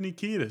with Anthony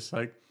Kiedis.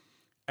 Like,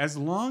 as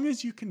long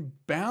as you can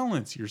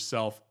balance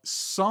yourself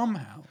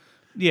somehow.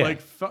 Yeah.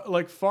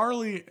 Like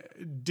Farley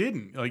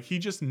didn't. Like, he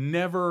just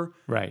never.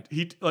 Right.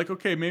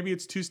 Okay, maybe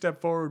it's 2 step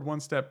forward, 1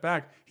 step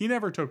back. He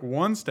never took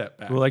 1 step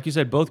back. Well, like you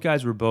said, both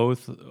guys were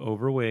both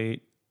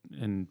overweight.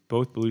 And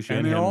both Belushi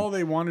and him, all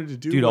they wanted to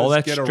do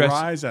was get a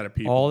rise out of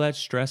people. All that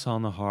stress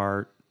on the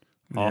heart,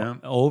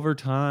 over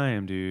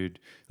time, dude.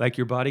 Like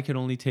your body can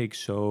only take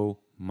so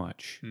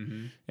much,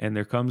 and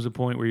there comes a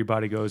point where your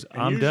body goes,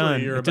 "I'm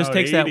done." You're it just about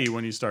takes 80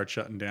 when you start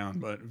shutting down,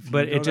 but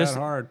it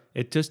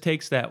just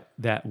takes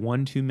that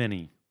one too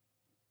many.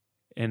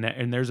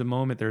 And there's a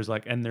moment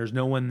and there's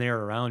no one there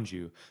around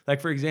you.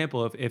 Like for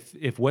example,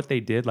 if what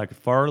they did, like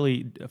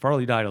Farley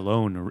died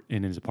alone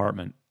in his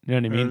apartment. You know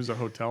what I mean? It was a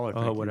hotel, I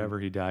think. Oh, whatever,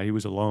 he died. He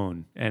was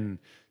alone. And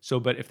so,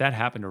 but if that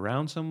happened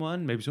around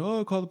someone, maybe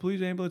call the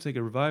police ambulance, they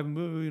could revive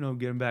him,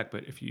 get him back.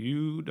 But if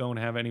you don't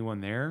have anyone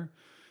there,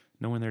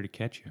 no one there to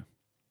catch you.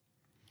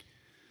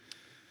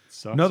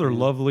 Sucks, Another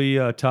lovely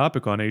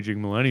topic on aging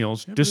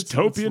millennials,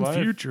 dystopian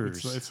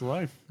futures. It's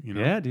life,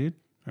 Yeah, dude.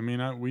 I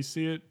mean, we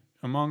see it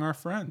among our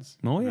friends.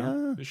 Oh,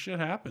 yeah. This shit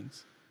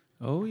happens.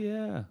 Oh,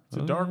 yeah.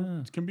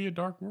 It can be a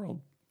dark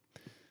world.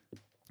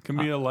 It can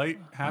be a light,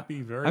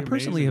 happy, very I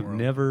personally have world.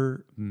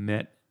 never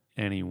met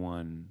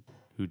anyone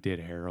who did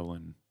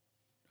heroin.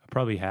 I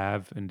probably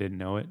have and didn't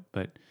know it,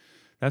 but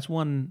that's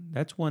one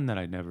that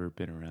I've never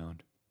been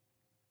around.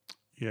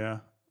 Yeah.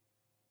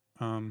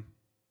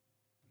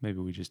 Maybe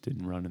we just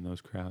didn't run in those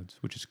crowds,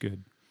 which is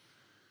good.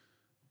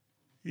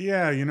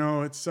 Yeah,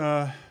 it's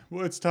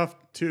it's tough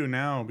too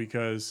now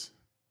because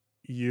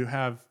you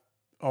have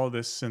all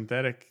this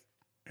synthetic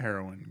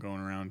heroin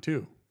going around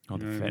too. Oh,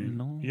 the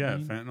fentanyl? Yeah,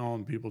 fentanyl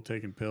and people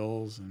taking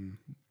pills, and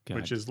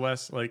which is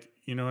less like,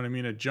 you know what I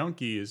mean? A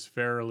junkie is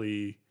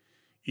fairly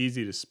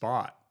easy to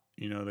spot.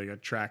 They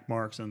got track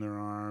marks on their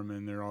arm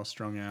and they're all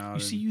strung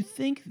out. You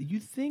think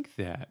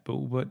that,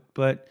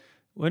 but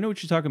I know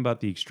what you're talking about,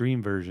 the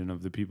extreme version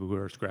of the people who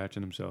are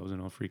scratching themselves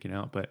and all freaking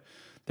out, but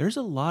there's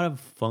a lot of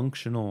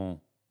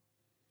functional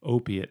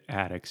opiate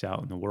addicts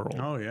out in the world.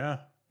 Oh, yeah.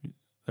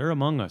 They're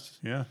among us.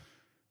 Yeah.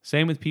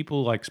 Same with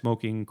people like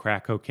smoking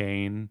crack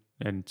cocaine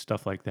and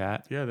stuff like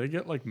that. Yeah, they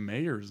get like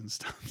mayors and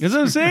stuff. That's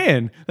what I'm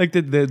saying. Like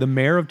the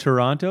mayor of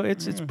Toronto,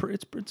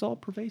 it's all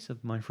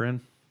pervasive, my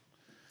friend.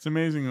 It's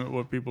amazing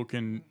what people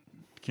can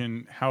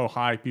how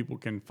high people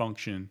can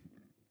function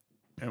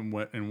and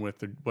what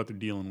they're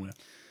dealing with.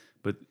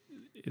 But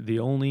the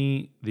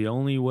only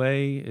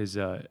way is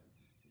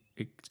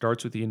it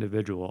starts with the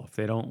individual. If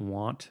they don't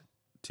want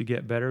to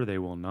get better, they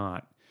will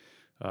not,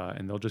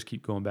 and they'll just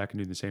keep going back and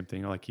doing the same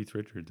thing. Like Keith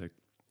Richards, like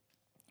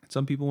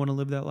some people want to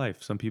live that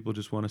life. Some people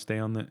just want to stay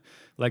on the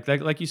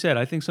like you said.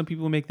 I think some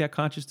people make that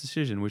conscious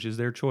decision, which is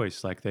their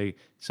choice. Like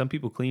some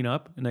people clean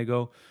up and they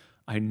go,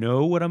 I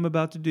know what I'm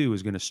about to do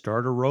is going to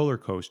start a roller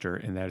coaster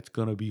and that it's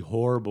going to be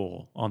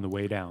horrible on the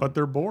way down. But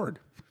they're bored.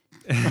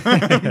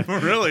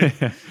 Really?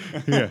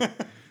 Yeah.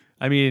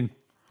 I mean,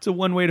 it's a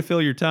one way to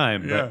fill your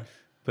time. Yeah.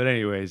 But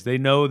anyways, they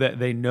know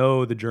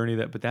the journey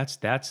but that's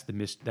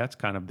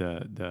kind of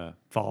the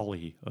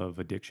folly of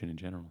addiction in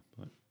general.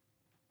 But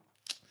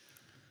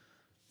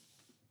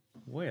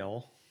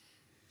well,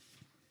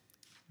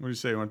 What do you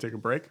say? You want to take a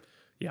break?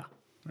 yeah. All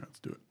right, let's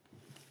do it.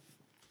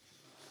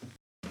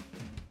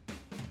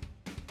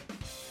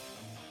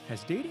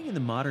 Has dating in the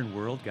modern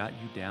world got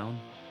you down?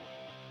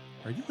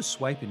 Are you a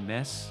swiping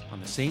mess on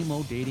the same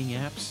old dating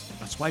apps?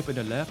 A swipe to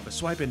the left, a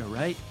swipe to the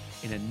right,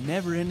 in a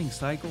never-ending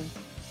cycle?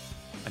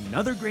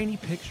 Another grainy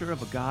picture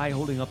of a guy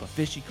holding up a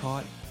fish he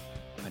caught?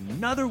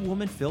 Another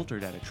woman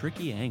filtered at a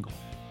tricky angle?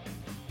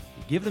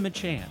 You give them a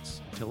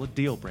chance until a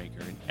deal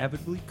breaker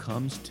inevitably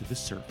comes to the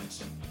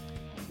surface.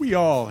 We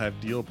all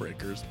have deal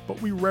breakers,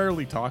 but we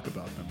rarely talk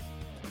about them.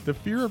 The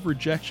fear of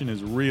rejection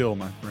is real,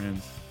 my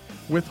friends.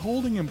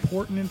 Withholding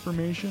important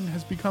information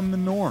has become the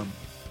norm.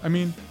 I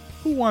mean,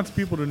 who wants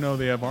people to know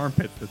they have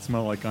armpits that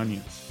smell like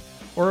onions?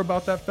 Or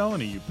about that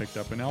felony you picked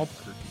up in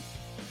Albuquerque?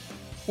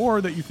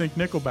 Or that you think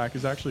Nickelback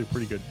is actually a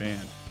pretty good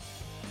band?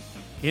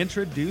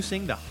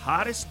 Introducing the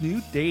hottest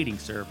new dating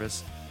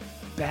service,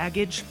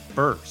 Baggage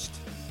First.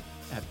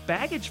 At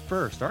Baggage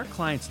First, our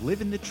clients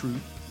live in the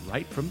truth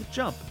right from the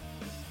jump.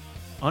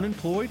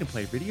 Unemployed and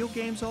play video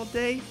games all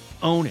day?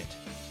 Own it.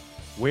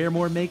 Wear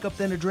more makeup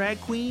than a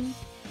drag queen?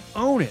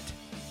 Own it.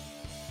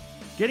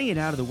 Getting it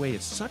out of the way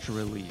is such a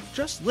relief.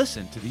 Just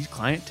listen to these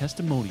client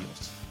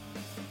testimonials.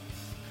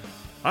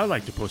 I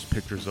like to post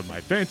pictures of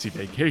my fancy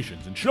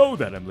vacations and show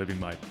that I'm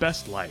living my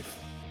best life.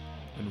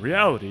 In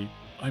reality,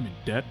 I'm in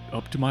debt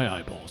up to my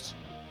eyeballs.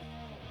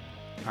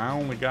 I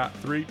only got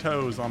 3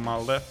 toes on my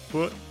left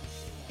foot,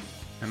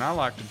 and I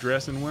like to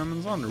dress in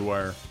women's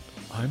underwear.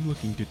 I'm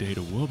looking to date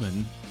a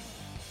woman,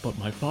 but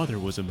my father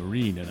was a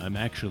Marine and I'm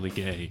actually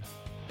gay.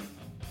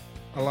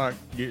 I like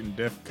getting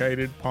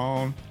defecated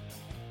upon.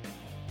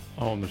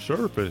 On the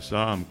surface,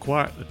 I'm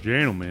quite the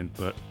gentleman,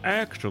 but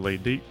actually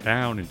deep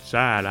down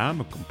inside,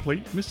 I'm a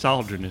complete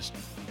misogynist.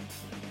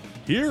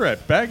 Here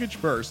at Baggage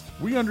First,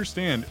 we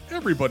understand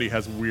everybody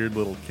has weird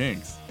little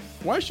kinks.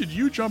 Why should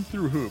you jump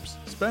through hoops,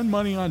 spend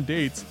money on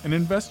dates, and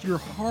invest your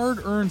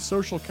hard-earned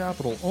social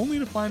capital only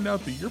to find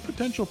out that your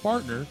potential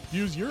partner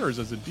views yours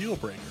as a deal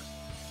breaker?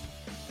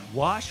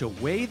 Wash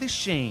away the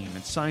shame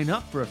and sign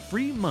up for a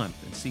free month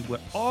and see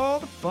what all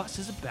the fuss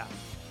is about.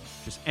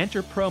 Just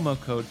enter promo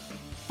code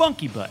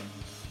FUNKYBUTT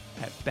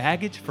at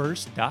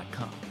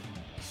baggagefirst.com.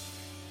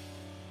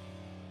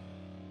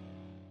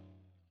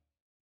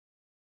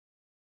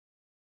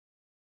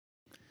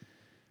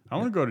 I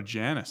want to go to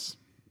Janice.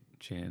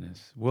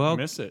 Janice. Well,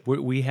 miss it.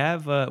 we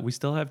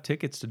still have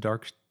tickets to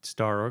Dark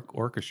Star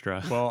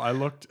Orchestra. Well, I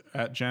looked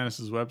at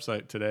Janice's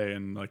website today,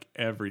 and like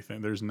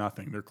everything, there's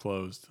nothing. They're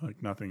closed.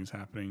 Like nothing's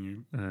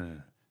happening.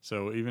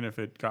 So even if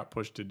it got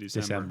pushed to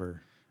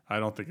December, I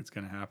don't think it's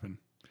going to happen.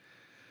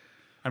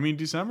 I mean,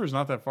 December's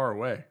not that far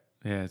away.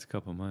 Yeah, it's a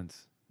couple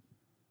months.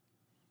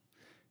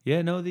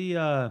 Yeah, no,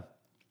 the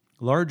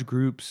large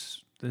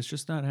groups, that's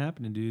just not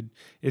happening, dude.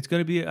 It's going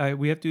to be,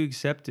 we have to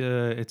accept,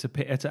 I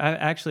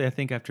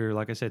think after,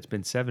 like I said, it's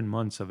been 7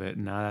 months of it,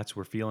 and now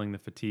we're feeling the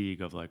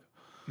fatigue of like,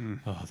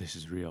 oh, this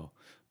is real.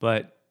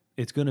 But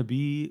it's going to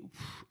be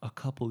a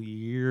couple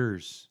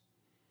years,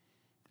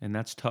 and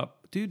that's tough.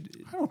 Dude,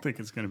 I don't think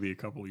it's going to be a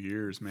couple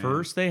years, man.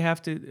 First, they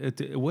have to,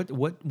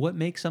 what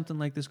makes something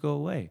like this go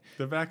away?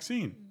 The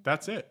vaccine.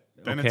 That's it.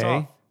 Then Okay. it's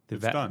off.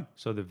 It's done.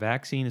 So the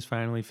vaccine is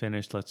finally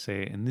finished, let's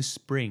say, in this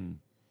spring.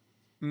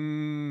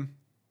 The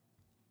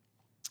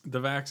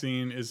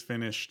vaccine is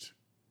finished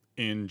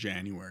in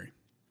January.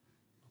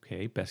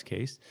 Okay, best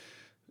case.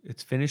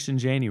 It's finished in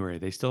January.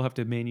 They still have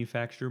to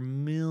manufacture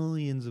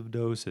millions of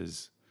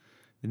doses.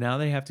 Now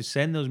they have to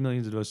send those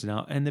millions of doses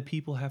out, and the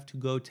people have to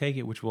go take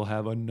it, which will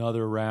have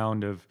another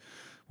round of,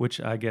 which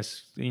I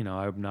guess,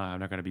 I'm not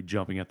going to be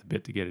jumping at the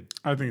bit to get it.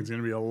 I think it's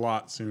going to be a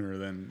lot sooner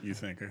than you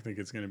think. I think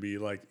it's going to be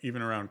like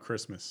even around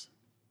Christmas.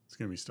 It's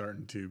going to be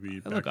starting to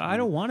be. Look, I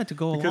don't want it to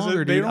go Because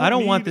longer, they dude. don't I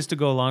don't want need this to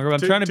go longer. I'm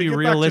trying to be get back to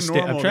realistic.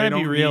 normal, I'm trying to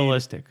be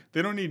realistic.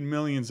 They don't need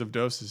millions of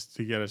doses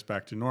to get us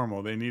back to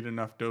normal. They need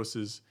enough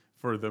doses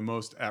for the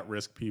most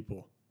at-risk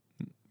people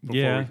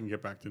before we can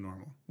get back to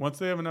normal. Once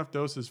they have enough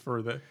doses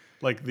for the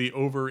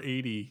over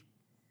 80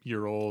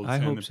 80-year-olds I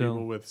and hope the so.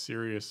 people with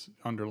serious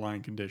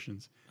underlying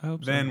conditions. I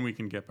hope Then so. we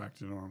can get back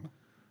to normal.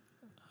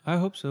 I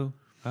hope so.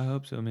 I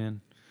hope so,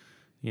 man.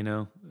 You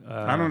know,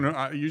 I don't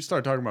know. You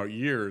start talking about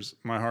years,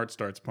 my heart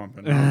starts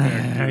pumping. I don't think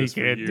I can do I this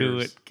for can't do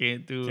years. it.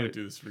 Can't do Can't it.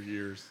 do this for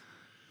years.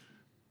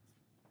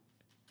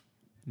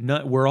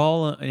 We're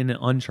all in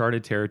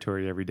uncharted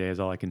territory every day.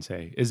 Is all I can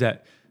say. Is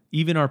that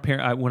even our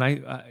parents? When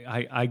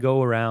I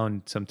go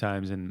around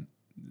sometimes, and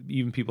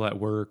even people at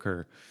work,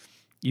 or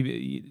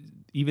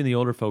even the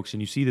older folks,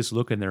 and you see this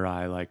look in their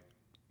eye, like,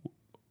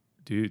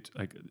 dude,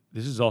 like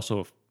this is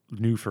also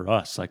new for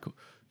us. Like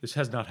this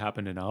has not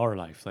happened in our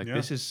life. Like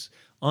this is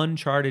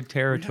uncharted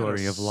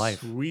territory of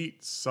life.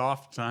 Sweet,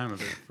 soft time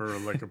of it for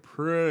like a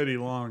pretty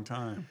long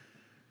time.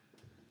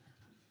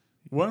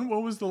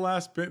 What was the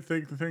last big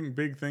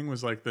thing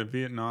was like the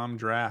Vietnam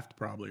draft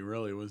probably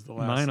really was the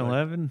last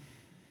 9/11.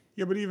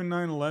 Yeah, but even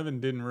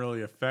 9/11 didn't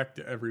really affect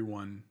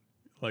everyone.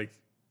 Like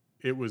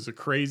it was a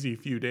crazy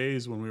few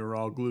days when we were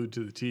all glued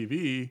to the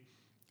TV.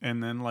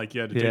 And then, like,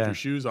 you had to take your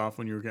shoes off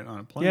when you were getting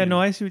on a plane. Yeah,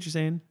 no, I see what you're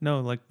saying. No,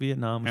 like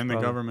Vietnam. And the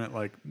government,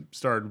 like,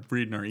 started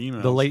reading our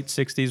emails. The late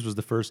 60s was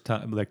the first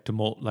time, like,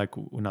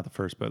 not the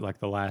first, but, like,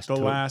 the last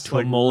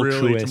tumultuous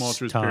really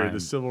tumultuous time. period.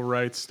 The civil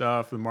rights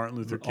stuff, the Martin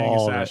Luther King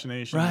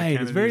assassination. Right,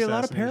 it's a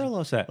lot of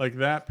parallels to that. Like,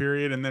 that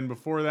period. And then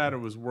before that,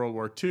 it was World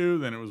War II.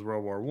 Then it was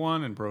World War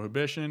I and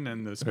Prohibition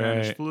and the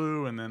Spanish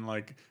flu. And then,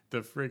 like, the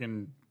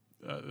friggin'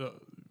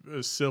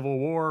 Civil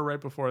War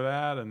right before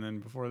that, and then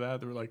before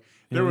that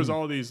there was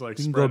all these like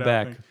spread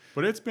out things.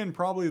 But it's been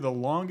probably the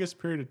longest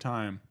period of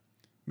time,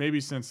 maybe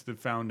since the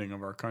founding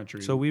of our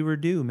country. So we were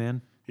due,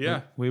 man.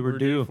 Yeah, we were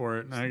due for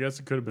it, and I guess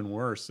it could have been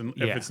worse. And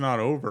if it's not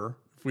over,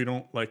 if we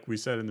don't, like we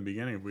said in the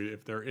beginning,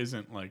 if there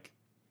isn't like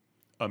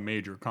a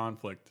major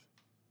conflict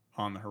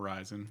on the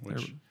horizon,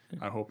 which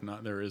I hope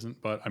not, there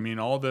isn't. But I mean,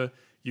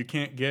 you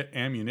can't get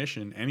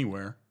ammunition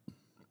anywhere.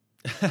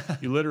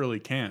 You literally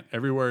can't.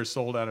 Everywhere is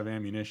sold out of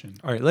ammunition.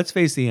 All right, let's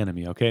face the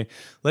enemy, okay?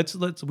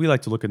 We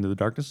like to look into the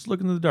darkness. Let's look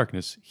into the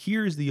darkness.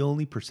 Here's the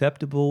only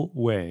perceptible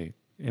way,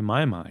 in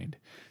my mind,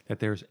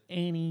 that there's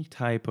any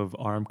type of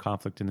armed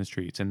conflict in the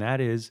streets, and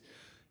that is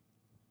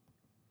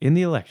in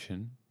the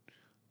election,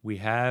 we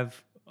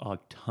have a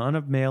ton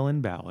of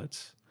mail-in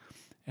ballots,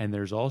 and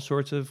there's all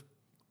sorts of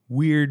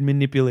weird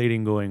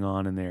manipulating going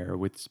on in there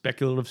with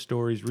speculative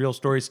stories, real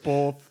stories.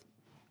 Both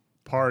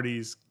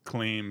parties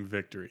claim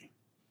victory.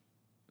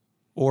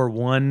 Or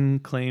one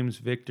claims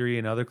victory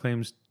and other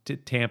claims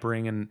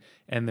tampering, and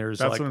there's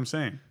that's what I'm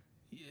saying.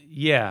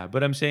 Yeah,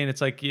 but I'm saying it's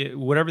like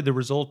whatever the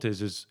result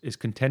is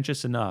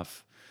contentious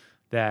enough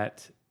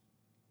that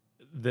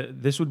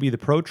this would be the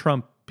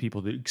pro-Trump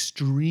people, the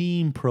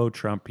extreme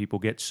pro-Trump people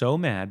get so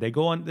mad they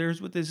go on.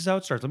 This is how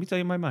it starts. Let me tell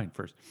you my mind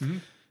first. Mm-hmm.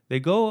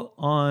 They go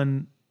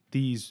on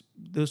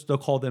they'll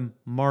call them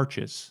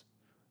marches,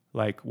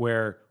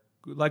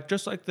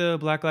 just like the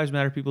Black Lives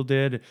Matter people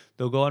did,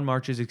 they'll go on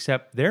marches,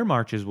 except their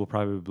marches will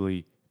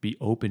probably be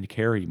open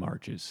carry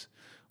marches,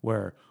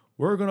 where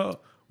we're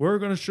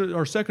gonna show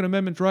our Second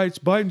Amendment rights.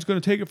 Biden's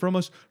gonna take it from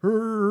us,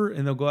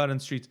 and they'll go out on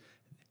the streets.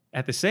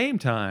 At the same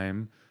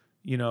time,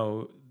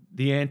 the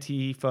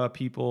Antifa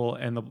people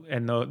and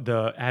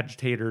the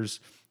agitators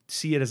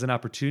see it as an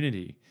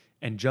opportunity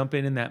and jump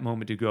in that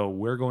moment to go,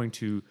 we're going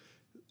to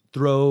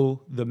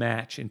throw the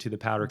match into the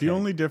powder keg. The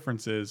only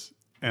difference is,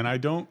 and I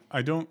don't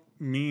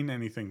mean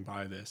anything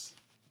by this,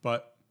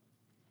 but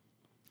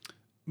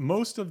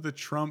most of the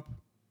Trump,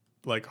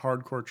 like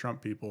hardcore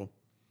Trump people,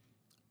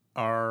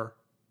 are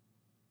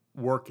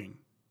working.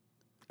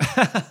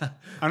 I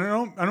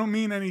don't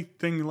mean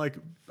anything like,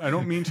 I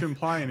don't mean to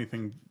imply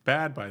anything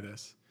bad by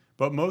this,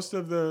 but most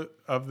of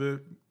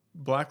the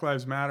Black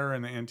Lives Matter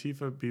and the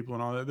Antifa people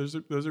and all that,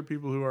 those are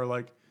people who are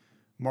like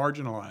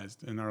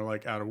marginalized and are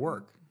like out of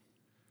work.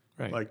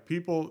 Right. Like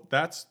people,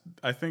 that's,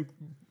 I think,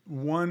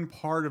 one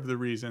part of the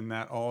reason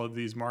that all of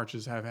these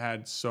marches have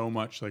had so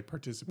much like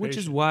participation. Which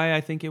is why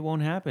I think it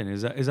won't happen.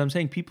 Is I'm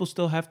saying people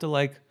still have to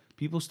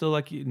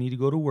need to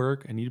go to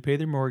work and need to pay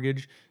their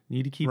mortgage,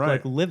 need to keep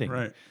living.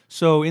 Right.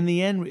 So in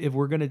the end, if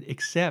we're going to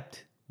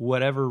accept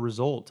whatever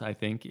result I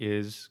think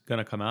is going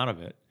to come out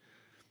of it,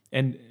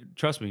 and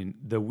trust me,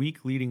 the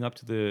week leading up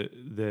to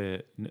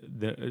the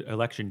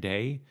election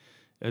day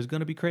is going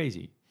to be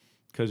crazy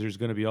because there's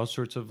going to be all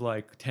sorts of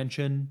like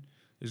tension.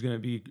 There's going to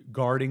be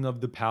guarding of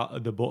the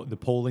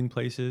polling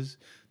places.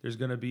 There's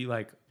going to be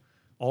like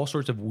all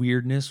sorts of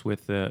weirdness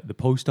with the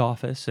post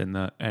office and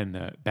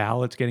the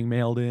ballots getting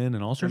mailed in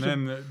and all sorts.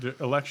 And then the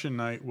election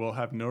night will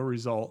have no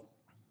result,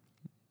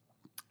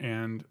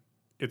 and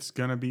it's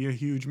going to be a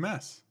huge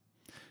mess.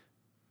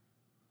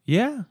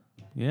 Yeah.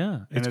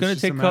 It's going to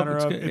take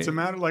it's a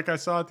matter like I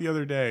saw it the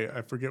other day.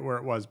 I forget where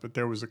it was, but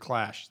there was a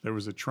clash. There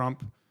was a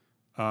Trump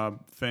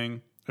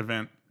event,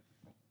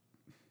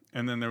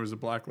 and then there was a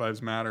Black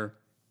Lives Matter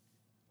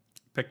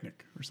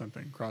picnic or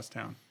something across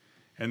town,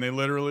 and they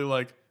literally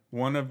like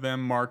one of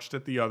them marched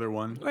at the other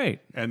one, right?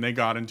 And they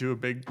got into a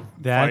big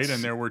fight,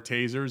 and there were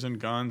tasers and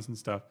guns and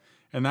stuff,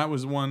 and that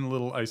was one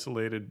little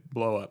isolated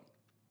blow up.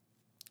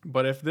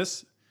 But if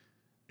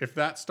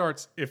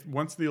if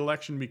once the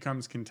election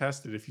becomes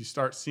contested, if you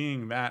start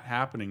seeing that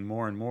happening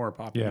more and more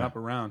popping Yeah. up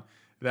around,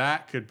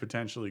 that could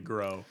potentially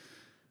grow.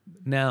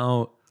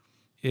 Now,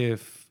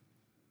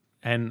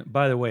 and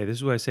by the way, this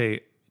is what I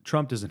say,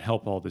 Trump doesn't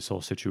help all this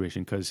whole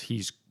situation because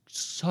he's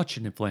such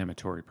an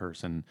inflammatory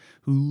person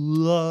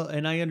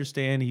and I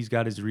understand he's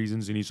got his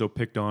reasons and he's so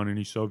picked on and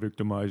he's so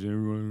victimized and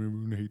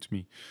everyone hates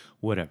me,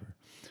 whatever.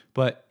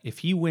 But if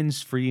he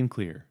wins free and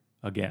clear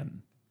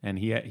again, and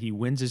he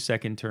wins his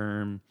second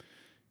term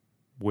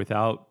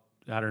without,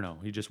 I don't know,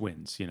 he just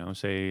wins,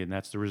 and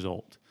that's the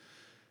result.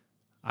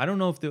 I don't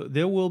know if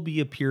there will be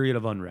a period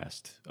of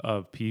unrest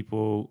of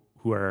people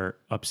who are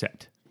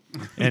upset.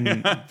 And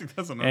I think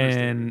that's an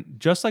understatement. and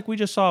just like we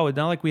just saw, it's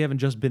not like we haven't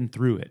just been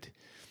through it.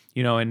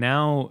 And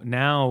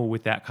now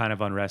with that kind of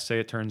unrest, say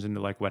it turns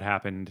into like what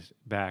happened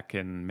back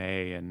in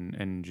May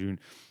and June,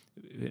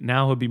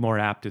 now he'll be more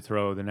apt to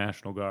throw the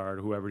National Guard,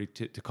 whoever,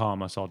 to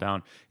calm us all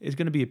down. It's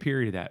going to be a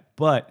period of that.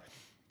 But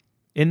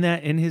in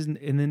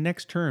the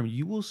next term,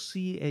 you will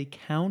see a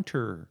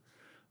counter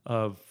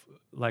of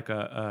like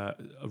a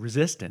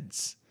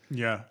resistance.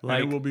 Yeah,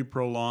 like and it will be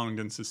prolonged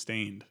and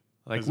sustained.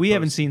 Like we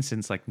haven't seen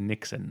since like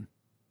Nixon.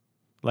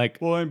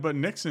 But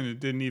Nixon, it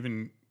didn't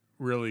even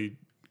really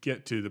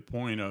get to the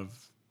point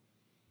of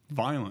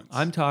violence.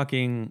 I'm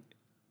talking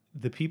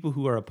the people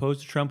who are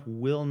opposed to Trump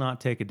will not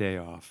take a day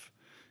off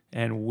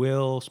and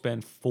will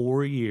spend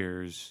 4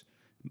 years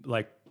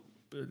like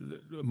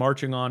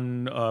marching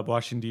on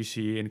Washington,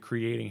 D.C. and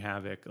creating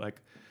havoc.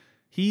 Like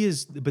he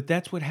is, but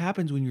that's what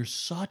happens when you're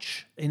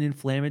such an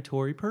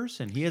inflammatory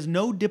person. He has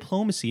no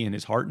diplomacy in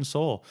his heart and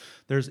soul.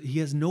 He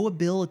has no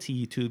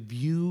ability to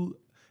view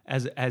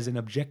as an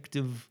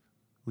objective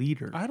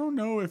leader. I don't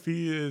know if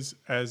he is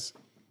as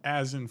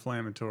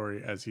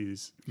inflammatory as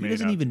he's made out to be. He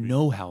doesn't even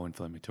know how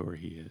inflammatory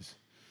he is.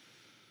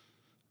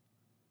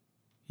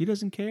 He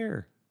doesn't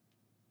care.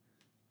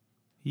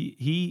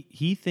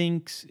 He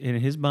thinks in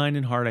his mind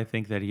and heart, I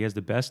think, that he has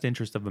the best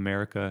interest of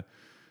America.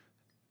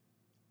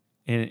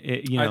 And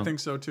I think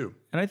so too.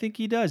 And I think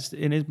he does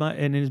in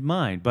his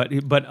mind.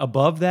 But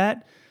above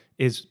that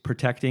is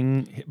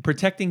protecting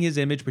his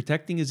image,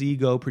 protecting his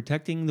ego,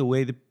 protecting the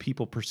way that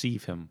people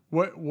perceive him.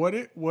 What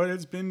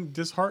has been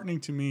disheartening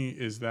to me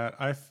is that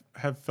I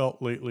have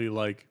felt lately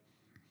like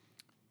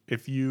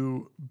if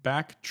you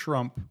back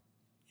Trump,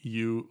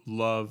 you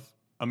love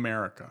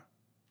America,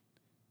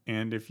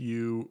 and if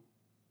you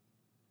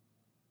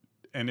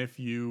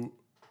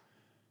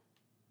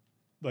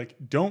like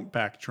don't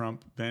back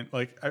Trump, then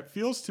like it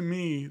feels to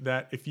me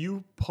that if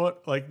you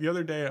put, like the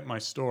other day at my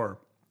store,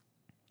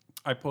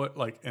 I put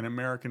like an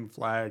American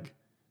flag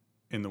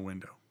in the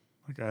window.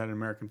 Like I had an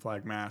American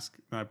flag mask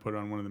and I put it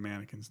on one of the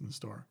mannequins in the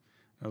store.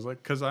 I was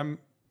like, because I'm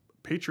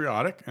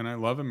patriotic and I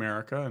love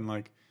America and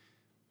like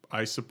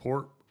I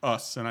support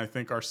us and I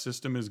think our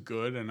system is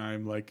good and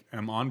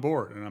I'm on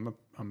board and I'm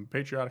a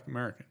patriotic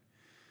American.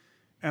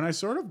 And I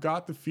sort of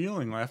got the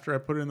feeling after I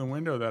put it in the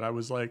window that I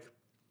was like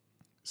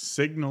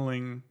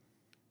signaling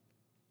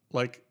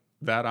like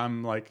that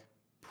I'm like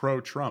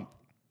pro-Trump.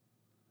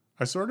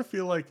 I sort of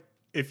feel like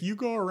if you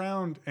go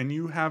around and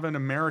you have an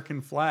American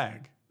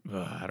flag,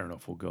 I don't know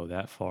if we'll go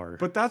that far.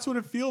 but that's what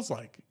it feels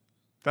like.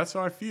 That's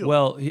how I feel.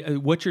 Well,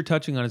 what you're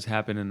touching on has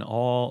happened in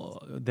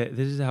all.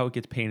 This is how it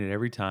gets painted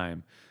every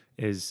time.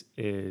 Is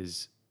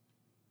there's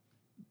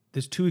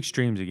two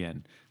extremes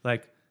again.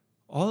 Like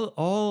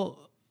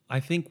all I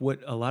think what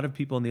a lot of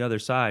people on the other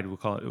side will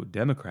call it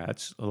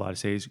Democrats. A lot of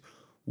say is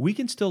we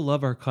can still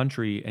love our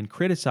country and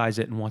criticize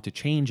it and want to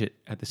change it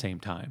at the same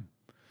time.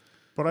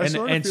 But I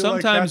sort of feel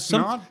sometimes, like that's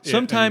not it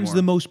sometimes anymore.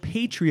 the most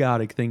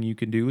patriotic thing you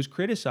can do is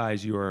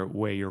criticize your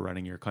way you're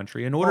running your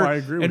country in order, I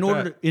agree with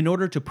that. in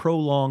order to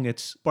prolong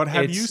its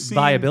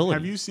viability.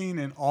 Have you seen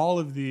in all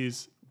of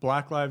these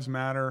Black Lives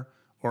Matter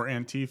or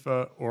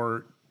Antifa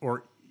or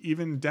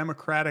even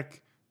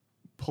Democratic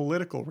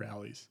political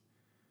rallies,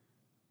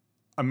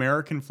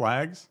 American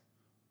flags?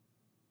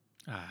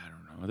 I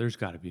don't know. There's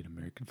got to be an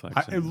American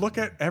flag. Look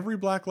at every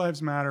Black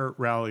Lives Matter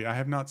rally. I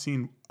have not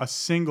seen a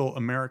single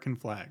American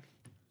flag.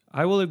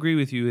 I will agree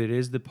with you. It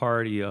is the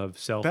party of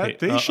self.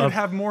 They should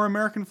have more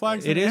American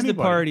flags. It than is anybody.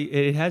 the party.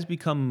 It has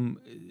become.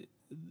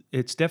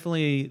 It's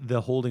definitely the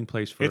holding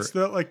place for. It's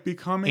the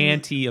becoming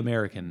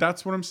anti-American.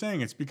 That's what I'm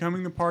saying. It's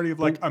becoming the party of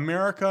like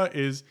America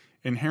is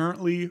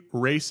inherently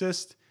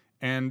racist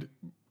and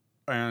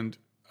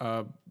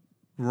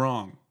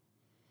wrong.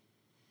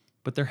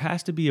 But there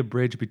has to be a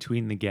bridge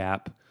between the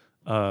gap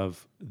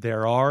of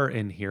there are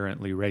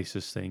inherently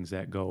racist things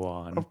that go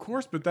on. Of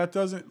course, but that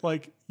doesn't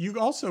you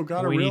also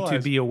got to realize we need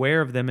to be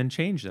aware of them and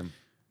change them.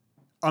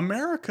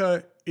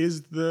 America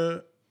is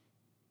the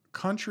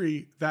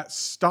country that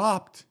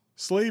stopped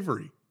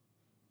slavery.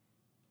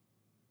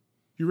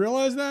 You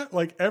realize that?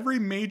 Like every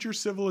major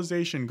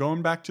civilization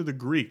going back to the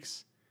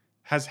Greeks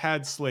has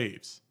had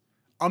slaves.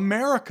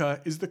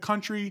 America is the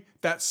country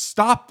that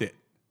stopped it.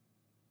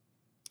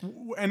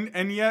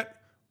 And yet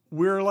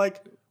we're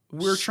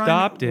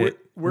stopped trying it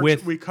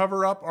with we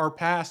cover up our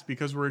past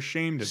because we're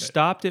ashamed of it.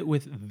 Stopped it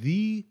with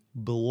the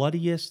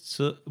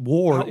bloodiest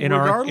war in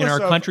Regardless our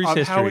country's of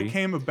history. how it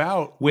came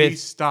about, we with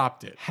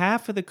stopped it.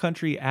 half of the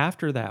country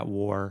after that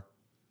war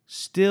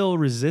still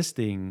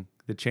resisting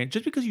the change.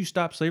 Just because you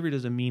stop slavery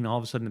doesn't mean all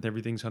of a sudden that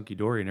everything's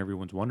hunky-dory and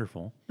everyone's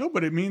wonderful. No,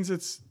 but it means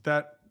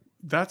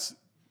that's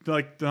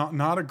like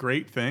not a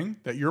great thing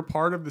that you're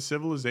part of the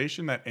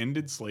civilization that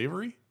ended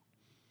slavery.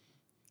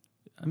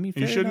 I mean,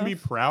 You fair shouldn't be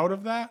enough. proud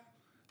of that.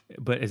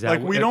 But is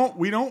that Like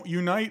we don't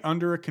unite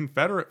under a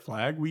Confederate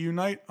flag. We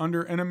unite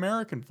under an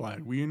American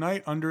flag. We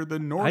unite under the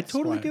North. I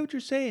totally flag. get what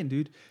you're saying,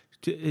 dude.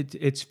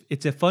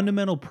 It's a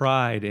fundamental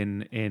pride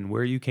in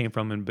where you came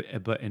from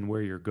and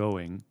where you're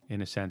going,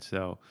 in a sense.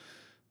 Though,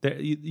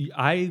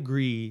 I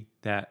agree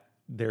that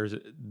there's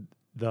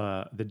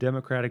the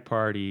Democratic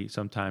Party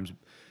sometimes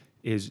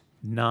is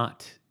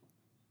not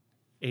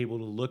able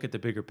to look at the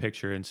bigger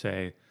picture and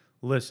say,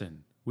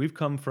 listen, we've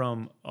come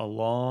from a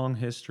long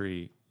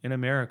history in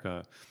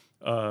America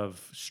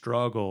of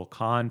struggle,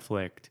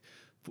 conflict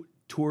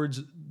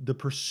towards the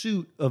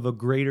pursuit of a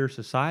greater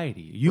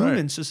society,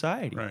 human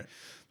society. Right.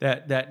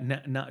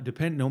 That not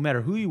depend, no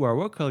matter who you are,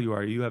 what color you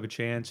are, you have a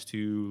chance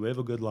to live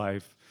a good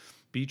life,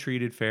 be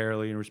treated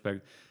fairly and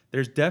respect.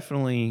 There's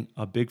definitely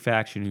a big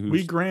faction who's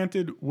We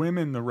granted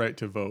women the right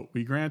to vote.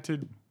 We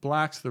granted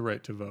blacks the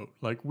right to vote.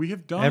 Like we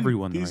have done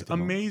Everyone the these right to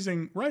vote.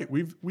 amazing right.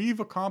 We've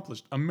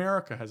accomplished.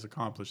 America has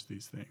accomplished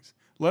these things.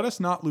 Let us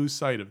not lose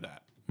sight of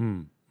that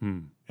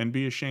and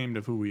be ashamed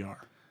of who we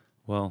are.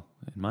 Well,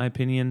 in my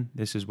opinion,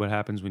 this is what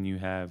happens when you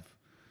have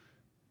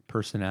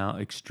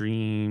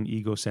extreme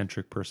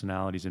egocentric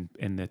personalities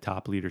in the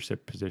top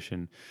leadership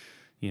position.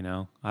 You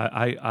know,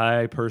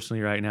 I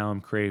personally right now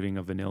am craving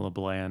a vanilla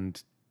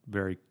bland,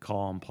 very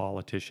calm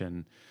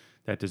politician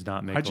that does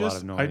not make a lot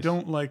of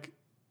noise.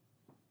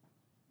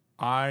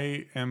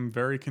 I am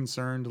very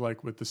concerned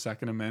like with the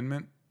Second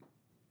Amendment.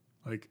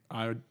 Like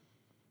I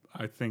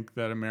think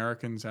that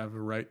Americans have a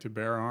right to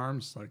bear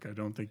arms. Like I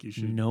don't think you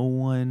should. No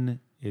one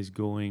is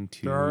going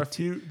to There are a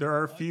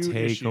few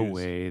take issues.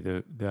 away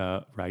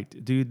the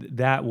right. Dude,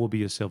 that will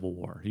be a civil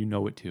war. You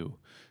know it too.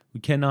 We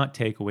cannot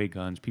take away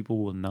guns.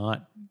 People will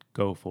not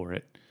go for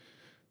it.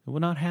 It will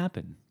not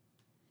happen.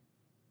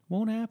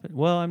 Won't happen.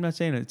 Well, I'm not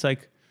saying it. It's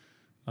like,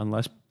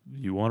 unless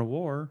you want a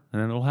war,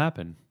 and then it'll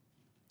happen.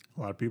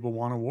 A lot of people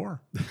want a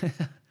war.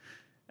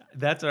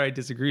 That's where I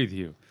disagree with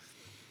you.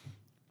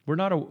 We're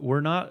not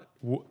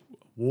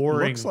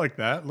warring. Looks like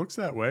that. Looks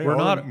that way. We're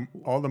not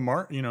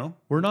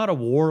We're not a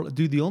war,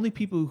 dude. The only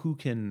people who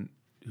can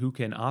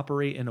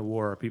operate in a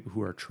war are people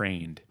who are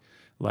trained,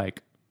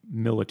 like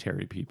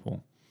military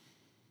people.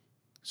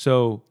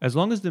 So as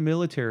long as the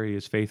military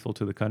is faithful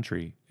to the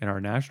country and our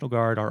National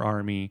Guard, our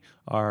Army,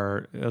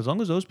 as long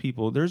as those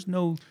people, there's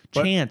no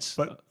chance.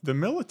 But the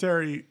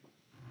military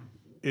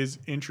is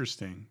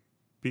interesting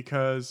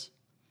because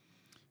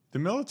the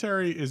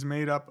military is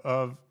made up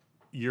of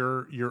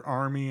your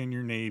Army and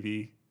your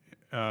Navy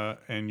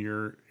and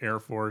your Air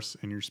Force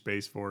and your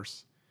Space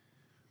Force,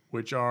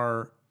 which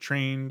are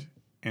trained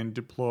and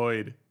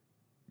deployed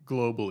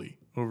globally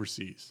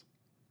overseas.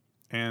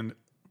 And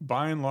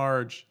by and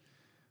large,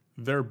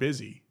 they're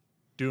busy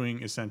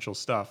doing essential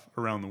stuff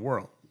around the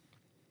world.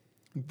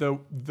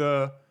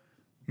 The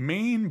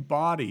main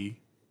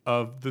body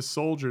of the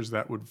soldiers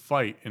that would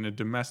fight in a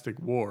domestic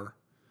war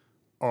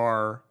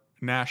are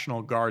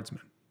National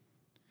Guardsmen.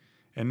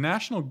 And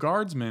National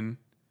Guardsmen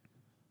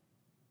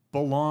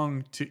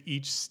belong to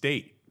each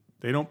state.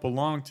 They don't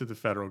belong to the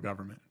federal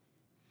government.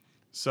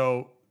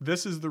 So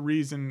this is the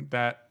reason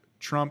that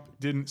Trump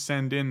didn't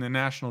send in the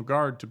National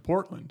Guard to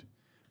Portland,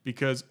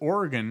 because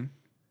Oregon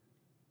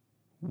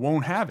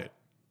won't have it.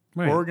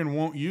 Right. Oregon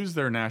won't use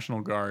their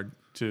National Guard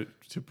to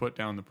put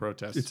down the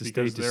protests It's a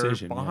because state they're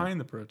decision, behind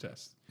the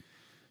protests.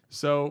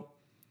 So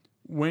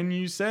when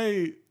you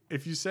say,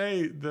 if you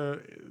say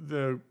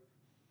the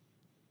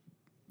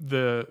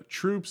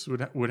troops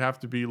would have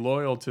to be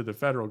loyal to the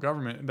federal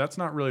government, that's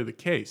not really the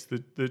case.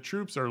 The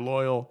troops are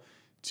loyal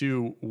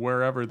to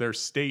wherever their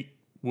state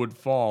would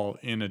fall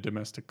in a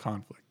domestic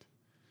conflict.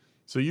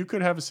 So you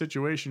could have a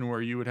situation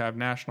where you would have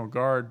National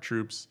Guard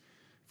troops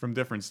from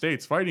different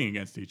states fighting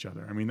against each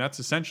other. I mean, that's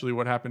essentially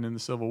what happened in the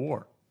Civil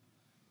War.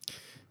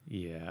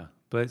 Yeah.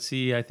 But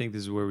see, I think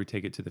this is where we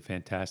take it to the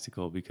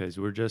fantastical, because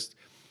you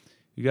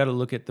got to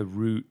look at the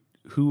root.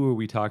 Who are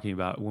we talking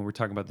about when we're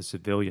talking about the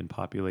civilian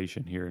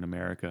population here in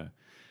America?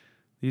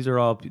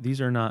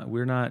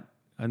 We're not,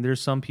 and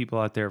there's some people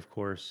out there, of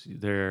course,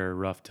 they're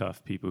rough,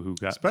 tough people who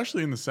got.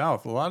 Especially in the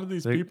South. A lot of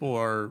these people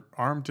are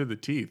armed to the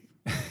teeth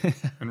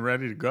and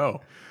ready to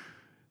go.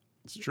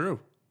 It's true.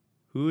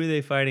 Who are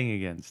they fighting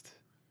against?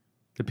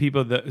 The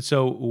people that,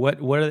 so what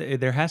are they,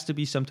 there has to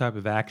be some type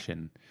of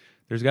action.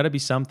 There's got to be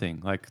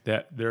something like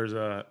that. There's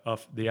the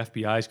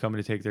FBI is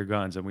coming to take their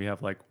guns, and we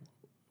have like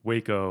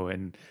Waco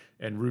and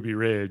Ruby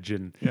Ridge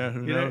and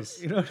who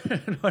knows? You know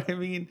what I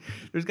mean?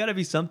 There's got to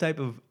be some type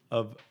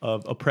of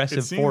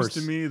oppressive force. It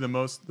seems to me the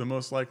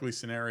most likely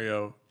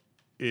scenario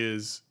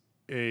is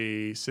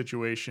a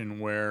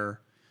situation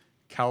where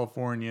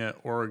California,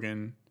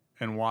 Oregon,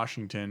 and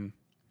Washington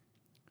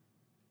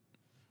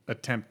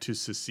attempt to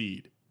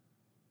secede.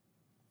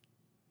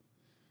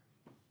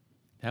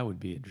 That would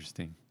be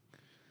interesting.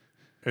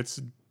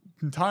 It's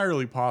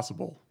entirely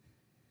possible.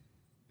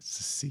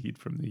 Secede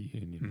from the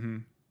Union. Mm-hmm.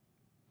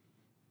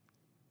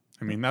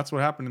 I mean, that's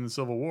what happened in the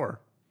Civil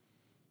War.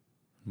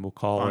 We'll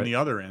call On it the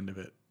other end of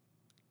it.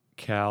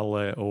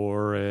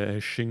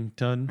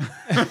 Cal-Washington.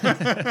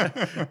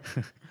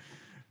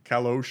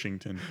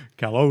 Cal-Washington.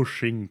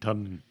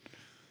 Cal-Washington.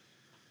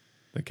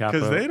 The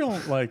capital. Because they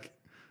don't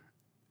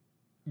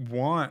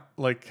want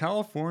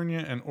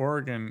California and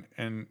Oregon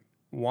and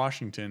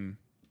Washington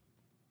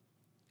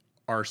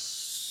are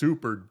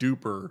super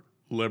duper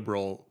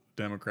liberal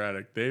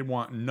Democratic. They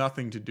want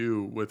nothing to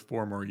do with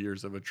 4 more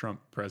years of a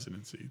Trump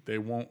presidency. They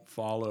won't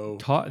follow.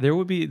 There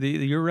would be.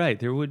 You're right.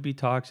 There would be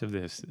talks of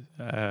this.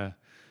 I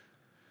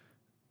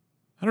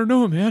don't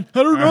know, man.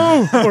 I don't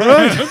know. All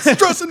right. It's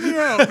stressing me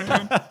out,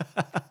 man.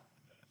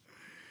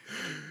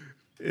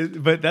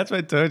 But that's what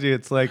I told you.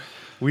 It's like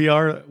we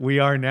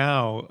are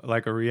now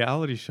like a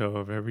reality show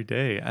of every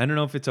day. I don't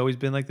know if it's always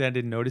been like that. I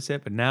didn't notice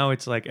it, but now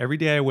it's like every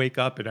day I wake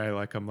up and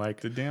I'm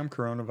like the damn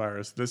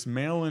coronavirus. This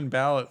mail-in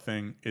ballot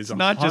thing is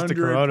not just the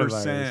 100%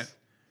 coronavirus.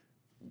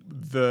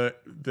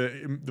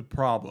 the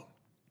problem.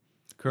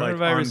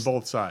 Coronavirus on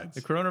both sides.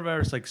 The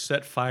coronavirus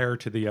set fire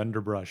to the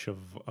underbrush of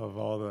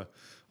all the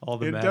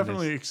it madness.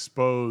 definitely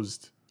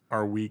exposed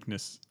our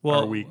weaknesses.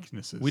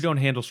 We don't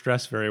handle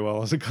stress very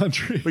well as a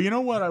country. But you know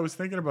what? I was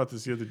thinking about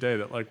this the other day,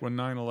 that when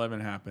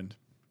 9/11 happened,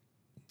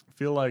 I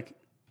feel like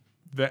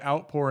the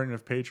outpouring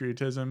of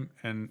patriotism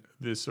and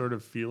this sort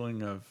of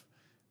feeling of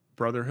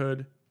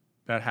brotherhood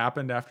that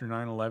happened after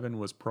 9/11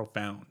 was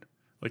profound.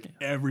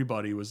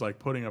 Everybody was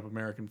putting up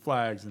American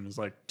flags and was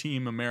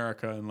Team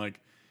America, and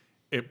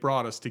it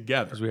brought us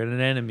together. Because we had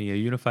an enemy, a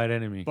unified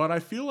enemy. But I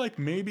feel like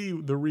maybe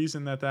the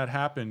reason that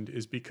happened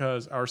is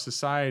because our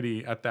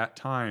society at that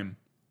time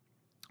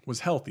was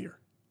healthier.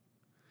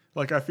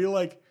 I feel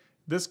like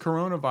this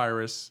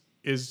coronavirus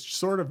is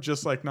sort of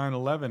just like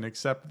 9/11,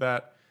 except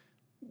that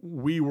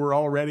we were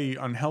already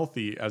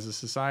unhealthy as a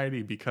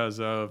society because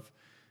of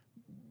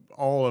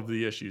all of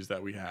the issues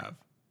that we have.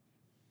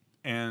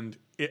 And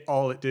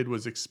all it did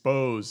was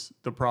expose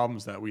the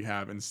problems that we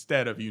have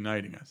instead of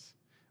uniting us.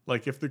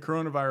 If the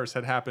coronavirus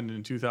had happened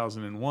in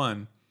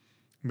 2001,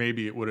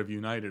 maybe it would have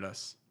united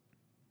us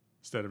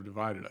instead of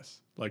divided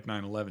us, like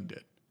 9/11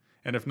 did.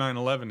 And if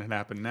 9/11 had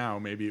happened now,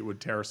 maybe it would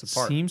tear us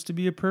apart. Seems to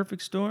be a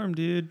perfect storm,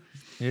 dude.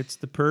 It's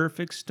the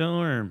perfect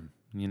storm,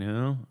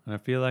 I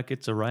feel like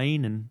it's a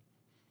raining,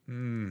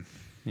 I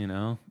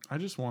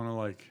just want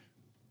to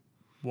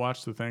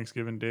watch the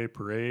Thanksgiving Day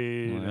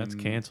parade. Well, that's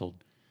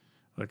canceled.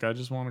 I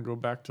just want to go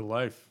back to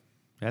life.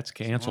 That's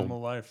canceled.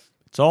 Normal life.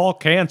 It's all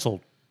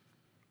canceled.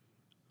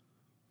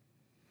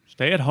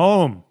 Stay at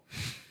home.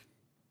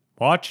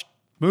 Watch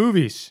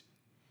movies.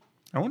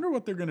 I wonder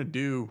what they're going to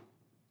do.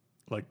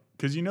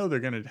 Because they're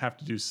going to have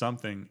to do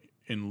something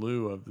in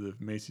lieu of the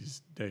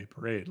Macy's Day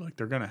Parade.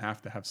 They're going to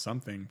have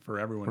something for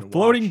everyone to watch.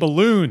 Floating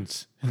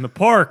balloons in the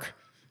park.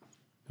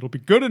 It'll be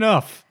good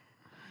enough.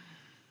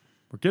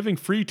 We're giving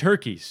free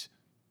turkeys.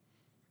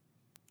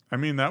 I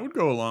mean, that would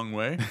go a long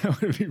way.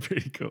 That would be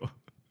pretty cool.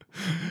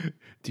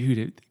 Dude,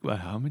 think about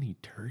how many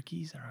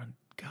turkeys are on.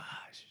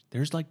 Gosh,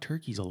 there's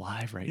turkeys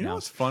alive right now. You know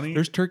what's funny?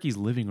 There's turkeys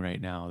living right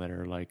now that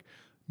are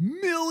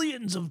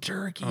millions of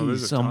turkeys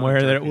there's a ton of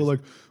somewhere that it turkeys. will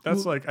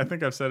That's I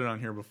think I've said it on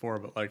here before,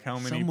 but how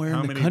many Somewhere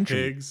in the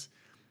country. pigs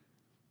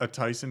a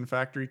Tyson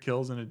factory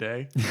kills in a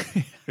day?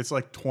 It's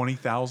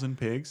 20,000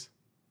 pigs.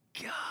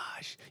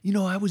 Gosh,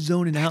 I was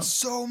zoning out.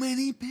 So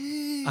many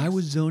pigs. I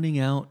was zoning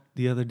out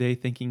the other day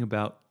thinking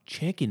about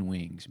chicken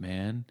wings,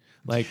 man.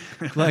 You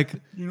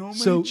know how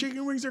many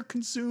chicken wings are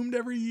consumed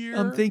every year?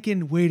 I'm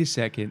thinking, wait a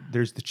second.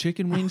 There's the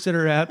chicken wings that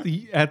are at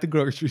the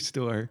grocery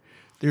store.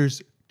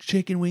 There's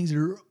chicken wings that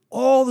are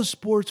all the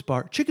sports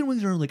bar. Chicken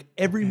wings are on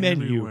every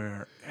menu.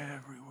 Everywhere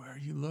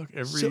you look,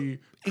 every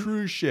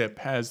cruise ship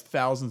has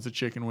thousands of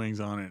chicken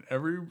wings on it.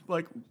 Every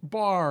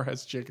bar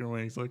has chicken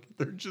wings.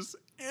 They're just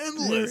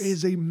endless. There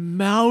is a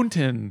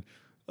mountain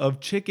of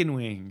chicken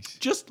wings.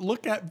 Just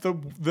look at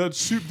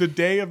the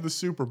day of the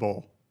Super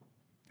Bowl.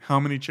 How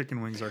many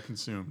chicken wings are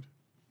consumed?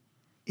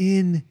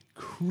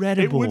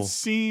 Incredible. It would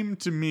seem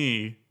to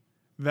me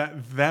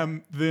that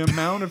the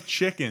amount of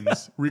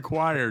chickens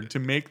required to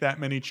make that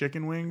many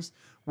chicken wings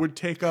would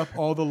take up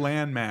all the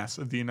land mass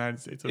of the United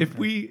States.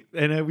 We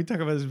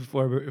talked about this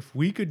before, but if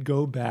we could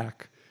go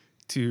back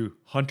to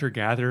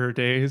hunter-gatherer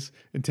days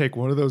and take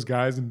one of those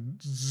guys and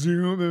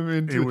zoom him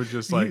into... It would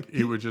just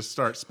he would just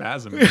start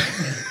spasming.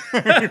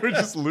 He would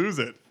just lose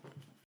it.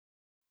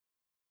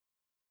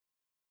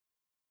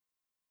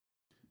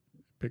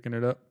 Picking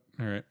it up.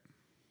 All right.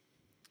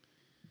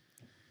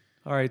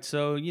 All right,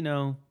 so, we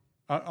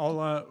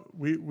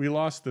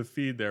lost the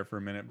feed there for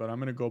a minute, but I'm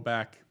going to go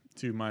back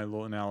to my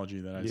little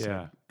analogy that I said.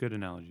 Yeah, good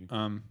analogy.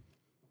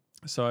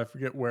 So I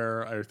forget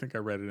where, I think I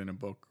read it in a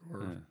book,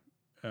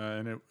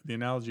 and the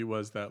analogy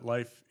was that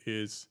life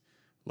is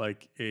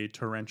like a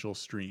torrential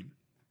stream,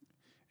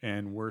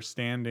 and we're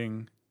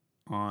standing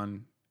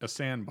on a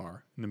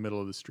sandbar in the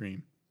middle of the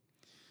stream,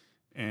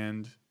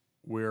 and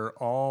we're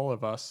all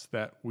of us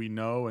that we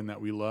know and that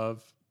we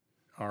love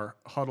are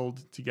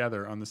huddled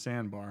together on the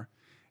sandbar,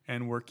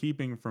 and we're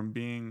keeping from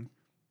being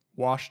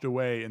washed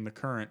away in the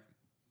current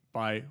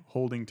by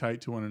holding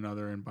tight to one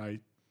another and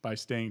by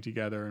staying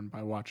together and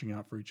by watching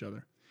out for each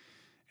other.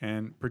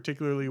 And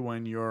particularly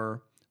when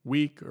you're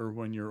weak or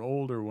when you're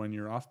old or when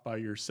you're off by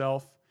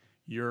yourself,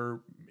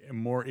 you're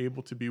more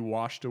able to be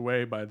washed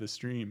away by the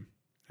stream.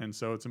 And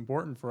so it's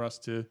important for us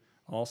to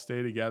all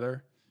stay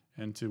together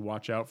and to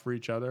watch out for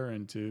each other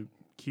and to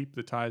keep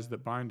the ties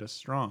that bind us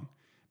strong,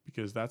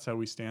 because that's how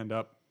we stand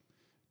up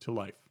to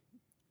life.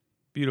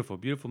 Beautiful,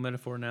 beautiful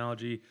metaphor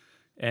analogy.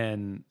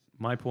 And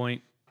my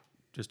point,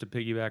 just to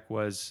piggyback,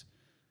 was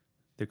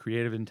the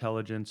creative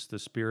intelligence, the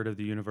spirit of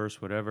the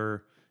universe,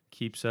 whatever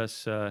keeps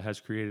us, has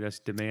created us,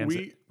 demands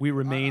we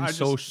remain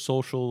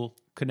social,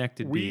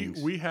 connected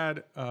beings. We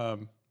had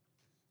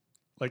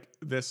like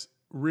this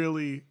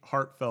really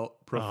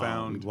heartfelt,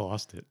 profound, we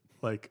lost it.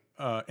 like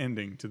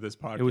ending to this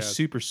podcast. It was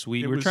super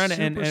sweet. It We were was trying to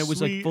end, super and it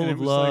was like sweet, full and of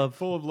it was, like, love.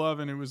 full of love,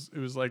 and it was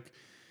like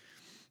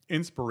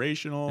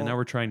inspirational. And now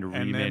we're trying to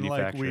And then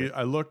like remanufacture it.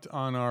 I looked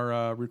on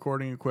our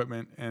recording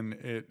equipment, and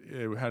it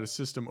had a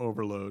system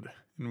overload,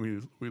 and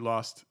we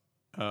lost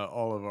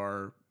all of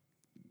our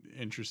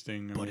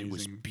interesting, But it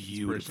was amazing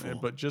beautiful. inspiration.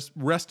 But just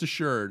rest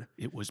assured,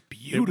 It was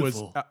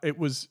beautiful. it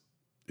was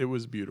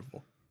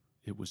beautiful.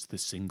 It was the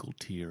single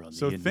tear on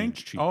So the Indian's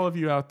cheek. all of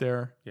you out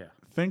there, Yeah.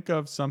 think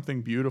of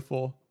something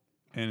beautiful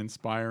and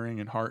inspiring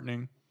and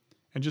heartening,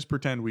 and just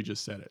pretend we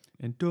just said it.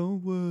 And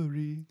don't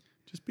worry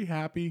Just be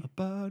happy.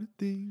 about a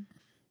thing,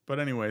 But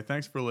anyway,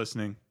 thanks for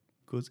listening.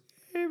 because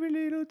every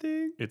little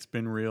thing It's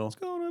been real. is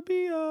gonna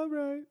be all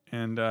right.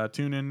 And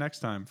tune in next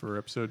time for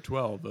episode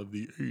 12 of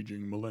the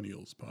Aging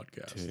Millennials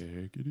podcast.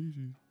 Take it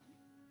easy.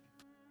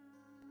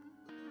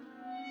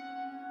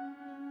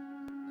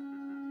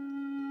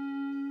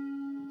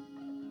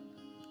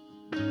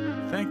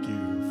 Thank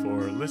you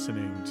for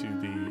listening to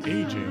the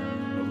Aging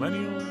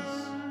Millennials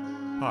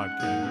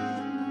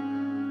podcast.